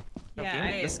 Yeah, I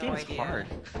have This no game's idea. hard.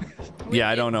 Yeah,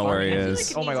 I don't know where he I feel like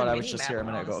is. it Oh my needs God, a I was just mini-map, here a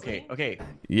minute ago. honestly. Okay, I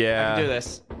Yeah. can do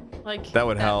this. Like That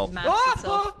would help. maps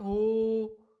itself. Oh,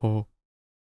 Oh.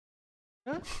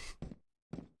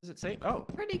 Does it say? Oh,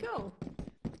 where'd he go?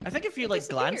 I think if you It like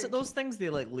glance disappeared. at those things, they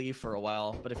like leave for a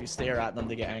while. But if you stare at them,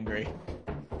 they get angry.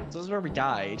 So this is where we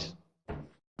died.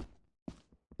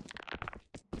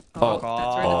 Oh.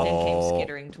 That's where the thing Oh. came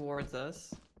skittering towards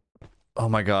us. Oh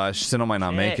my gosh, Sinnoh might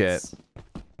not make it.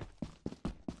 Shit.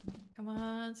 Come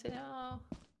on, Sinnoh.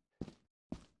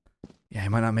 Yeah, he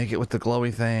might not make it with the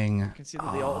glowy thing. I can see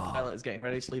that the autopilot is getting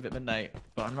ready to leave at midnight,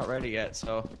 but I'm not ready yet.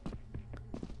 So,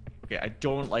 okay, I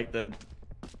don't like the.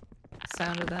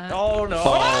 Sound of that. Oh no!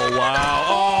 Oh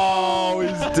wow! Oh,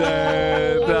 he's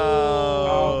dead. No.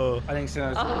 Oh, I think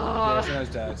Sinnoh's. Oh. Yeah, Sinnoh's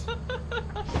dead.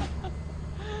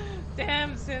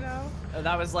 Damn, Sinnoh. And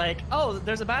I was like, oh,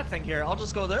 there's a bad thing here. I'll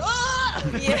just go there. Ah!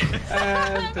 Yeah.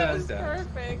 And that was dead.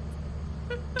 perfect.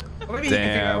 Or maybe he can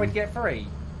figure out a way Damn. to get free.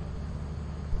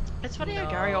 It's funny how No.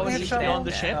 Gary always Yeah, used shut to be on up.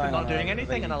 the ship I and not know, doing but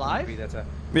anything you and can alive. be there to-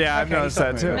 Yeah, I've Okay, noticed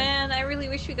stop that too. moving. Man, I really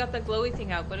wish we got that glowy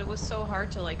thing out, but it was so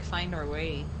hard to like find our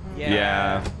way.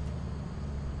 Yeah.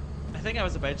 I think I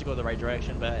was about to go the right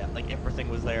direction, but like everything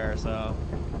was there, so.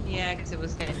 Yeah, because it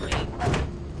was getting late.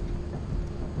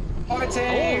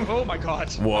 Fighting! Oh my God!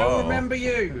 I Whoa. remember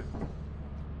you.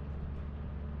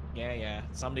 Yeah.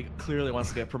 Somebody clearly wants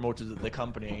to get promoted at the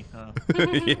company. Huh?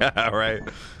 Yeah, right.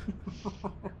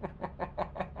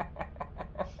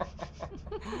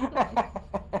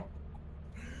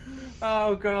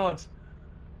 Oh God.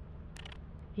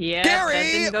 Yeah, Gary! that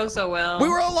didn't go so well. We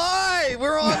were alive. We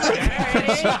were on the.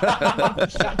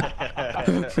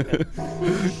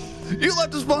 You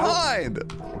left us behind.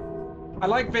 I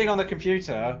like being on the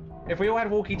computer. If we all had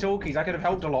walkie-talkies, I could have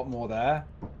helped a lot more there.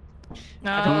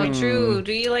 No, Hmm. true.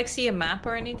 Do you like see a map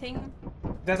or anything?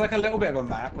 there's like a little bit of a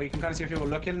map where you can kind of see if people are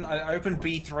looking. I opened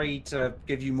B3 to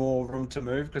give you more room to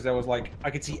move because there was like I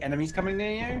could see enemies coming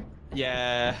near you.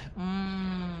 Yeah.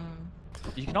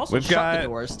 You can also We've shut got- the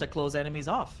doors to close enemies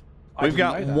off. We've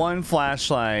got one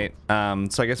flashlight. So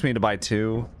I guess we need to buy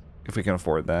 2 if we can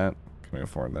afford that. Can we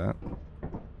afford that?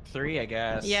 3, I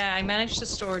guess. Yeah, I managed to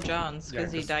store John's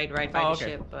because he died right by the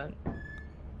ship, but.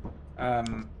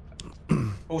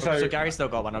 Also, so Gary still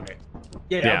got one. Okay.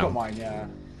 Yeah, I've got mine. Yeah.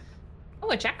 Oh,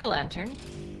 a jack-o'-lantern.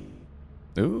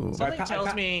 Ooh. Something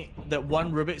tells me that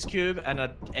 1 Rubik's Cube and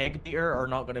an egg beater are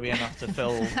not going to be enough to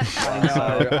fill. All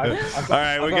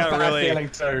right, we got really.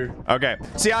 Okay.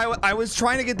 See, I was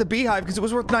trying to get the beehive because it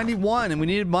was worth 91 and we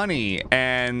needed money,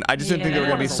 and I just didn't think they were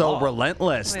going to be so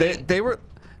relentless. They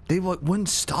wouldn't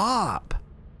stop.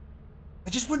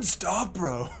 They just wouldn't stop,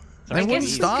 bro. They wouldn't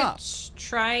stop. We could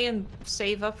try and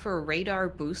save up for a radar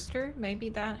booster. Maybe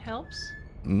that helps.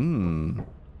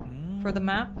 For the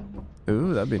map.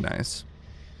 Ooh, that'd be nice.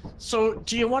 So,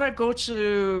 do you want to go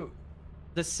to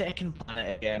the second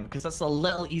planet again? Because that's a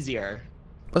little easier.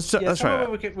 Let's try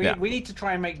that. We need to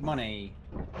try and make money.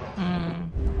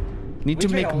 Need to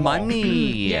make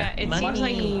money. Yeah, it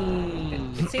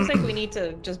seems like we need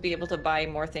to just be able to buy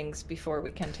more things before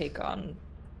we can take on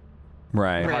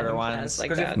right harder ones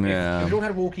like that. If we all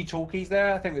had walkie-talkies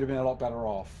there, I think we'd have been a lot better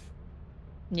off.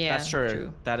 Yeah, that's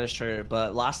true. That is true.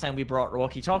 But last time we brought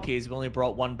walkie-talkies, we only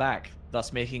brought 1 back,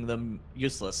 thus making them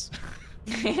useless.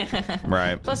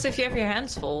 Right. Plus, if you have your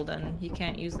hands full, then you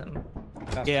can't use them.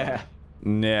 Yeah.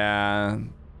 Yeah.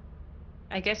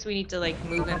 I guess we need to like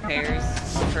move in pairs,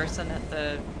 the person at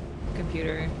the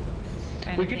computer.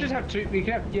 We could just have 2. We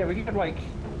could have, we could have like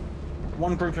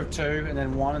 1 group of 2, and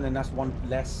then 1, and then that's 1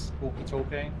 less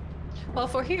walkie-talkie. Well,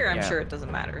 if we're here, I'm sure it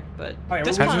doesn't matter. But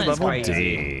this Hazard one is level quite D.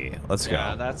 easy. Let's go.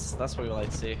 Yeah, that's what we like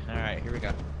to see. All right, here we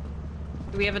go.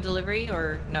 do we have a delivery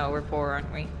or no? We're poor,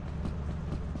 aren't we?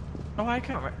 Oh, I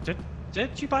can't remember.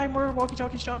 Did you buy more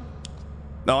walkie-talkies, John?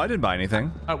 No, I didn't buy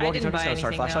anything. I didn't buy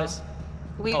anything. Flashlights.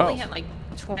 No. We only had like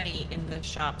 20 in the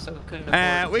shop, so we couldn't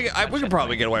afford. We could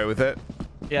probably get away with it.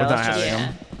 Yeah, without let's just- having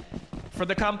them. For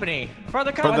the company. For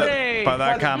the company. For the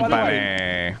By the company.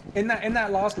 way, in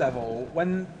that last level,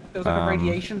 when there was like a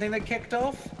radiation thing that kicked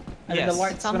off, and then the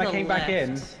lights, It's on when I the came back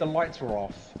in, left. the lights were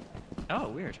off. Oh,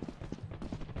 weird.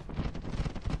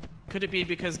 Could it be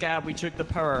because, Gab, we took the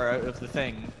power out of the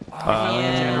thing?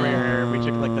 Yeah. Generator, we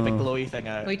took like the big glowy thing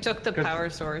out. We took the power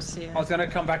source, yeah. I was gonna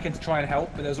come back in to try and help,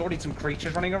 but there was already some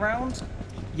creatures running around.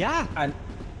 Yeah. And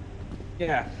when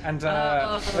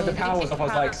the power was off, I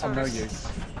was like, I'm no use.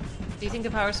 Do you think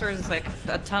the power source is like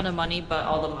a ton of money, but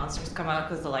all the monsters come out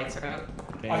because the lights are out?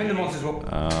 I think the monsters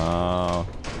will.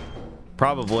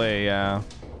 Probably, yeah.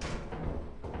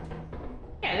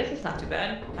 Yeah, this is not too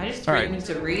bad. I just Alright. need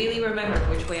to really remember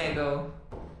which way I go.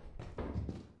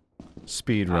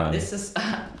 Speed run. This is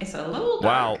it's a little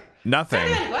Wow, dark. nothing.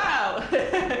 Wow.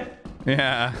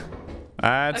 Yeah.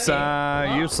 That's Okay,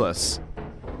 well. useless.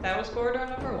 That was corridor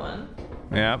number 1.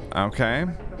 Yep, okay.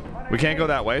 We can't go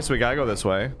that way, so we gotta go this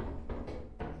way.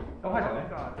 Oh,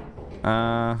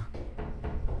 hi,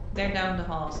 They're down the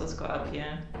hall, so let's go up,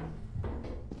 yeah.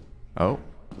 Oh.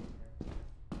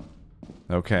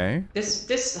 Okay.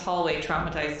 This hallway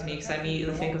traumatizes me because I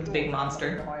immediately think of the big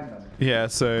monster. Yeah,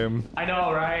 same. I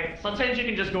know, right? Sometimes you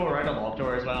can just go around a locked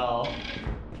door as well.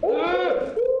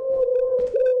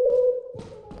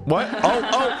 What?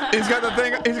 Oh, he's got the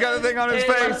thing. He's got the thing on his It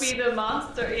face. must be the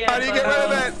monster. Yeah. How do you get rid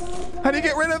of it? How do you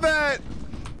get rid of it?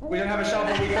 We don't have a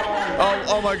shovel. We can't.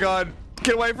 Oh my God!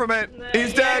 Get away from it.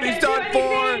 He's Yeah, dead. I He's can't done do for.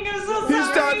 anything, I'm so He's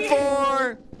sorry.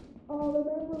 done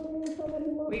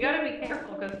for. We gotta be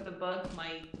careful because the bug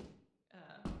might.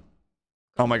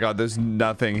 Oh my God! There's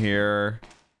nothing here.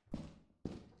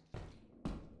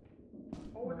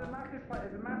 Oh, there's a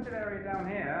massive area down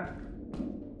here.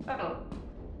 Oh.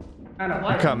 Anna,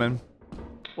 I'm coming.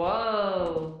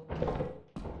 Whoa.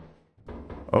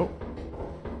 Oh.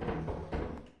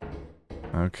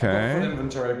 I've got full Okay.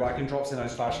 inventory, but I can drop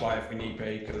Sinnoh's flashlight if we need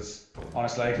be, because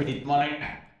honestly, if we need money.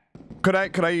 Could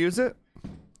I use it?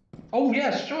 Oh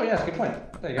yes, sure, yes, good point.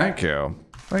 There you go. Thank you.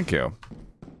 Thank you.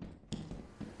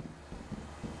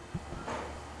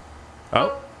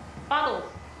 Oh. Bottles.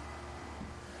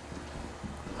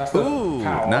 That's the Ooh,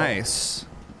 power. nice.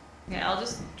 Yeah, I'll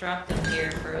just drop them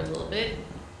here for a little bit.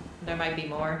 There might be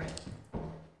more.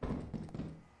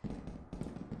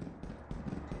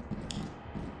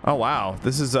 Oh wow,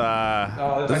 this is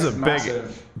Oh, this is a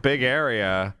massive. big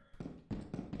area.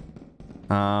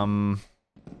 I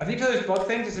think for those bug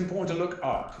things, it's important to look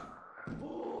up.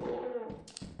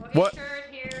 What? Turret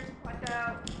here. Watch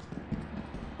out.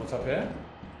 What's up here?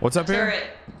 What's up here? Turret.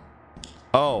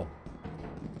 Oh.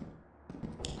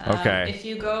 Okay. If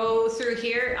you go through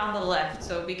here on the left,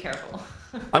 so be careful.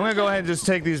 I'm gonna go ahead and just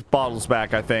take these bottles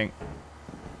back, I think.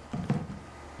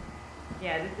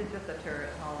 Yeah, this is just a turret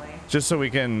hallway. Just so we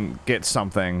can get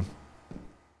something.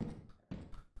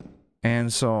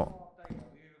 And so...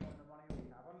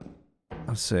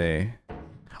 Let's see.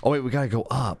 Oh wait, we gotta go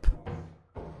up.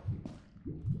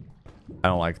 I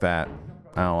don't like that.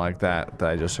 I don't like that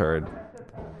I just heard.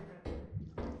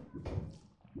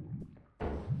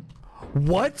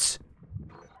 What?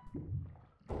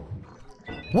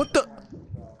 What the?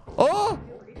 Oh!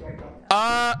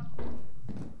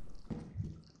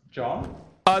 John?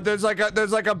 There's like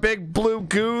a big blue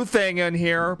goo thing in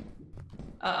here.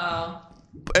 Uh-oh.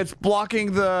 It's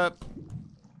blocking the...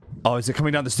 Oh, is it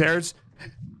coming down the stairs?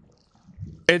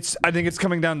 I think it's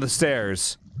coming down the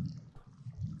stairs.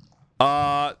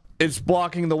 It's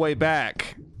blocking the way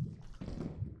back.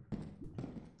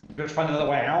 Let's find another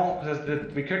way out,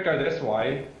 because we could go this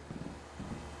way.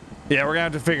 Yeah, we're gonna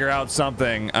have to figure out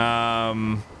something.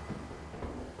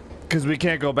 Because we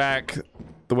can't go back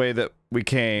the way that we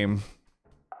came.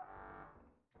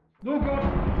 Oh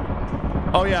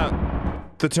god! Oh yeah,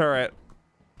 the turret.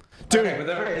 Dude, okay, but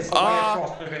there it is, the way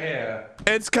across over here.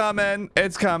 It's coming.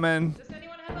 It's coming. Does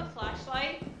anyone have a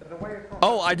flashlight? There's a way across.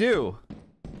 Oh, I do.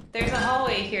 There's a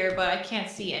hallway here, but I can't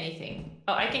see anything.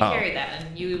 Oh, I can carry that,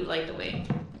 and you light the way.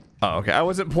 Oh, okay. I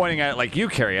wasn't pointing at it like you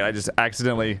carry it. I just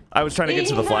accidentally... I was trying to get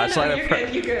to the flashlight. No, you're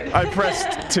good, you're good. I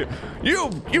pressed to...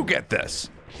 You get this.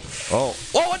 Oh.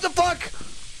 Oh, what the fuck?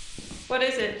 What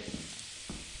is it?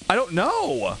 I don't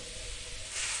know.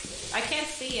 I can't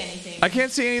see anything. I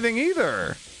can't see anything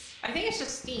either. I think it's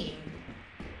just steam.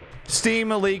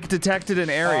 Steam leak detected in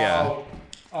area.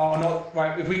 Oh no!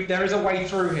 Right, there is a way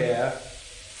through here.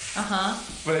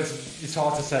 But it's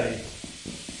hard to say.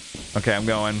 Okay, I'm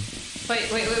going. Wait.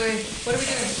 What are we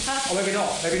doing? Huh? Oh, maybe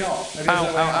not. Maybe not. Maybe Ow,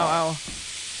 there's no way out. ow.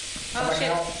 Oh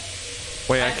shit.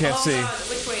 Wait, I can't see. God.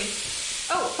 Which way?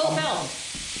 Oh, full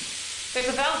valve. There's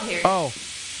a valve here. Oh.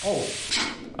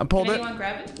 I pulled Can it. anyone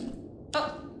grab it?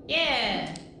 Oh,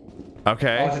 yeah.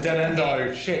 Okay. Oh, it's a dead end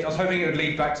though. Shit, I was hoping it would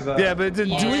lead back to the... Yeah, but it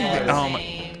didn't do anything. Oh my...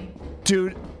 Same.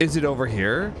 Dude, is it over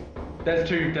here? There's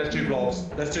two blobs.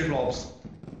 There's two blobs.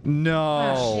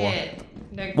 No. Oh shit.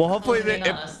 They're Well, hopefully closing they...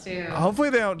 in on us, too. Hopefully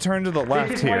they don't turn to the left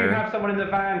This is why you here. have someone in the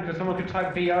van, because someone could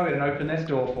type VO in and open this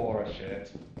door for us.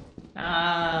 Shit.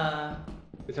 Ah.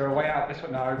 Is there a way out this way?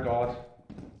 No, God.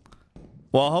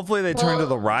 Well, hopefully they turn to Well,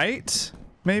 the right.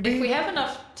 Maybe. If we have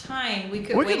enough time, we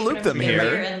could We wait could for loop them to get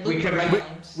here. And We loop can around. make...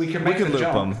 We can make could the loop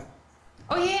jump. them.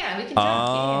 Oh yeah, we can jump.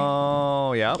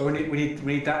 Oh, yeah. But we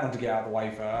need that one to get out of the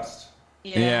way first.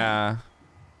 Yeah.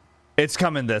 It's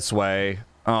coming this way.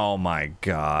 Oh my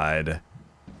god.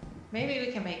 Maybe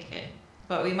we can make it,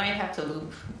 but we might have to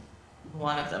loop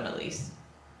one of them at least.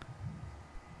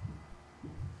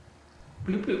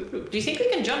 Bloop, bloop, bloop. Do you think we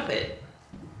can jump it?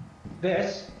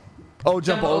 This? Oh,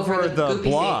 jump over the goopy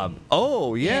blob. thing.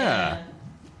 Oh, yeah.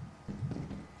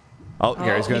 Oh,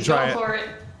 Gary's gonna he's try going it. for it.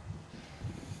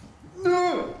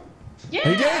 No! Yeah.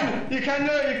 He did! You can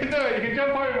do it, you can do it, you can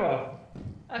jump over!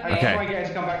 Okay. Okay. I get it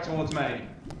to come back towards me.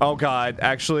 Oh god,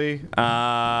 actually.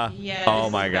 Yeah. Oh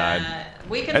this my is god. bad.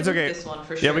 We can It's loop okay. this one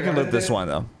for sure. Yeah, we can loop this one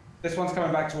though. This one's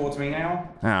coming back towards me now.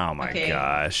 Oh my Okay.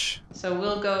 gosh. So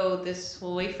we'll go this.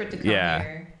 We'll wait for it to come Yeah.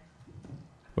 here.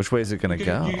 Which way is it gonna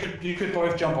go? You could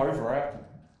both jump over it.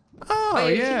 Oh,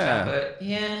 you can yeah. jump it.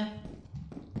 Yeah.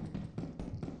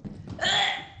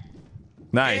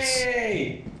 Nice.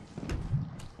 Hey!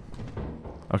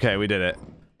 Okay, we did it.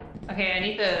 Okay, I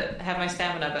need to have my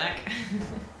stamina back.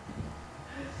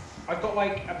 I've got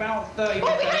like about 30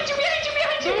 Oh, behind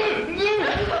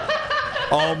you!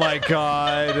 Oh my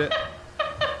god.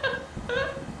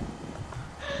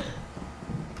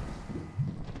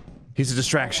 He's a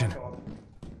distraction.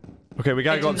 Okay, we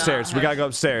gotta I go do not upstairs. We have- gotta go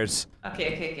upstairs.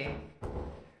 Okay.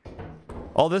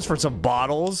 All this for some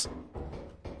bottles?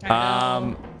 I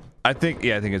know. I think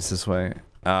it's this way.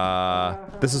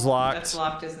 This is locked. That's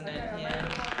locked, isn't it? Yeah.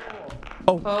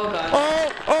 Oh. Oh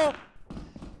god. Oh!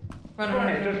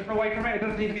 Run. Just away from it, it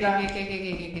doesn't need to be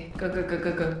Okay, that.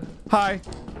 okay. Go. Hi.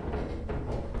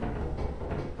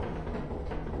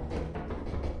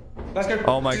 Let's go.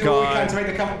 Oh my do what we God. can to make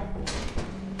the come.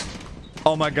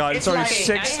 Oh my god, it's already okay.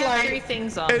 6. I have 3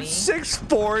 things on It's me.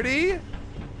 6:40.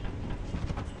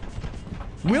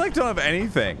 We like don't have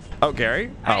anything. Oh,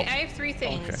 Gary? Oh. I have 3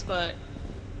 things, Okay. but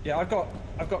Yeah, I've got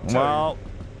 2. Well,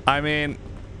 I mean,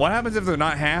 what happens if they're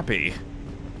not happy?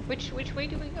 Which way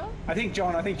do we go? I think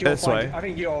you're This way. I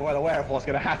think you're well aware of what's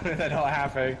going to happen if they're not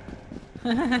happy.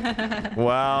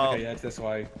 Well. Okay, yeah, it's this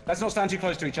way. Let's not stand too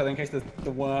close to each other in case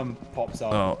the worm pops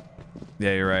up. Oh.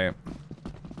 Yeah, you're right.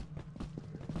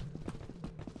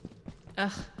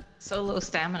 Ugh, so low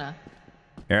stamina.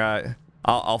 Here,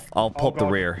 I'll pull up the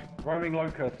God. rear. Roaming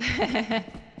locust.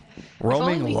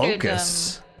 Roaming we could,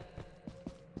 locusts.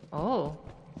 Oh.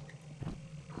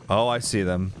 Oh, I see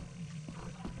them.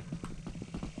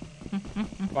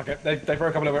 Fuck it, they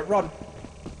broke up a little bit. Run!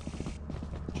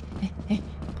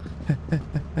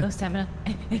 Low stamina.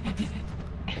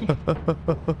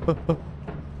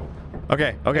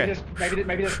 Okay, okay.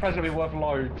 Maybe this present will be worth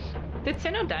loads. Did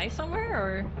Sinnoh die somewhere,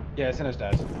 or? Yeah, Sinnoh's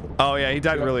dead. Oh yeah, he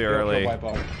died really He got early. Oh. killed by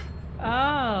a bug.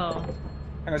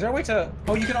 Hang on, is there a way to...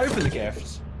 Oh, you can open the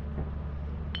gift.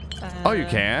 Oh, you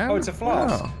can? Oh, it's a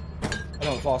flask. Oh. I don't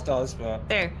know what flask does, but...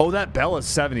 There. Oh, that bell is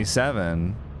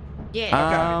 77. Yeah. Okay,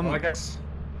 well, I guess...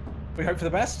 We hope for the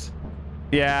best?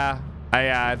 Yeah,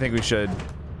 I think we should.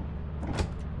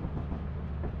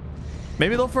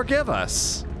 Maybe they'll forgive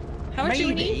us. How much do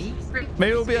we need?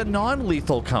 Maybe it'll be a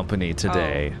non-lethal company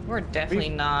today. Oh, we're definitely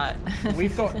not.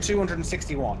 We've got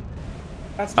 261.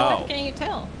 That's Oh. not... How can you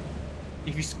tell?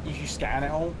 If you scan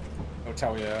it all, it'll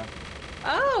tell you.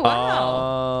 Oh,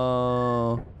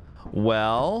 wow. Oh.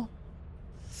 Well.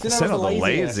 Sinnoh was the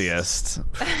laziest.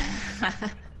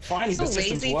 Finally, So the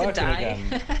system's lazy to working die.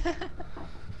 again.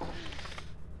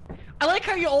 I like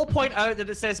how you all point out that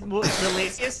it says the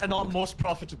laziest and not most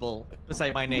profitable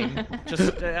beside my name.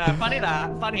 Just funny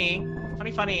that. Funny.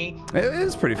 It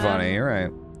is pretty funny, you're right.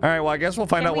 All right, well, I guess we'll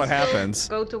find out what happens.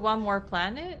 Go to one more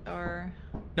planet, or?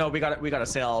 No, we got to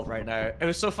sail right now. It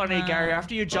was so funny, Gary.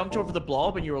 After you jumped over the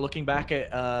blob and you were looking back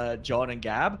at John and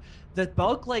Gab, the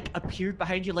bug like appeared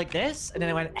behind you like this, and then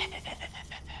it went,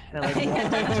 and it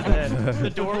like walked into the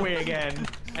doorway again,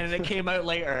 and then it came out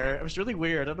later. It was really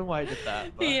weird. I don't know why I did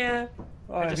that. But Yeah.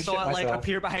 Oh, I I just shit saw it like myself.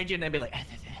 appear behind you and then be like.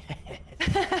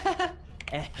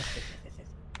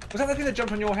 Was that the thing that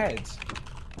jumped on your head?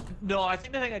 No, I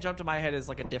think the thing that jumped in my head is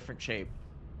like a different shape.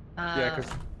 Yeah,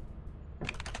 because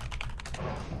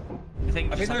I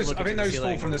think those fall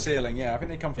ceiling. from the ceiling. Yeah, I think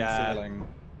they come from Yeah. the ceiling.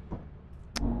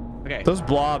 Okay. Those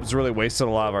blobs really wasted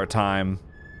a lot of our time.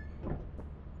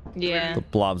 Yeah. The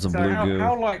blobs of So blue how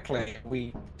goo. likely are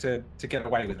we to get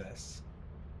away with this?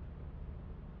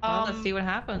 Well, let's see what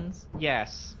happens.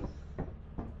 Yes.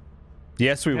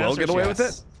 Yes, we The will answer get is away with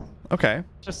yes. it? Okay.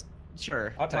 Just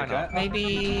sure. I'll why take not? it.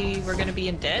 Maybe we're gonna be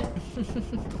in debt.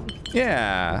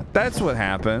 Yeah, that's what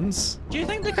happens. Do you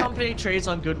think the company trades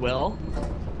on goodwill?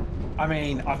 I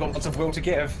mean, I've got lots of will to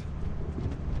give.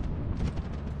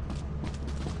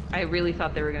 I really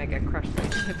thought they were gonna get crushed by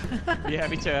a ship. Yeah,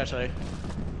 me too, actually.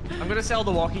 I'm gonna sell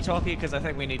the walkie-talkie because I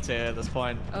think we need to at this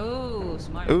point. Oh,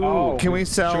 smart. Ooh, can we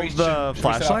sell should we sell our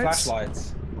flashlights?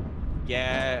 flashlights?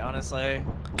 Yeah, honestly.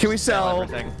 Can we Sell sell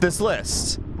everything. this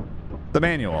list? The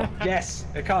manual. Yes,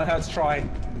 it can't hurt to try.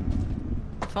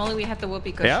 If only we had the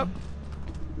whoopee cushion. Yep.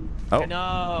 Oh,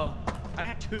 No. I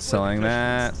had two selling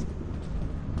that. cushions.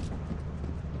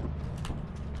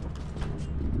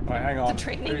 Alright, hang on. The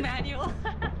training manual.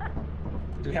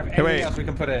 Do we have Hey, anything wait. else we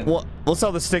can put in? We'll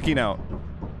sell the sticky note.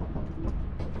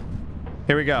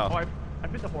 Here we Oh, go. I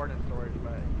put the horn in storage,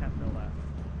 but I can't fill that.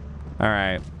 All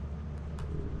right.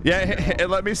 Yeah, it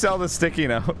let me sell the sticky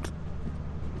note.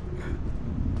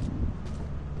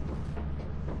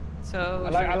 So.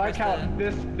 I like how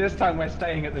this time we're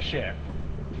staying at the ship.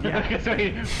 Yeah, because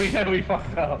we know we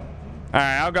fucked up. All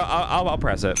right, I'll go. I'll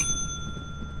press it.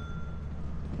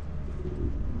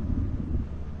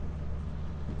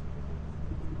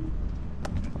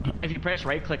 If you press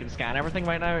right-click and scan everything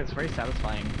right now, it's very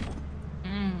satisfying.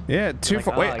 Yeah, like,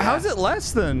 oh, wait, yeah. how's it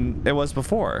less than it was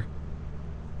before?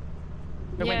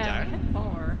 It went Yeah, down.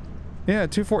 more. Yeah,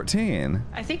 214.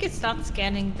 I think it stopped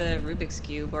scanning the Rubik's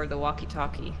Cube or the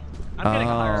walkie-talkie. I'm getting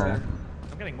Oh. higher.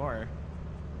 I'm getting more.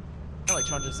 I like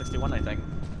 261, I think.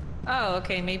 Oh,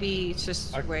 okay. Maybe it's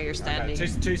just where you're standing. Okay,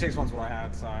 261's what I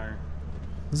had, so...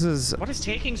 This is. What is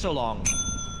taking so long?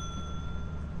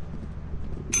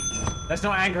 Let's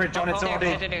not anger it, John. It's There,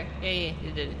 already... there. Yeah,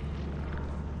 you did it.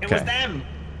 It was Okay. them!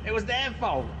 It was their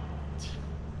fault!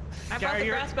 I brought Gary, the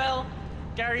you're- brass bell.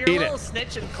 Gary, you're Eat a little it.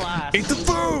 snitch in class. Eat the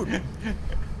food!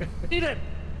 Eat it!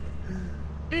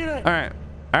 Eat it! All right.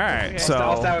 All right, Okay.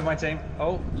 I'll so. stay with my team.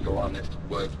 Oh. Your honest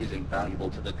work is invaluable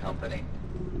to the company.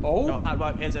 Oh. No,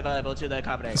 what is available to the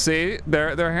company? See,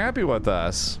 they're happy with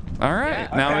us. All right,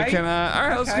 Yeah, now we okay. can. All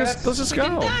right, Okay, let's just We go.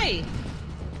 didn't die.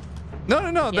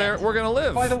 No. Yeah. We're gonna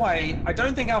live. By the way, I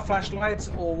don't think our flashlights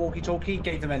or walkie-talkie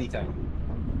gave them anything.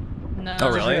 No. Oh, I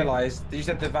just really? realised that you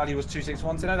said the value was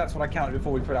 261, so no, that's what I counted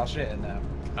before we put our shit in there.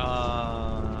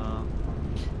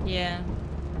 Yeah.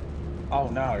 Oh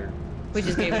no. We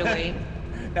just gave it away.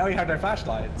 Now we have no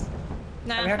flashlights.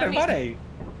 Nah, And we have no money.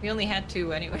 We only had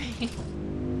 2 anyway.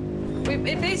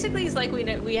 It basically is like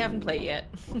we haven't played yet.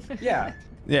 Yeah.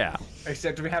 Yeah.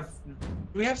 Except do we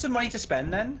have some money to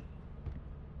spend then?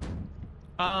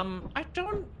 I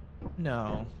don't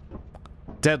know.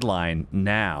 Deadline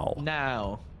now.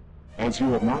 Now. As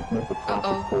you have not met the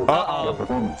profit quota, your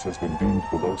performance has been deemed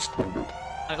below standard.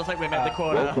 It looks like we met the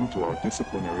quota. Welcome to our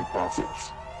disciplinary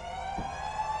process.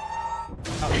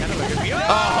 Oh, kind of look at me.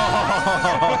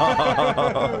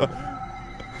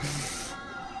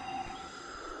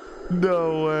 Oh!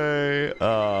 No way.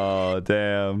 Oh,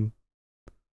 damn.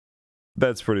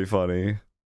 That's pretty funny.